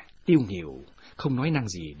giả tiêu nghỉu, không nói năng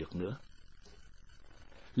gì được nữa.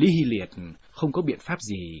 Lý Hy Liệt không có biện pháp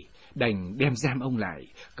gì, đành đem giam ông lại,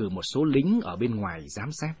 cử một số lính ở bên ngoài giám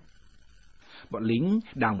sát. Bọn lính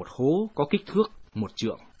đào một hố có kích thước 1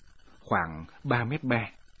 trượng, khoảng 3,3 m,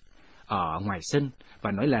 ở ngoài sân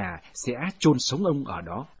và nói là sẽ chôn sống ông ở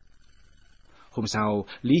đó. Hôm sau,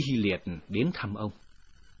 Lý Hy Liệt đến thăm ông.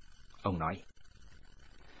 Ông nói,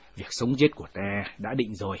 việc sống chết của ta đã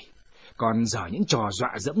định rồi, còn dở những trò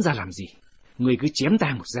dọa dẫm ra làm gì? Người cứ chém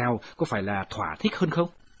ta một dao, có phải là thỏa thích hơn không?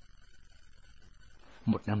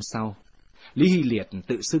 1 năm sau, Lý Hy Liệt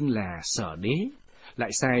tự xưng là Sở Đế, lại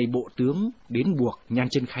sai bộ tướng đến buộc Nhan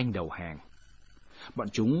Chân Khanh đầu hàng. Bọn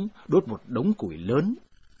chúng đốt một đống củi lớn,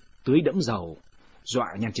 tưới đẫm dầu, dọa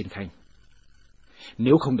Nhan Chân Khanh.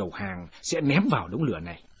 Nếu không đầu hàng, sẽ ném vào đống lửa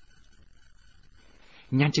này.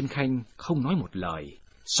 Nhan Chân Khanh không nói một lời,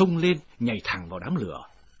 xông lên nhảy thẳng vào đám lửa.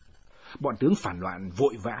 Bọn tướng phản loạn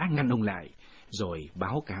vội vã ngăn ông lại, rồi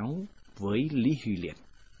báo cáo với Lý Hy Liệt.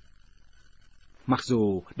 Mặc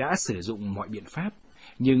dù đã sử dụng mọi biện pháp,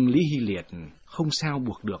 nhưng Lý Hy Liệt không sao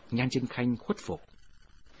buộc được Nhan Chân Khanh khuất phục.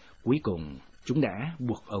 Cuối cùng, chúng đã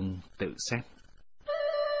buộc ông tự sát.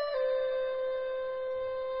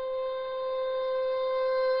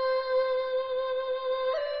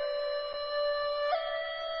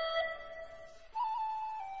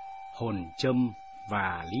 Hồn Trâm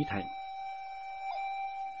và Lý Thạnh.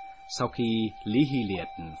 Sau khi Lý Hy Liệt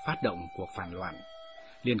phát động cuộc phản loạn,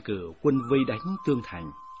 liền cử quân vây đánh Tương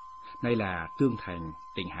Thành, nay là Tương Thành,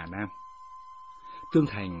 tỉnh Hà Nam. Tương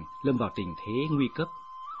Thành lâm vào tình thế nguy cấp,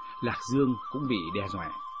 Lạc Dương cũng bị đe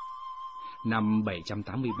dọa. Năm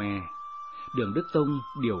 783, Đường Đức Tông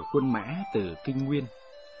điều quân mã từ Kinh Nguyên,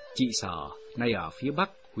 trị sở nay ở phía bắc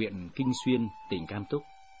huyện Kinh Xuyên, tỉnh Cam Túc,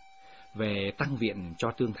 về tăng viện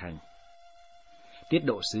cho Tương Thành. Tiết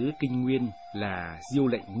độ sứ Kinh Nguyên là Diêu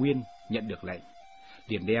lệnh Nguyên nhận được lệnh,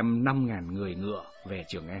 liền đem 5.000 người ngựa về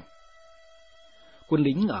Trường An. Quân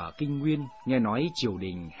lính ở Kinh Nguyên nghe nói triều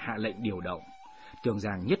đình hạ lệnh điều động, tưởng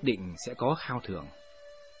rằng nhất định sẽ có khao thưởng.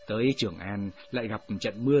 Tới Trường An lại gặp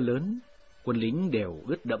trận mưa lớn, quân lính đều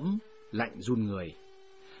ướt đẫm, lạnh run người.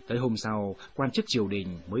 Tới hôm sau, quan chức triều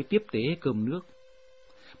đình mới tiếp tế cơm nước.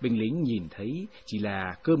 Binh lính nhìn thấy chỉ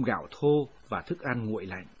là cơm gạo thô và thức ăn nguội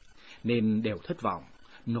lạnh, nên đều thất vọng,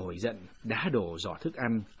 nổi giận đá đổ giỏ thức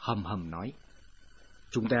ăn, hầm hầm nói: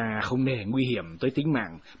 chúng ta không nể nguy hiểm tới tính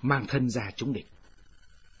mạng, mang thân ra chống địch.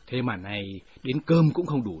 Thế mà nay đến cơm cũng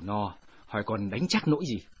không đủ no, hỏi còn đánh chắc nỗi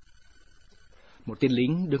gì? Một tên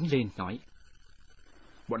lính đứng lên nói: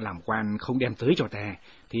 bọn làm quan không đem tới cho ta,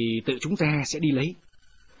 thì tự chúng ta sẽ đi lấy.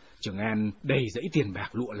 Trường An đầy dãy tiền bạc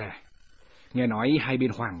lụa là. Nghe nói hai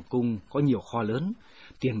bên hoàng cung có nhiều kho lớn,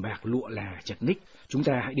 tiền bạc lụa là chật ních, chúng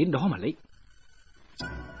ta hãy đến đó mà lấy.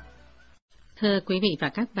 Thưa quý vị và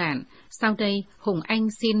các bạn, sau đây Hùng Anh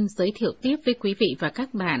xin giới thiệu tiếp với quý vị và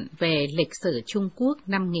các bạn về lịch sử Trung Quốc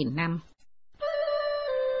 5.000 năm.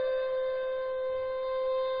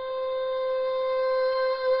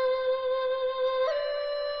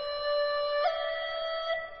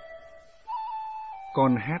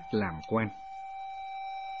 Con hát làm quan.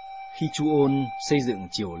 Khi Chu Ôn xây dựng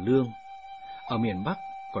triều Lương, ở miền Bắc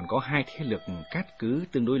còn có hai thế lực cát cứ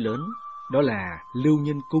tương đối lớn, đó là Lưu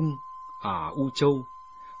Nhân Cung ở U Châu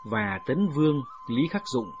và Tấn Vương Lý Khắc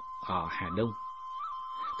Dụng ở Hà Đông.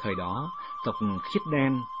 Thời đó, tộc Khiết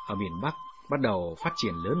Đan ở miền Bắc bắt đầu phát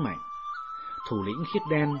triển lớn mạnh. Thủ lĩnh Khiết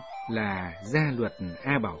Đan là Gia Luật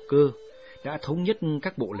A Bảo Cơ đã thống nhất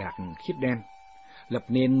các bộ lạc Khiết Đan, lập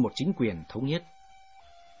nên một chính quyền thống nhất.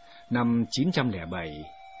 Năm 907,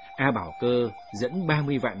 A Bảo Cơ dẫn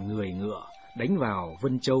 30 vạn người ngựa đánh vào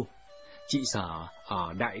Vân Châu, trị sở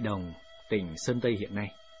ở Đại Đồng, tỉnh Sơn Tây hiện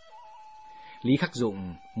nay. Lý Khắc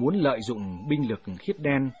Dụng muốn lợi dụng binh lực Khiết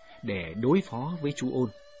Đan để đối phó với Chu Ôn,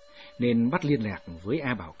 nên bắt liên lạc với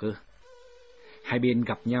A Bảo Cơ. Hai bên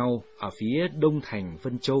gặp nhau ở phía đông thành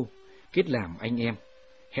Vân Châu, kết làm anh em,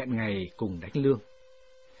 hẹn ngày cùng đánh lương.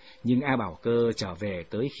 Nhưng A Bảo Cơ trở về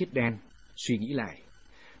tới Khiết Đan, suy nghĩ lại,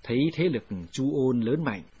 thấy thế lực Chu Ôn lớn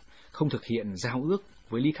mạnh, không thực hiện giao ước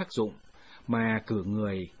với Lý Khắc Dụng, mà cử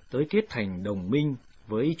người tới kết thành đồng minh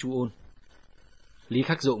với Chu Ôn. Lý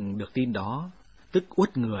Khắc Dụng được tin đó, tức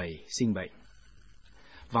uất người sinh bệnh.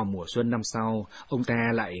 Vào mùa xuân năm sau, ông ta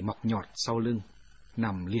lại mọc nhọt sau lưng,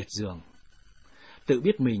 nằm liệt giường. Tự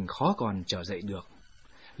biết mình khó còn trở dậy được,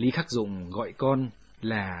 Lý Khắc Dụng gọi con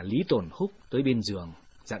là Lý Tổn Húc tới bên giường,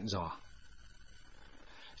 dặn dò: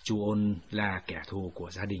 Chu Ôn là kẻ thù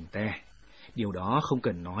của gia đình ta, điều đó không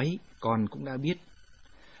cần nói, con cũng đã biết.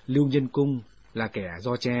 Lưu Nhân Cung là kẻ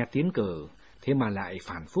do cha tiến cử, thế mà lại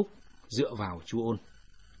phản phúc, dựa vào Chu Ôn.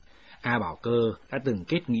 A Bảo Cơ đã từng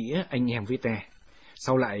kết nghĩa anh em với ta,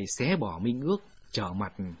 sau lại xé bỏ minh ước, trở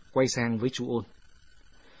mặt quay sang với Chu Ôn.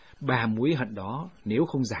 Ba mối hận đó nếu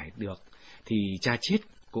không giải được, thì cha chết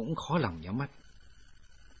cũng khó lòng nhắm mắt.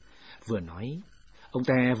 Vừa nói, ông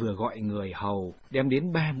ta vừa gọi người hầu đem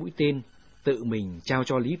đến 3 mũi tên, tự mình trao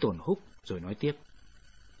cho Lý Tổn Húc, rồi nói tiếp: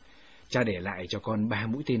 Cha để lại cho con 3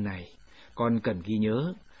 mũi tên này, con cần ghi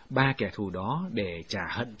nhớ 3 kẻ thù đó để trả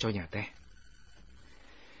hận cho nhà ta.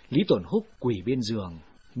 Lý Tổn Húc quỳ bên giường,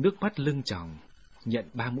 nước mắt lưng tròng, nhận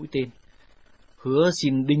 3 mũi tên, hứa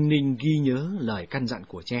xin đinh ninh ghi nhớ lời căn dặn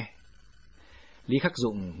của cha. Lý Khắc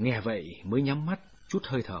Dụng nghe vậy mới nhắm mắt, chút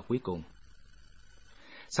hơi thở cuối cùng.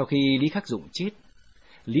 Sau khi Lý Khắc Dụng chết,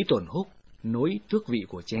 Lý Tổn Húc nối tước vị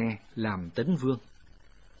của cha làm Tấn Vương.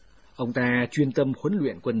 Ông ta chuyên tâm huấn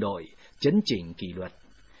luyện quân đội, chấn chỉnh kỷ luật,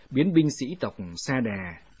 biến binh sĩ tộc Sa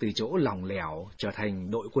Đà từ chỗ lỏng lẻo trở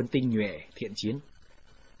thành đội quân tinh nhuệ, thiện chiến.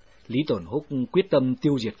 Lý Tổn Húc quyết tâm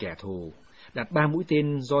tiêu diệt kẻ thù, đặt 3 mũi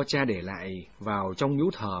tên do cha để lại vào trong miếu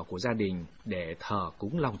thờ của gia đình để thờ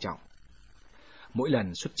cúng long trọng. Mỗi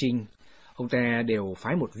lần xuất chinh, ông ta đều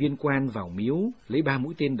phái một viên quan vào miếu lấy 3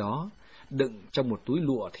 mũi tên đó, đựng trong một túi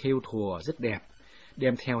lụa thêu thùa rất đẹp,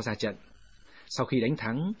 đem theo ra trận. Sau khi đánh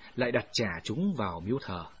thắng, lại đặt trả chúng vào miếu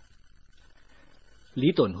thờ. Lý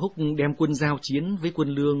Tổn Húc đem quân giao chiến với quân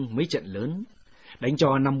Lương mấy trận lớn, đánh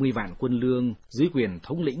cho 50 vạn quân Lương dưới quyền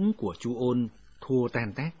thống lĩnh của Chu Ôn thua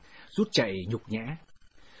tan tác, rút chạy nhục nhã.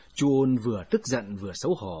 Chu Ôn vừa tức giận vừa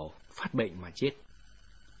xấu hổ, phát bệnh mà chết.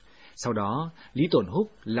 Sau đó, Lý Tổn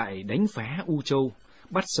Húc lại đánh phá U Châu,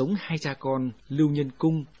 bắt sống 2 cha con Lưu Nhân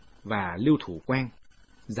Cung và Lưu Thủ Quang,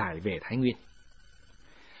 giải về Thái Nguyên.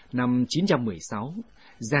 Năm 916,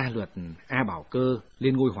 Gia Luật A Bảo Cơ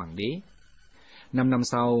lên ngôi hoàng đế. 5 năm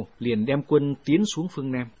sau, liền đem quân tiến xuống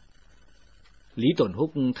phương Nam. Lý Tổn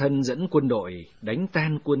Húc thân dẫn quân đội đánh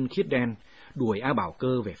tan quân Khiết Đan, đuổi A Bảo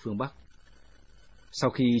Cơ về phương Bắc. Sau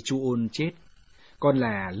khi Chu Ôn chết, con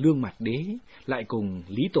là Lương Mặt Đế lại cùng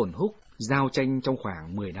Lý Tổn Húc giao tranh trong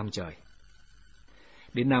khoảng 10 năm trời.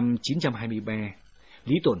 Đến năm 923,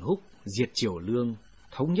 Lý Tổn Húc diệt triều Lương,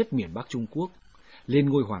 thống nhất miền Bắc Trung Quốc, lên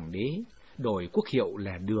ngôi hoàng đế, đổi quốc hiệu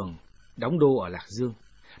là Đường, đóng đô ở Lạc Dương,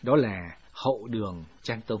 đó là hậu Đường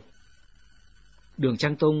Trang Tông. Đường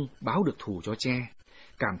Trang Tông báo được thù cho cha,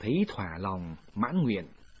 cảm thấy thỏa lòng, mãn nguyện,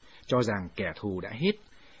 cho rằng kẻ thù đã hết,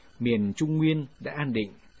 miền Trung Nguyên đã an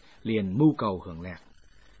định, liền mưu cầu hưởng lạc.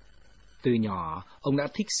 Từ nhỏ, ông đã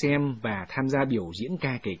thích xem và tham gia biểu diễn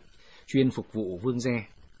ca kịch, chuyên phục vụ vương gia.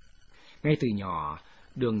 Ngay từ nhỏ,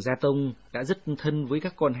 Đường Gia Tông đã rất thân với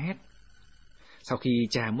các con hét. Sau khi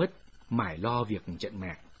cha mất, mải lo việc trận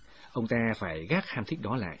mạc, ông ta phải gác ham thích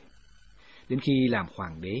đó lại. Đến khi làm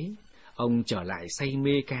hoàng đế, ông trở lại say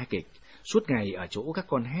mê ca kịch, suốt ngày ở chỗ các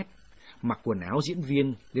con hét, mặc quần áo diễn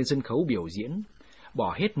viên lên sân khấu biểu diễn,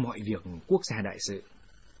 bỏ hết mọi việc quốc gia đại sự.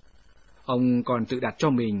 Ông còn tự đặt cho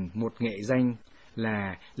mình một nghệ danh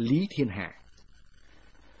là Lý Thiên Hạ.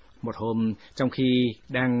 Một hôm, trong khi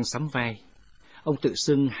đang sắm vai, ông tự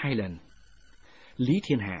xưng 2 lần: Lý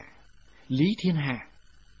Thiên Hạ, Lý Thiên Hạ.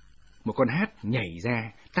 Một con hát nhảy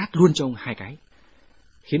ra tát luôn cho ông 2 cái,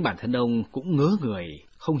 khiến bản thân ông cũng ngớ người,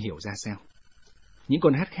 không hiểu ra sao. Những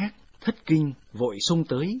con hát khác thất kinh vội xông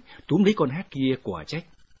tới túm lấy con hát kia quả trách.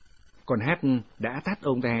 Con hát đã tát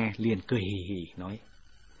ông ta liền cười hì hì nói: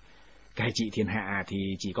 cai trị thiên hạ thì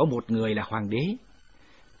chỉ có một người là hoàng đế.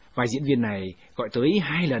 Vai diễn viên này gọi tới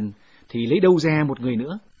 2 lần thì lấy đâu ra một người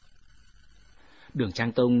nữa. Đường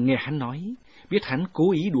Trang Tông nghe hắn nói, biết hắn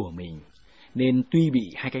cố ý đùa mình, nên tuy bị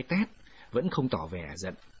 2 cái tát vẫn không tỏ vẻ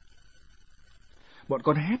giận. Bọn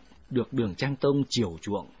con hát được Đường Trang Tông chiều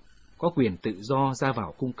chuộng, có quyền tự do ra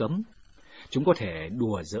vào cung cấm. Chúng có thể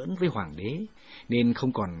đùa giỡn với hoàng đế, nên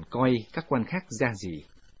không còn coi các quan khác ra gì.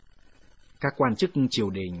 Các quan chức triều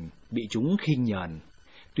đình bị chúng khinh nhờn,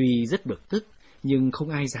 tuy rất bực tức nhưng không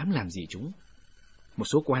ai dám làm gì chúng. Một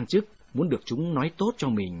số quan chức muốn được chúng nói tốt cho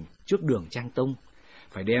mình trước Đường Trang Tông,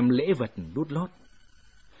 phải đem lễ vật đút lót.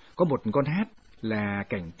 Có một con hát là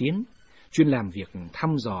Cảnh Tiến, chuyên làm việc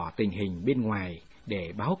thăm dò tình hình bên ngoài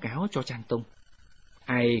để báo cáo cho Trang Tông.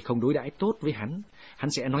 Ai không đối đãi tốt với hắn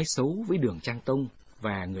sẽ nói xấu với Đường Trang Tông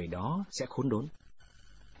và người đó sẽ khốn đốn.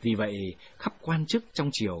 Vì vậy, khắp quan chức trong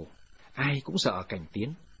triều, ai cũng sợ Cảnh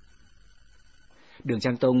Tiến. Đường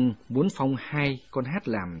Trang Tông muốn phong 2 con hát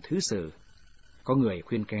làm thứ sử. Có người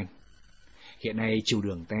khuyên can: hiện nay triều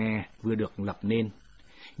Đường ta vừa được lập nên,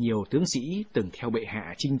 nhiều tướng sĩ từng theo bệ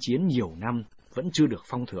hạ chinh chiến nhiều năm vẫn chưa được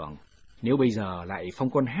phong thưởng. Nếu bây giờ lại phong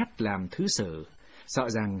con hát làm thứ sử, sợ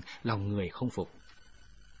rằng lòng người không phục.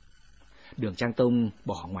 Đường Trang Tông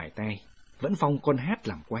bỏ ngoài tai, vẫn phong con hát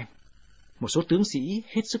làm quan. Một số tướng sĩ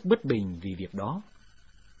hết sức bất bình vì việc đó.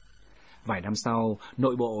 Vài năm sau,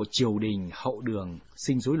 nội bộ triều đình hậu Đường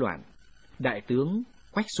sinh rối loạn. Đại tướng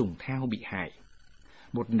Quách Sùng Thao bị hại.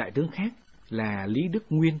 Một đại tướng khác là Lý Đức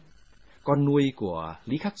Nguyên, con nuôi của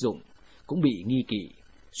Lý Khắc Dụng, cũng bị nghi kỵ,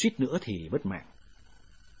 suýt nữa thì mất mạng.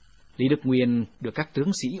 Lý Đức Nguyên được các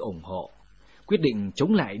tướng sĩ ủng hộ, quyết định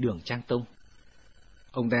chống lại Đường Trang Tông.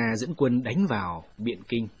 Ông ta dẫn quân đánh vào Biện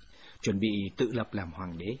Kinh, chuẩn bị tự lập làm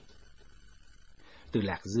hoàng đế. Từ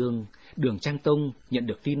Lạc Dương, Đường Trang Tông nhận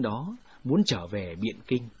được tin đó, muốn trở về Biện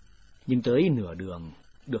Kinh, nhưng tới nửa đường,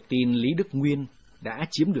 được tin Lý Đức Nguyên đã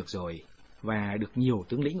chiếm được rồi và được nhiều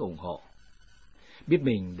tướng lĩnh ủng hộ. Biết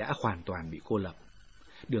mình đã hoàn toàn bị cô lập,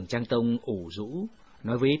 Đường Trang Tông ủ rũ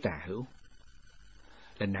nói với Tả Hữu: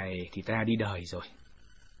 lần này thì ta đi đời rồi.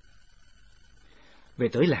 Về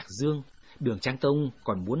tới Lạc Dương, Đường Trang Tông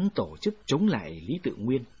còn muốn tổ chức chống lại Lý Tự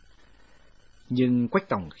Nguyên. Nhưng Quách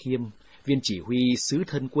Tòng Khiêm, viên chỉ huy sứ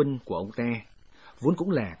thân quân của ông ta, vốn cũng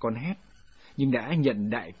là con hát, nhưng đã nhận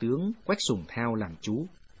đại tướng Quách Sùng Thao làm chú.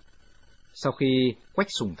 Sau khi Quách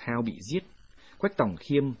Sùng Thao bị giết, Quách Tòng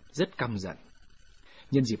Khiêm rất căm giận.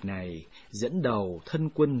 Nhân dịp này, dẫn đầu thân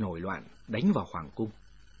quân nổi loạn đánh vào hoàng cung.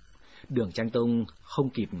 Đường Trang Tông không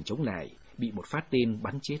kịp chống lại, bị một phát tên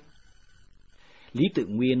bắn chết. Lý Tự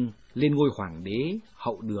Nguyên lên ngôi hoàng đế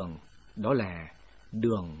hậu Đường, đó là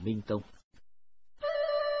Đường Minh Tông.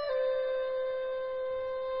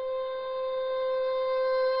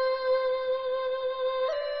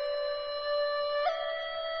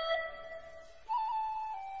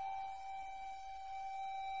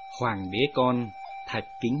 Hoàng đế con Thạch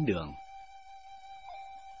Kính Đường.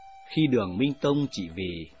 Khi Đường Minh Tông trị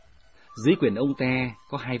vì, dưới quyền ông ta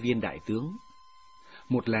có 2 viên đại tướng.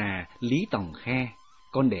 Một là Lý Tòng Kha,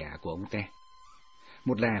 con đẻ của ông ta.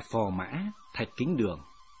 Một là phò mã Thạch Kính Đường,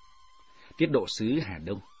 tiết độ sứ Hà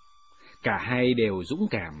Đông. Cả hai đều dũng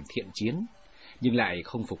cảm thiện chiến, nhưng lại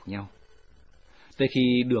không phục nhau. Tới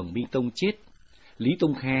khi Đường Minh Tông chết, Lý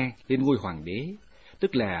Tông Kha lên ngôi hoàng đế,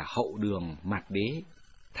 tức là hậu Đường Mạt Đế.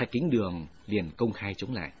 Thạch Kính Đường liền công khai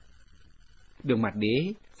chống lại. Đường Mạt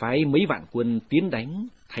Đế phái mấy vạn quân tiến đánh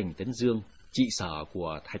thành Tấn Dương, trị sở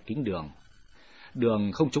của Thạch Kính Đường.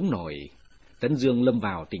 Đường không chống nổi, Tấn Dương lâm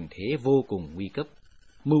vào tình thế vô cùng nguy cấp.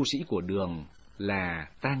 Mưu sĩ của Đường là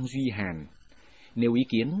Tang Duy Hàn nêu ý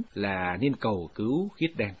kiến là nên cầu cứu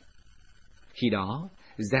Khiết Đan. Khi đó,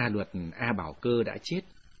 Gia Luật A Bảo Cơ đã chết,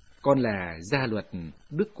 con là Gia Luật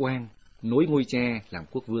Đức Quang nối ngôi cha làm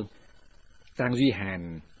quốc vương. Tang Duy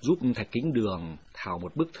Hàn giúp Thạch Kính Đường thảo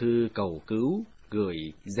một bức thư cầu cứu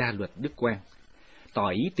gửi Gia Luật Đức Quang, tỏ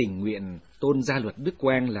ý tình nguyện tôn Gia Luật Đức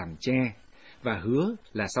Quang làm cha, và hứa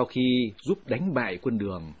là sau khi giúp đánh bại quân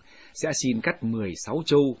Đường, sẽ xin cắt 16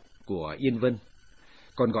 châu của Yên Vân,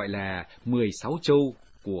 còn gọi là 16 châu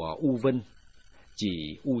của U Vân,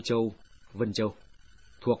 chỉ U Châu, Vân Châu,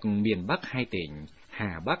 thuộc miền Bắc hai tỉnh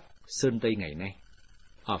Hà Bắc, Sơn Tây ngày nay,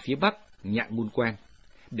 ở phía Bắc Nhạn Môn Quan,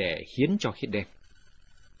 để hiến cho Khiết Đen.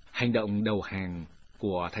 Hành động đầu hàng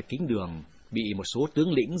của Thạch Kính Đường bị một số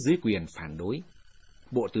tướng lĩnh dưới quyền phản đối.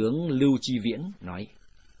 Bộ tướng Lưu Chi Viễn nói: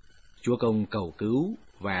 chúa công cầu cứu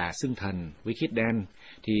và xưng thần với Khiết Đan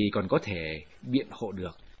thì còn có thể biện hộ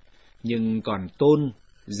được, nhưng còn tôn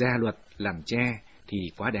Gia Luật làm cha thì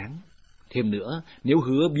quá đáng. Thêm nữa, nếu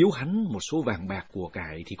hứa biếu hắn một số vàng bạc của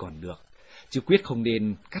cải thì còn được, chứ quyết không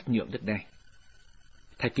nên cắt nhượng đất đai.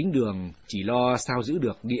 Thạch Kính Đường chỉ lo sao giữ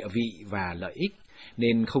được địa vị và lợi ích,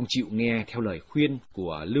 nên không chịu nghe theo lời khuyên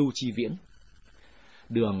của Lưu Chi Viễn.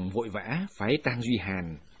 Đường vội vã phái Tang Duy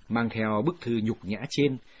Hàn mang theo bức thư nhục nhã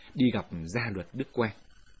trên đi gặp Gia Luật Đức Quang.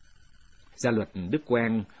 Gia Luật Đức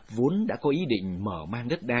Quang vốn đã có ý định mở mang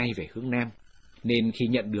đất đai về hướng Nam, nên khi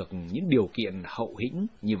nhận được những điều kiện hậu hĩnh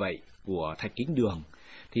như vậy của Thạch Kính Đường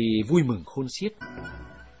thì vui mừng khôn xiết.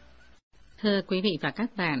 Thưa quý vị và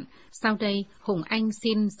các bạn, sau đây Hùng Anh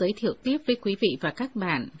xin giới thiệu tiếp với quý vị và các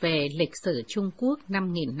bạn về lịch sử Trung Quốc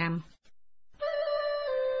 5.000 năm.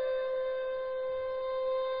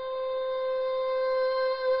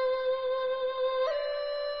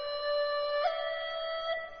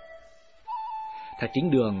 Thạch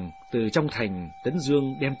Kính Đường từ trong thành Tấn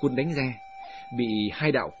Dương đem quân đánh ra, bị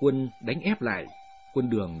hai đạo quân đánh ép lại, quân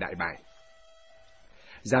Đường đại bại.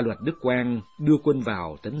 Gia Luật Đức Quang đưa quân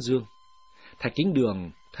vào Tấn Dương. Thạch Kính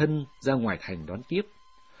Đường thân ra ngoài thành đón tiếp,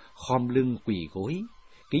 khom lưng quỳ gối,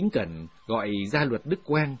 kính cẩn gọi Gia Luật Đức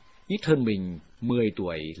Quang ít hơn mình 10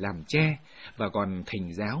 tuổi làm cha, và còn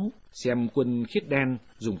thỉnh giáo xem quân Khiết Đan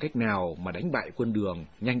dùng cách nào mà đánh bại quân Đường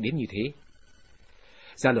nhanh đến như thế.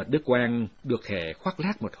 Gia Luật Đức Quang được thể khoác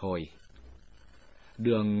lác một hồi.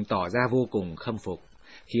 Đường tỏ ra vô cùng khâm phục,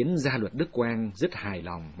 khiến Gia Luật Đức Quang rất hài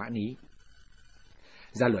lòng mãn ý.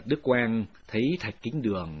 Gia Luật Đức Quang thấy Thạch Kính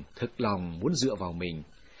Đường thực lòng muốn dựa vào mình,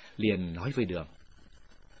 liền nói với Đường: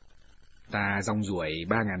 ta rong ruổi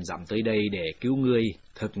 3.000 dặm tới đây để cứu ngươi,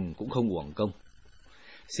 thực cũng không uổng công.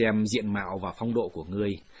 Xem diện mạo và phong độ của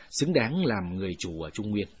ngươi, xứng đáng làm người chủ ở Trung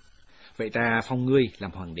Nguyên. Vậy ta phong ngươi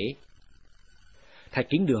làm hoàng đế. Thạch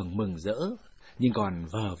Kính Đường mừng rỡ, nhưng còn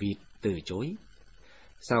vờ vịt từ chối.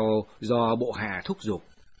 Sau do bộ hạ thúc giục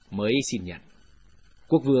mới xin nhận.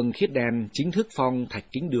 Quốc vương Khiết Đan chính thức phong Thạch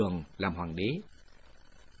Kính Đường làm hoàng đế.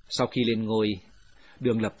 Sau khi lên ngôi,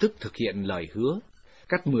 Đường lập tức thực hiện lời hứa,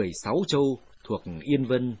 cắt 16 châu thuộc Yên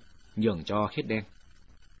Vân nhường cho Khiết Đan.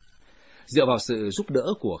 Dựa vào sự giúp đỡ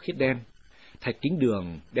của Khiết Đan, Thạch Kính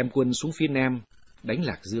Đường đem quân xuống phía Nam đánh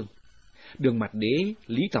Lạc Dương. Đường Mặt Đế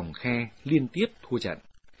Lý Tòng Kha liên tiếp thua trận,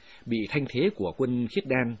 bị thanh thế của quân Khiết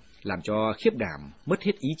Đan làm cho khiếp đảm, mất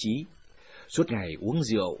hết ý chí, suốt ngày uống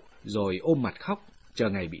rượu rồi ôm mặt khóc chờ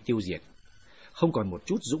ngày bị tiêu diệt, không còn một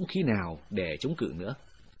chút dũng khí nào để chống cự nữa.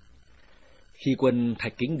 Khi quân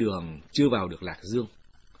Thạch Kính Đường chưa vào được Lạc Dương,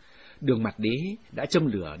 Đường Mặt Đế đã châm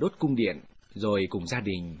lửa đốt cung điện rồi cùng gia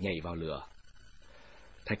đình nhảy vào lửa.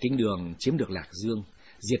 Thạch Kính Đường chiếm được Lạc Dương,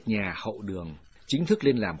 diệt nhà hậu Đường, chính thức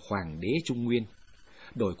lên làm hoàng đế Trung Nguyên,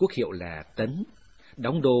 đổi quốc hiệu là Tấn,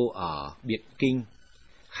 đóng đô ở Biện Kinh,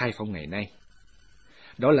 Khai Phong ngày nay.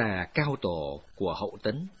 Đó là cao tổ của hậu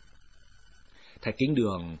Tấn. Thạch Kính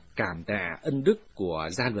Đường cảm tạ ân đức của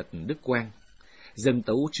Gia Luật Đức Quang, dâng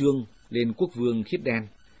tấu chương lên quốc vương Khiết Đan,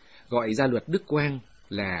 gọi Gia Luật Đức Quang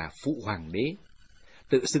là phụ hoàng đế,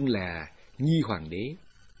 tự xưng là nhi hoàng đế,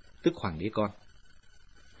 tức hoàng đế con.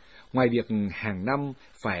 Ngoài việc hàng năm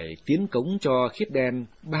phải tiến cống cho Khiết Đan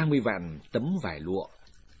 30 vạn tấm vải lụa,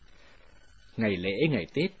 ngày lễ ngày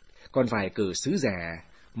Tết còn phải cử sứ giả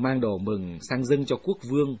mang đồ mừng sang dâng cho quốc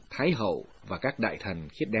vương, thái hậu và các đại thần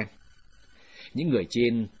Khiết Đan. Những người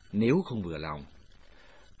trên nếu không vừa lòng,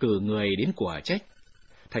 cử người đến quả trách,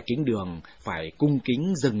 Thạch Kính Đường phải cung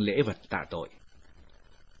kính dâng lễ vật tạ tội.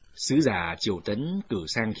 Sứ giả triều Tấn cử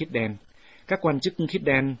sang Khiết Đan, các quan chức Khiết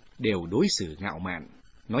Đan đều đối xử ngạo mạn,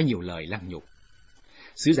 nói nhiều lời lăng nhục.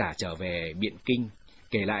 Sứ giả trở về Biện Kinh,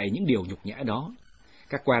 kể lại những điều nhục nhã đó.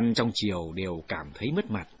 Các quan trong triều đều cảm thấy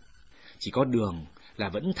mất mặt. Chỉ có Đường là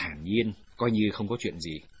vẫn thản nhiên, coi như không có chuyện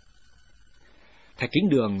gì. Thạch Kính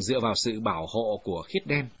Đường dựa vào sự bảo hộ của Khiết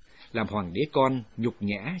Đan, làm hoàng đế con nhục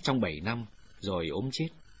nhã trong 7 năm, rồi ốm chết.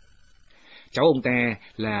 Cháu ông ta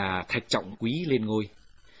là Thạch Trọng Quý lên ngôi,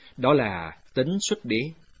 đó là Tấn Xuất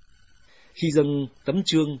Đế. Khi dâng tấm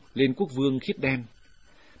chương lên quốc vương Khiết Đan,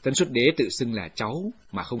 Tấn Xuất Đế tự xưng là cháu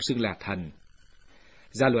mà không xưng là thần.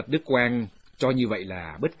 Gia luật Đức Quang cho như vậy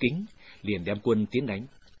là bất kính, liền đem quân tiến đánh.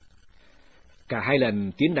 Cả hai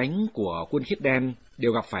lần tiến đánh của quân Khiết Đan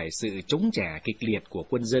đều gặp phải sự chống trả kịch liệt của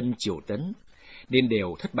quân dân Triều Tấn, nên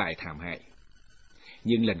đều thất bại thảm hại.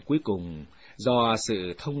 Nhưng lần cuối cùng, do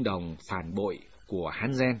sự thông đồng phản bội của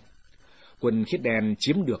Hán Gian, quân Khiết Đan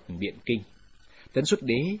chiếm được Biện Kinh. Tấn Xuất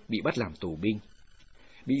Đế bị bắt làm tù binh,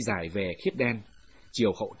 bị giải về Khiết Đan,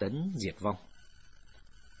 triều Hậu Tấn diệt vong.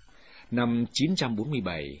 Năm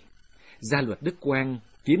 947, Gia luật Đức Quang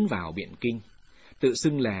tiến vào Biện Kinh, tự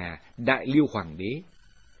xưng là Đại Liêu Hoàng đế.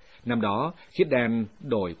 Năm đó, Khiết Đan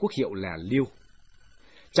đổi quốc hiệu là Liêu.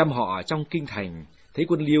 Trăm họ trong kinh thành thấy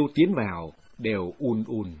quân Liêu tiến vào đều ùn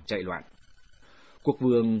ùn chạy loạn. Quốc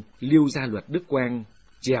vương Liêu Gia luật Đức Quang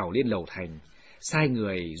trèo lên lầu thành, sai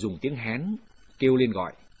người dùng tiếng Hán kêu lên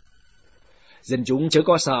gọi: "Dân chúng chớ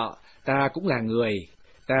có sợ, ta cũng là người,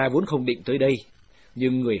 ta vốn không định tới đây,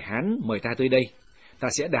 nhưng người Hán mời ta tới đây, ta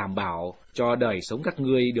sẽ đảm bảo cho đời sống các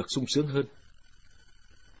ngươi được sung sướng hơn."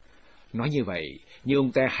 Nói như vậy, nhưng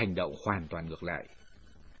ông ta hành động hoàn toàn ngược lại.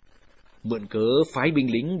 Mượn cớ phái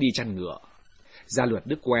binh lính đi chăn ngựa, Gia luật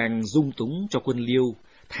Đức Quang dung túng cho quân Liêu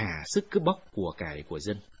thả sức cướp bóc của cải của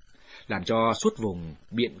dân, làm cho suốt vùng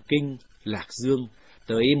Biện Kinh, Lạc Dương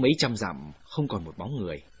tới mấy trăm dặm không còn một bóng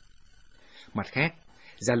người. Mặt khác,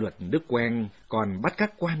 Gia luật Đức Quang còn bắt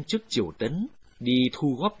các quan chức Triều Tấn đi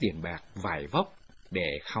thu góp tiền bạc, vải vóc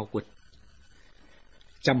để khao quân.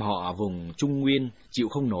 Trăm họ vùng Trung Nguyên chịu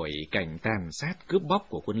không nổi cảnh tàn sát cướp bóc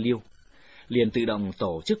của quân Liêu, liền tự động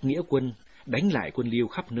tổ chức nghĩa quân đánh lại quân Liêu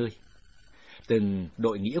khắp nơi. Từng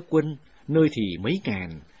đội nghĩa quân, nơi thì mấy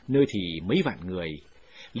ngàn, nơi thì mấy vạn người,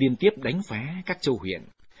 liên tiếp đánh phá các châu huyện,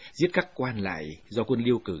 giết các quan lại do quân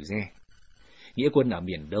Liêu cử ra. Nghĩa quân ở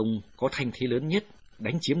miền Đông có thanh thế lớn nhất,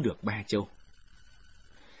 đánh chiếm được 3 châu.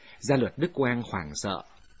 Gia luật Đức Quang hoảng sợ,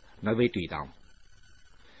 nói với Tùy Tòng: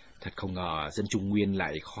 "Thật không ngờ dân Trung Nguyên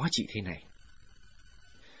lại khó trị thế này."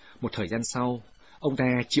 Một thời gian sau, ông ta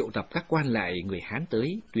triệu tập các quan lại người Hán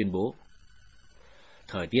tới, tuyên bố: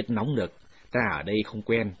 "Thời tiết nóng nực, ta ở đây không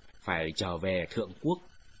quen, phải trở về Thượng Quốc,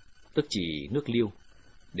 tức chỉ nước Liêu,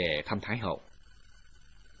 để thăm Thái Hậu."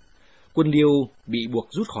 Quân Liêu bị buộc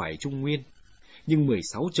rút khỏi Trung Nguyên, nhưng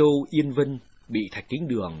 16 châu Yên Vân bị Thạch Kính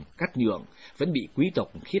Đường, Cát Nhượng vẫn bị quý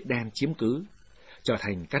tộc Khiết Đan chiếm cứ, trở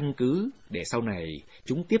thành căn cứ để sau này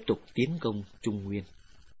chúng tiếp tục tiến công Trung Nguyên.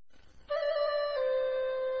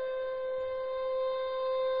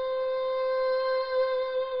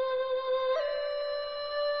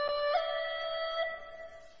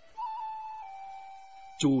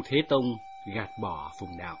 Chu Thế Tông gạt bỏ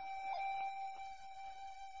Phùng Đạo.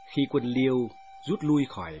 Khi quân Liêu rút lui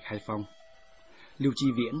khỏi Khai Phong, Lưu Chi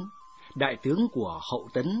Viễn, đại tướng của Hậu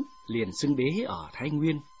Tấn, liền xưng đế ở Thái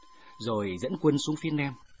Nguyên, rồi dẫn quân xuống phía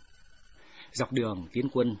Nam. Dọc đường tiến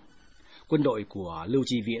quân, quân đội của Lưu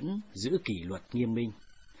Chi Viễn giữ kỷ luật nghiêm minh,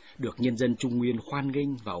 được nhân dân Trung Nguyên hoan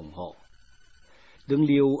nghênh và ủng hộ. Tướng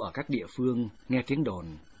Liêu ở các địa phương nghe tiếng đồn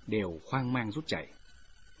đều hoang mang rút chạy.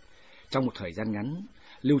 Trong một thời gian ngắn,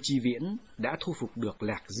 Lưu Chi Viễn đã thu phục được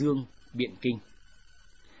Lạc Dương, Biện Kinh.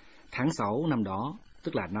 Tháng 6 năm đó,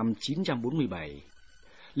 tức là năm 947,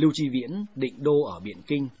 Lưu Chi Viễn định đô ở Biện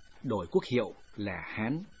Kinh, đổi quốc hiệu là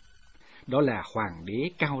Hán. Đó là hoàng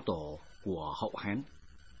đế cao tổ của Hậu Hán.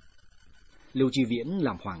 Lưu Chi Viễn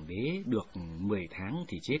làm hoàng đế được 10 tháng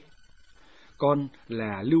thì chết. Con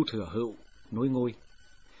là Lưu Thừa Hữu nối ngôi.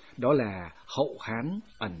 Đó là Hậu Hán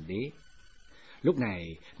ẩn đế. Lúc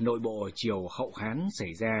này, nội bộ triều Hậu Hán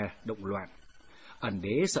xảy ra động loạn. Ẩn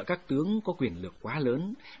đế sợ các tướng có quyền lực quá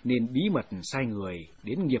lớn, nên bí mật sai người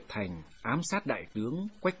đến Nghiệp Thành ám sát đại tướng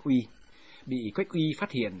Quách Uy. Bị Quách Uy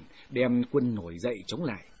phát hiện, đem quân nổi dậy chống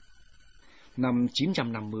lại. Năm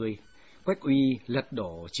 950, Quách Uy lật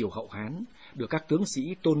đổ triều Hậu Hán, được các tướng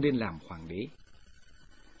sĩ tôn lên làm hoàng đế.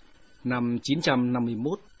 Năm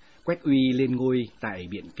 951, Quách Uy lên ngôi tại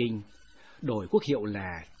Biện Kinh, đổi quốc hiệu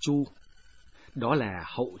là Chu. Đó là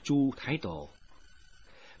Hậu Chu Thái Tổ.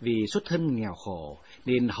 Vì xuất thân nghèo khổ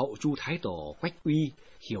nên Hậu Chu Thái Tổ Quách Uy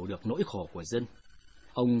hiểu được nỗi khổ của dân.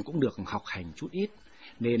 Ông cũng được học hành chút ít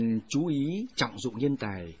nên chú ý trọng dụng nhân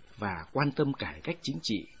tài và quan tâm cải cách chính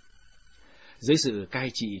trị. Dưới sự cai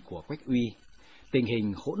trị của Quách Uy, tình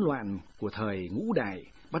hình hỗn loạn của thời Ngũ Đại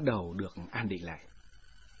bắt đầu được an định lại.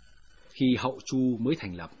 Khi Hậu Chu mới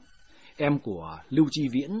thành lập, em của Lưu Chi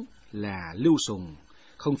Viễn là Lưu Sùng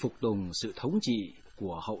không phục tùng sự thống trị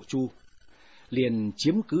của Hậu Chu, liền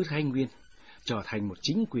chiếm cứ Thái Nguyên, trở thành một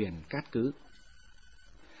chính quyền cát cứ.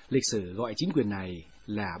 Lịch sử gọi chính quyền này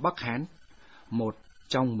là Bắc Hán, một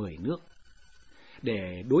trong 10 nước.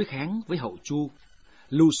 Để đối kháng với Hậu Chu,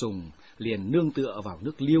 Lưu Sùng liền nương tựa vào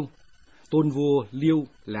nước Liêu, tôn vua Liêu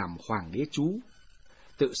làm hoàng đế chú,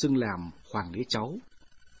 tự xưng làm hoàng đế cháu.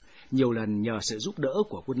 Nhiều lần nhờ sự giúp đỡ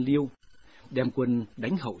của quân Liêu, đem quân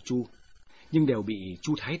đánh Hậu Chu, nhưng đều bị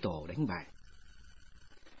Chu Thái Tổ đánh bại.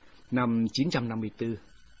 Năm 954,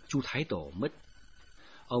 Chu Thái Tổ mất.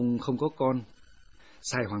 Ông không có con.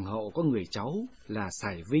 Sài Hoàng hậu có người cháu là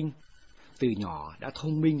Sài Vinh, từ nhỏ đã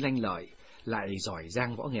thông minh lanh lợi, lại giỏi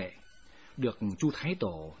giang võ nghệ, được Chu Thái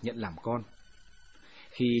Tổ nhận làm con.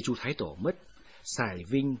 Khi Chu Thái Tổ mất, Sài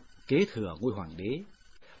Vinh kế thừa ngôi hoàng đế,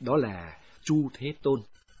 đó là Chu Thế Tôn.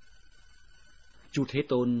 Chu Thế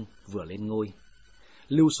Tôn vừa lên ngôi,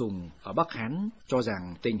 Lưu Sùng ở Bắc Hán cho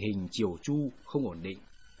rằng tình hình triều Chu không ổn định,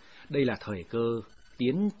 đây là thời cơ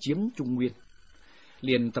tiến chiếm Trung Nguyên,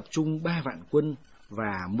 liền tập trung 3 vạn quân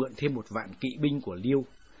và mượn thêm 1 vạn kỵ binh của Liêu,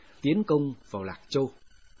 tiến công vào Lạc Châu,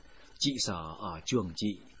 trị sở ở Trường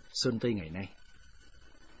Trị, Sơn Tây ngày nay.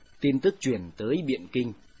 Tin tức truyền tới Biện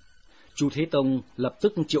Kinh, Chu Thế Tông lập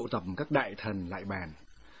tức triệu tập các đại thần lại bàn.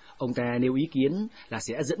 Ông ta nêu ý kiến là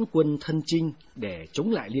sẽ dẫn quân thân chinh để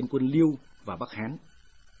chống lại liên quân Liêu và Bắc Hán.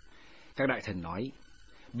 Các đại thần nói,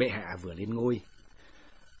 bệ hạ vừa lên ngôi,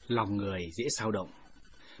 lòng người dễ xao động,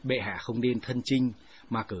 bệ hạ không nên thân chinh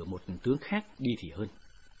mà cử một tướng khác đi thì hơn.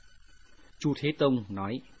 Chu Thế Tông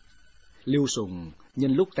nói, Lưu Sùng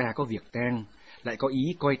nhân lúc ta có việc tang, lại có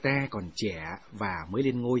ý coi ta còn trẻ và mới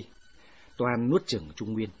lên ngôi, toan nuốt chửng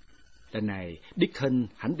Trung Nguyên. Lần này đích thân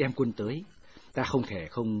hắn đem quân tới, ta không thể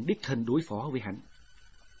không đích thân đối phó với hắn.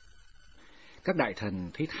 Các đại thần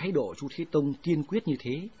thấy thái độ Chu Thế Tông kiên quyết như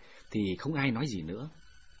thế thì không ai nói gì nữa.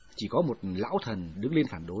 Chỉ có một lão thần đứng lên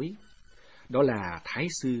phản đối, đó là Thái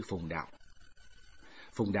sư Phùng Đạo.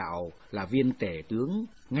 Phùng Đạo là viên tể tướng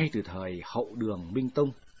ngay từ thời hậu Đường Minh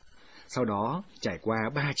Tông, sau đó trải qua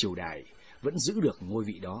 3 triều đại vẫn giữ được ngôi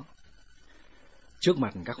vị đó. Trước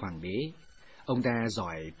mặt các hoàng đế, ông ta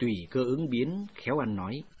giỏi tùy cơ ứng biến, khéo ăn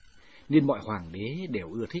nói, nên mọi hoàng đế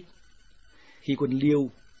đều ưa thích. Khi quân Liêu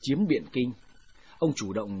chiếm Biện Kinh, ông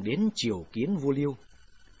chủ động đến triều kiến vua Liêu.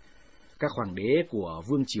 Các hoàng đế của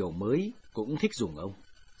vương triều mới cũng thích dùng ông.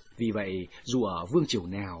 Vì vậy, dù ở vương triều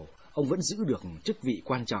nào, ông vẫn giữ được chức vị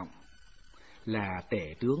quan trọng là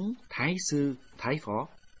tể tướng, thái sư, thái phó.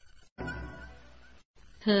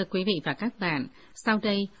 Thưa quý vị và các bạn, sau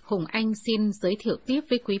đây Hùng Anh xin giới thiệu tiếp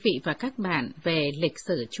với quý vị và các bạn về lịch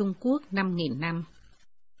sử Trung Quốc 5.000 năm.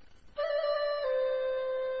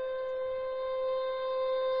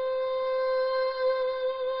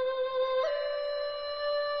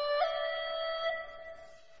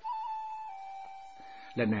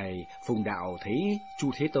 Lần này, Phùng Đạo thấy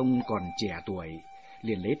Chu Thế Tông còn trẻ tuổi,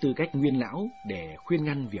 liền lấy tư cách nguyên lão để khuyên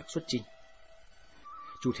ngăn việc xuất chinh.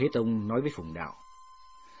 Chu Thế Tông nói với Phùng Đạo,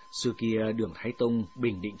 xưa kia Đường Thái Tông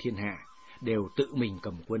bình định thiên hạ, đều tự mình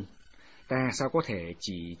cầm quân, ta sao có thể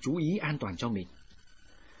chỉ chú ý an toàn cho mình.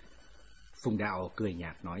 Phùng Đạo cười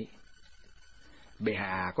nhạt nói, bệ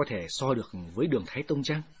hạ có thể so được với Đường Thái Tông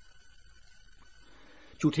chăng?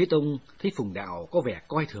 Chu Thế Tông thấy Phùng Đạo có vẻ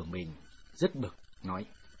coi thường mình, rất bực, nói,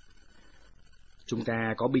 chúng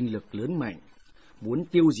ta có binh lực lớn mạnh, muốn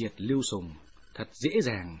tiêu diệt Lưu Sùng thật dễ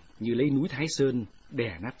dàng như lấy núi Thái Sơn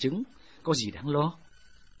đè nát trứng, có gì đáng lo.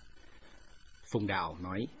 Phùng Đạo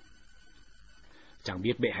nói, chẳng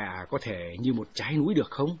biết bệ hạ có thể như một trái núi được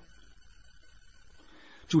không?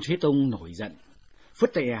 Chu Thế Tông nổi giận,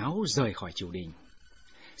 phất tay áo rời khỏi triều đình.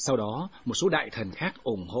 Sau đó một số đại thần khác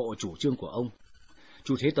ủng hộ chủ trương của ông.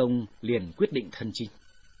 Chu Thế Tông liền quyết định thân chinh.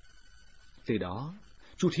 Từ đó,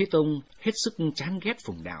 Chu Thế Tông hết sức chán ghét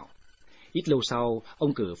Phùng Đạo. Ít lâu sau,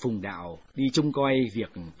 ông cử Phùng Đạo đi trông coi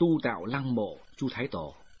việc tu tạo lăng mộ Chu Thái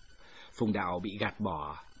Tổ. Phùng Đạo bị gạt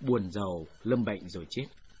bỏ, buồn rầu, lâm bệnh rồi chết.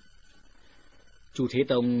 Chu Thế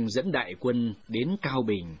Tông dẫn đại quân đến Cao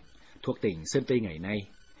Bình, thuộc tỉnh Sơn Tây ngày nay,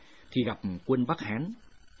 thì gặp quân Bắc Hán.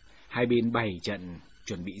 Hai bên bày trận,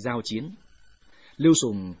 chuẩn bị giao chiến. Lưu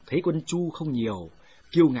Sùng thấy quân Chu không nhiều,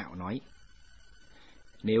 kiêu ngạo nói,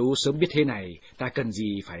 nếu sớm biết thế này, ta cần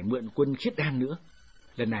gì phải mượn quân Khiết Đan nữa.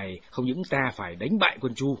 Lần này không những ta phải đánh bại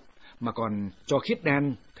quân Chu, mà còn cho Khiết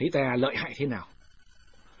Đan thấy ta lợi hại thế nào.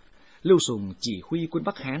 Lưu Sùng chỉ huy quân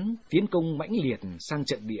Bắc Hán tiến công mãnh liệt sang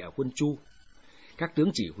trận địa quân Chu. Các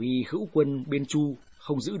tướng chỉ huy hữu quân bên Chu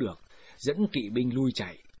không giữ được, dẫn kỵ binh lui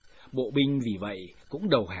chạy. Bộ binh vì vậy cũng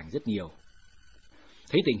đầu hàng rất nhiều.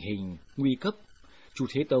 Thấy tình hình nguy cấp, Chu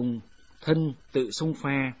Thế Tông thân tự xông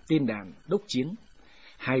pha tên đạn đốc chiến.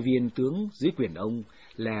 Hai viên tướng dưới quyền ông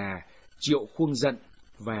là Triệu Khuông Dận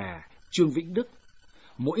và Trương Vĩnh Đức,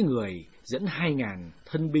 mỗi người dẫn 2.000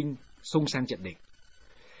 thân binh xông sang trận địch.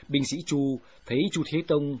 Binh sĩ Chu thấy Chu Thế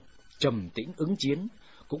Tông trầm tĩnh ứng chiến,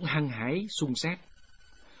 cũng hăng hái xung sát.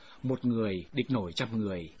 một người địch nổi 100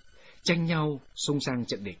 người, tranh nhau xông sang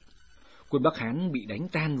trận địch. Quân Bắc Hán bị đánh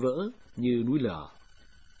tan vỡ như núi lở.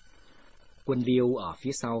 Quân Liêu ở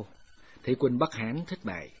phía sau thấy quân Bắc Hán thất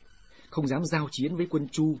bại, không dám giao chiến với quân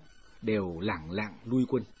Chu, đều lẳng lặng lui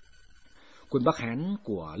quân. Quân Bắc Hán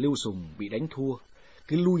của Lưu Sùng bị đánh thua,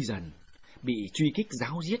 cứ lui dần, bị truy kích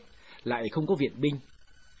giáo giết, lại không có viện binh.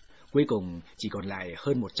 Cuối cùng chỉ còn lại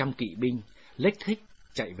hơn 100 kỵ binh lếch thếch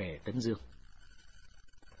chạy về Tấn Dương.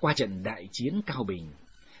 Qua trận đại chiến Cao Bình,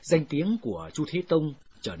 danh tiếng của Chu Thế Tông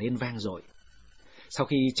trở nên vang dội. Sau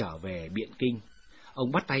khi trở về Biện Kinh,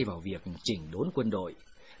 ông bắt tay vào việc chỉnh đốn quân đội,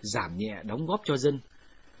 giảm nhẹ đóng góp cho dân,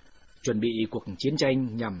 chuẩn bị cuộc chiến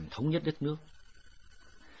tranh nhằm thống nhất đất nước.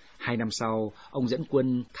 2 năm sau, ông dẫn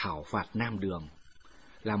quân thảo phạt Nam Đường,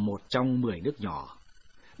 là một trong 10 nước nhỏ,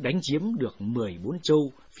 đánh chiếm được 14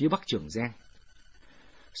 châu phía Bắc Trường Giang.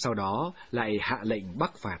 Sau đó lại hạ lệnh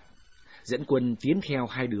bắc phạt, dẫn quân tiến theo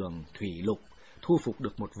 2 đường thủy lục, thu phục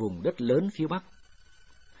được một vùng đất lớn phía Bắc.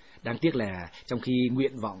 Đáng tiếc là trong khi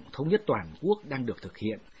nguyện vọng thống nhất toàn quốc đang được thực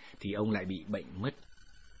hiện, thì ông lại bị bệnh mất.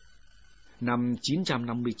 Năm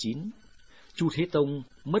 959, Chu Thế Tông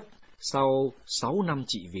mất sau 6 năm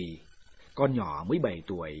trị vì. Con nhỏ mới 7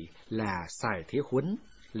 tuổi là Sài Thế Huấn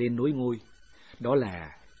lên nối ngôi, đó là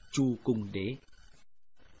Chu Cung Đế.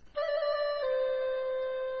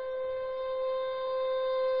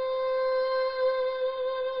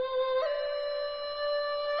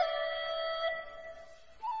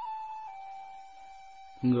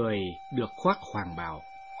 Người được khoác hoàng bào.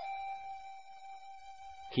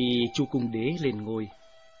 Khi Chu Cung Đế lên ngôi,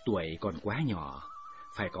 tuổi còn quá nhỏ,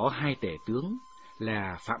 phải có 2 tể tướng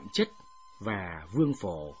là Phạm Chất và Vương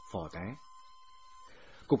Phổ, phò tá.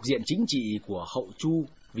 Cục diện chính trị của hậu Chu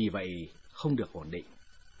vì vậy không được ổn định.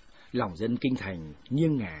 Lòng dân kinh thành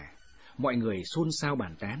nghiêng ngả, mọi người xôn xao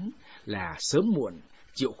bàn tán là sớm muộn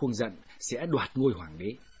Triệu Khuông Dận sẽ đoạt ngôi hoàng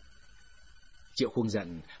đế. Triệu Khuông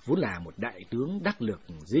Dận vốn là một đại tướng đắc lực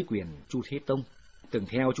dưới quyền Chu Thế Tông, từng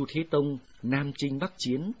theo Chu Thế Tông Nam chinh Bắc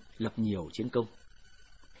chiến, lập nhiều chiến công.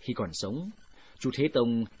 Khi còn sống, Chu Thế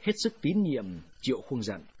Tông hết sức tín nhiệm Triệu Khuông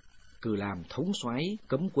Dận, cử làm thống soái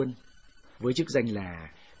cấm quân, với chức danh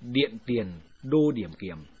là Điện Tiền Đô Điểm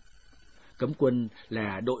Kiểm. Cấm quân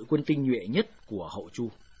là đội quân tinh nhuệ nhất của hậu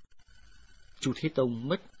Chu. Chu Thế Tông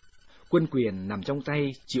mất, quân quyền nằm trong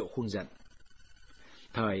tay Triệu Khuông Dận.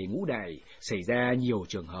 Thời Ngũ Đại xảy ra nhiều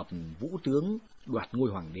trường hợp vũ tướng đoạt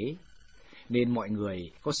ngôi hoàng đế, nên mọi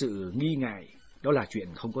người có sự nghi ngại, đó là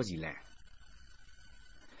chuyện không có gì lạ.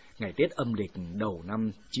 Ngày Tết âm lịch đầu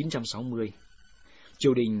năm 960,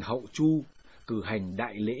 triều đình hậu Chu cử hành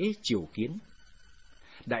đại lễ triều kiến.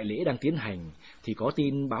 Đại lễ đang tiến hành thì có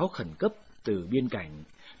tin báo khẩn cấp từ biên cảnh,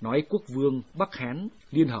 nói quốc vương Bắc Hán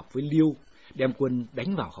liên hợp với Liêu đem quân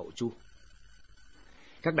đánh vào hậu Chu.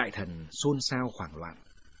 Các đại thần xôn xao hoảng loạn.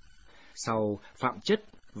 Sau Phạm Chất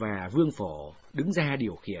và Vương Phổ đứng ra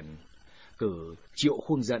điều khiển, cử Triệu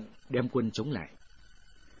Khuông Dận đem quân chống lại.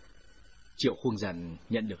 Triệu Khuông Dận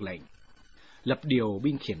nhận được lệnh, lập điều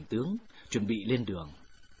binh khiển tướng, chuẩn bị lên đường.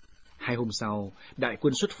 2 hôm sau, đại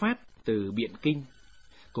quân xuất phát từ Biện Kinh.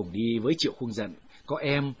 Cùng đi với Triệu Khuông Dận có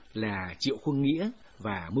em là Triệu Khuông Nghĩa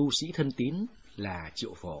và mưu sĩ thân tín là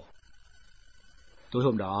Triệu Phổ. Tối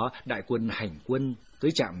hôm đó, đại quân hành quân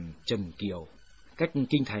tới trạm Trần Kiều, cách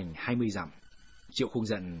kinh thành 20 dặm. Triệu Khuông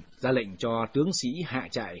Dận ra lệnh cho tướng sĩ hạ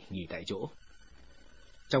trại nghỉ tại chỗ.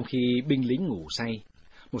 Trong khi binh lính ngủ say,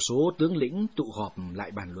 một số tướng lĩnh tụ họp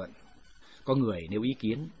lại bàn luận. Có người nêu ý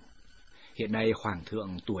kiến: hiện nay hoàng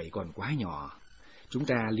thượng tuổi còn quá nhỏ, chúng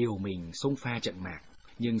ta liều mình xông pha trận mạc,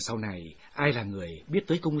 nhưng sau này ai là người biết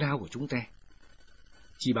tới công lao của chúng ta?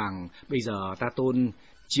 Chỉ bằng bây giờ ta tôn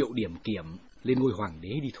Triệu Điểm Kiểm lên ngôi hoàng đế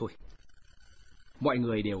đi thôi. Mọi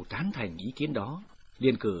người đều tán thành ý kiến đó,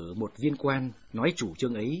 liền cử một viên quan nói chủ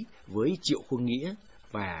trương ấy với Triệu Khuông Nghĩa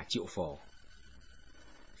và Triệu Phổ.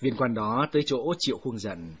 Viên quan đó tới chỗ Triệu Khuông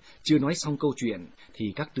Dận, chưa nói xong câu chuyện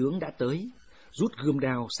thì các tướng đã tới, rút gươm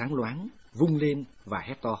đao sáng loáng, vung lên và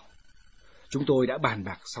hét to: chúng tôi đã bàn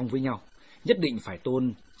bạc xong với nhau, nhất định phải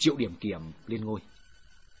tôn Triệu Điểm Kiểm lên ngôi.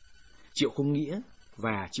 Triệu Khuông Nghĩa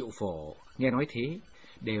và Triệu Phổ nghe nói thế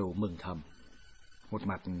đều mừng thầm. Một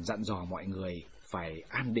mặt dặn dò mọi người phải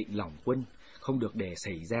an định lòng quân, không được để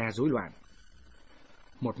xảy ra rối loạn.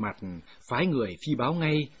 Một mặt phái người phi báo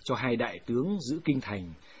ngay cho 2 đại tướng giữ kinh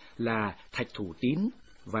thành là Thạch Thủ Tín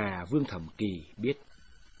và Vương Thẩm Kỳ biết.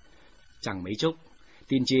 Chẳng mấy chốc,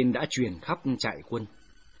 tin trên đã truyền khắp trại quân.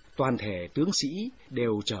 Toàn thể tướng sĩ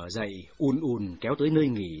đều trở dậy ùn ùn kéo tới nơi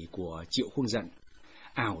nghỉ của Triệu Khuông Dận,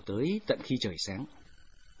 ảo tới tận khi trời sáng.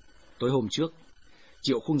 Tối hôm trước,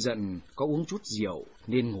 Triệu Khuông Dận có uống chút rượu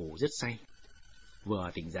nên ngủ rất say.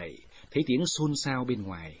 vừa tỉnh dậy, thấy tiếng xôn xao bên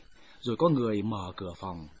ngoài, rồi có người mở cửa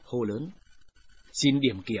phòng, hô lớn: "Xin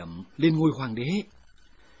điểm kiểm lên ngôi hoàng đế!"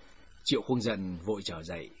 Triệu Khuông giận vội trở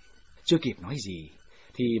dậy, chưa kịp nói gì,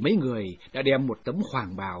 thì mấy người đã đem một tấm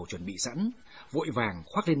hoàng bào chuẩn bị sẵn, vội vàng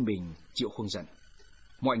khoác lên mình Triệu Khuông giận.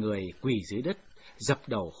 Mọi người quỳ dưới đất, dập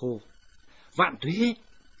đầu hô: "Vạn tuế!"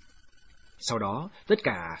 Sau đó tất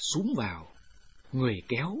cả xúm vào, người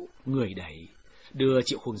kéo, người đẩy, đưa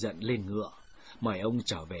Triệu Khuông giận lên ngựa, mời ông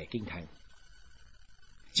trở về kinh thành.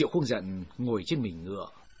 Triệu Khuông giận ngồi trên mình ngựa,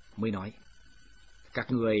 mới nói: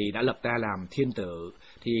 "Các người đã lập ta làm thiên tử,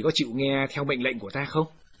 thì có chịu nghe theo mệnh lệnh của ta không?"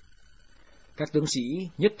 Các tướng sĩ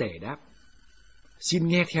nhất tề đáp: "Xin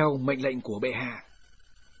nghe theo mệnh lệnh của bệ hạ."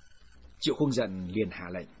 Triệu Khuông giận liền hạ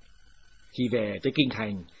lệnh: khi về tới kinh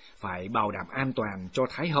thành, phải bảo đảm an toàn cho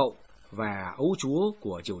Thái hậu và ấu chúa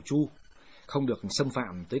của triều Chu, không được xâm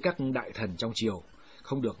phạm tới các đại thần trong triều,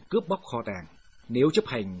 không được cướp bóc kho tàng. Nếu chấp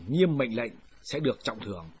hành nghiêm mệnh lệnh sẽ được trọng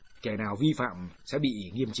thưởng, kẻ nào vi phạm sẽ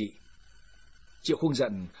bị nghiêm trị. Triệu Khuông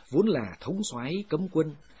giận vốn là thống soái cấm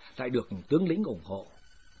quân, lại được tướng lĩnh ủng hộ,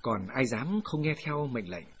 còn ai dám không nghe theo mệnh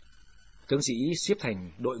lệnh. Tướng sĩ xếp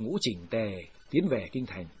thành đội ngũ chỉnh tề tiến về kinh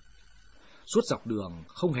thành. Suốt dọc đường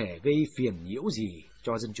không hề gây phiền nhiễu gì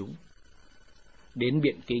cho dân chúng. Đến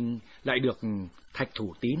Biện Kinh lại được Thạch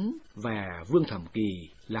Thủ Tín và Vương Thẩm Kỳ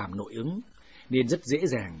làm nội ứng, nên rất dễ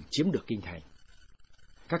dàng chiếm được kinh thành.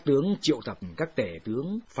 Các tướng triệu tập các tể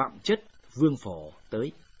tướng Phạm Chất, Vương Phổ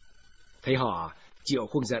tới. Thấy họ, Triệu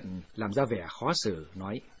Khuông giận làm ra vẻ khó xử,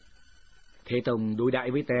 nói: "Thế Tông đối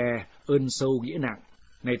đãi với ta ơn sâu nghĩa nặng,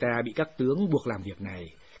 nay ta bị các tướng buộc làm việc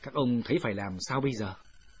này, các ông thấy phải làm sao bây giờ?"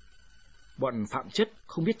 Bọn Phạm Chất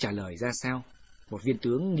không biết trả lời ra sao. Một viên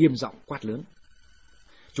tướng nghiêm giọng quát lớn: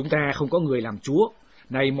 "Chúng ta không có người làm chúa,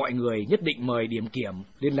 nay mọi người nhất định mời điểm kiểm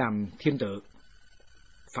lên làm thiên tử."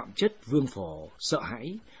 Phạm Chất, Vương Phổ sợ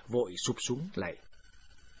hãi, vội sụp xuống lạy.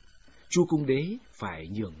 Chu Cung Đế phải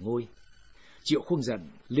nhường ngôi. Triệu Khuông giận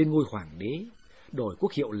lên ngôi hoàng đế, đổi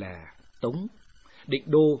quốc hiệu là Tống, định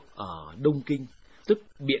đô ở Đông Kinh, tức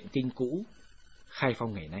Biện Kinh cũ, khai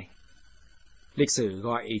phong ngày nay. Lịch sử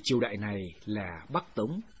gọi triều đại này là Bắc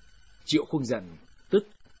Tống. Triệu Khuông giận tức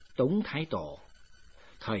Tống Thái Tổ.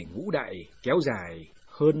 Thời Ngũ Đại kéo dài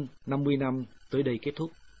hơn 50 năm tới đây kết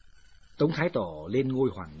thúc. Tống Thái Tổ lên ngôi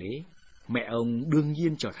hoàng đế, mẹ ông đương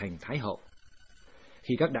nhiên trở thành Thái hậu.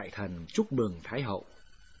 Khi các đại thần chúc mừng Thái hậu,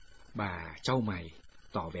 bà chau mày,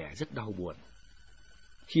 tỏ vẻ rất đau buồn.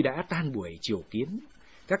 Khi đã tan buổi triều kiến,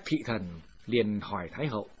 các thị thần liền hỏi Thái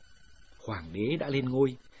hậu: "Hoàng đế đã lên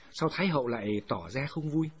ngôi, sao Thái hậu lại tỏ ra không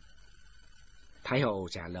vui?" Thái hậu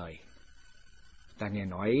trả lời: "Ta nghe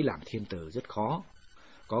nói làm thiên tử rất khó,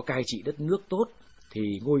 có cai trị đất nước tốt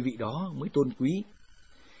thì ngôi vị đó mới tôn quý.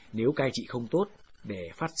 Nếu cai trị không tốt, để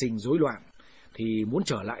phát sinh rối loạn, thì muốn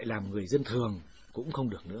trở lại làm người dân thường cũng không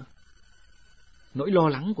được nữa." Nỗi lo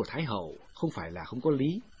lắng của Thái hậu không phải là không có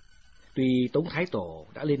lý. Tuy Tống Thái Tổ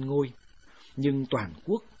đã lên ngôi, nhưng toàn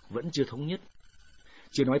quốc vẫn chưa thống nhất.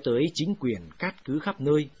 Chưa nói tới chính quyền cát cứ khắp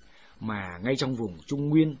nơi, mà ngay trong vùng Trung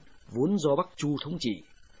Nguyên vốn do Bắc Chu thống trị,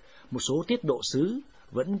 một số tiết độ sứ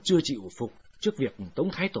vẫn chưa chịu phục trước việc Tống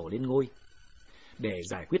Thái Tổ lên ngôi. Để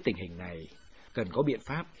giải quyết tình hình này, cần có biện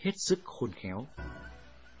pháp hết sức khôn khéo.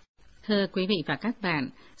 Thưa quý vị và các bạn,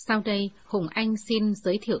 sau đây Hùng Anh xin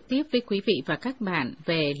giới thiệu tiếp với quý vị và các bạn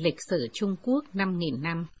về lịch sử Trung Quốc 5.000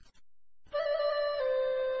 năm.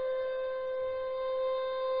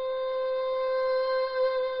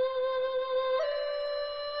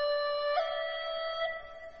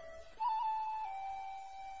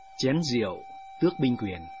 Chén rượu, tước binh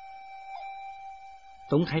quyền.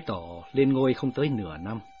 Tống Thái Tổ lên ngôi không tới nửa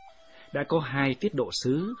năm, đã có 2 tiết độ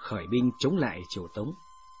sứ khởi binh chống lại triều Tống.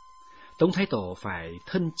 Tống Thái Tổ phải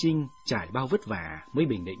thân chinh trải bao vất vả mới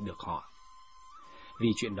bình định được họ. Vì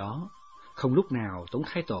chuyện đó, không lúc nào Tống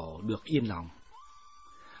Thái Tổ được yên lòng.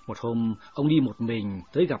 Một hôm, ông đi một mình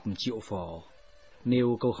tới gặp Triệu Phổ,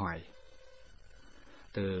 nêu câu hỏi: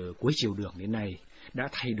 "Từ cuối triều Đường đến nay, đã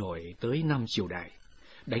thay đổi tới 5 triều đại,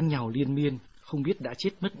 đánh nhau liên miên, không biết đã chết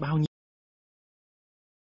mất bao nhiêu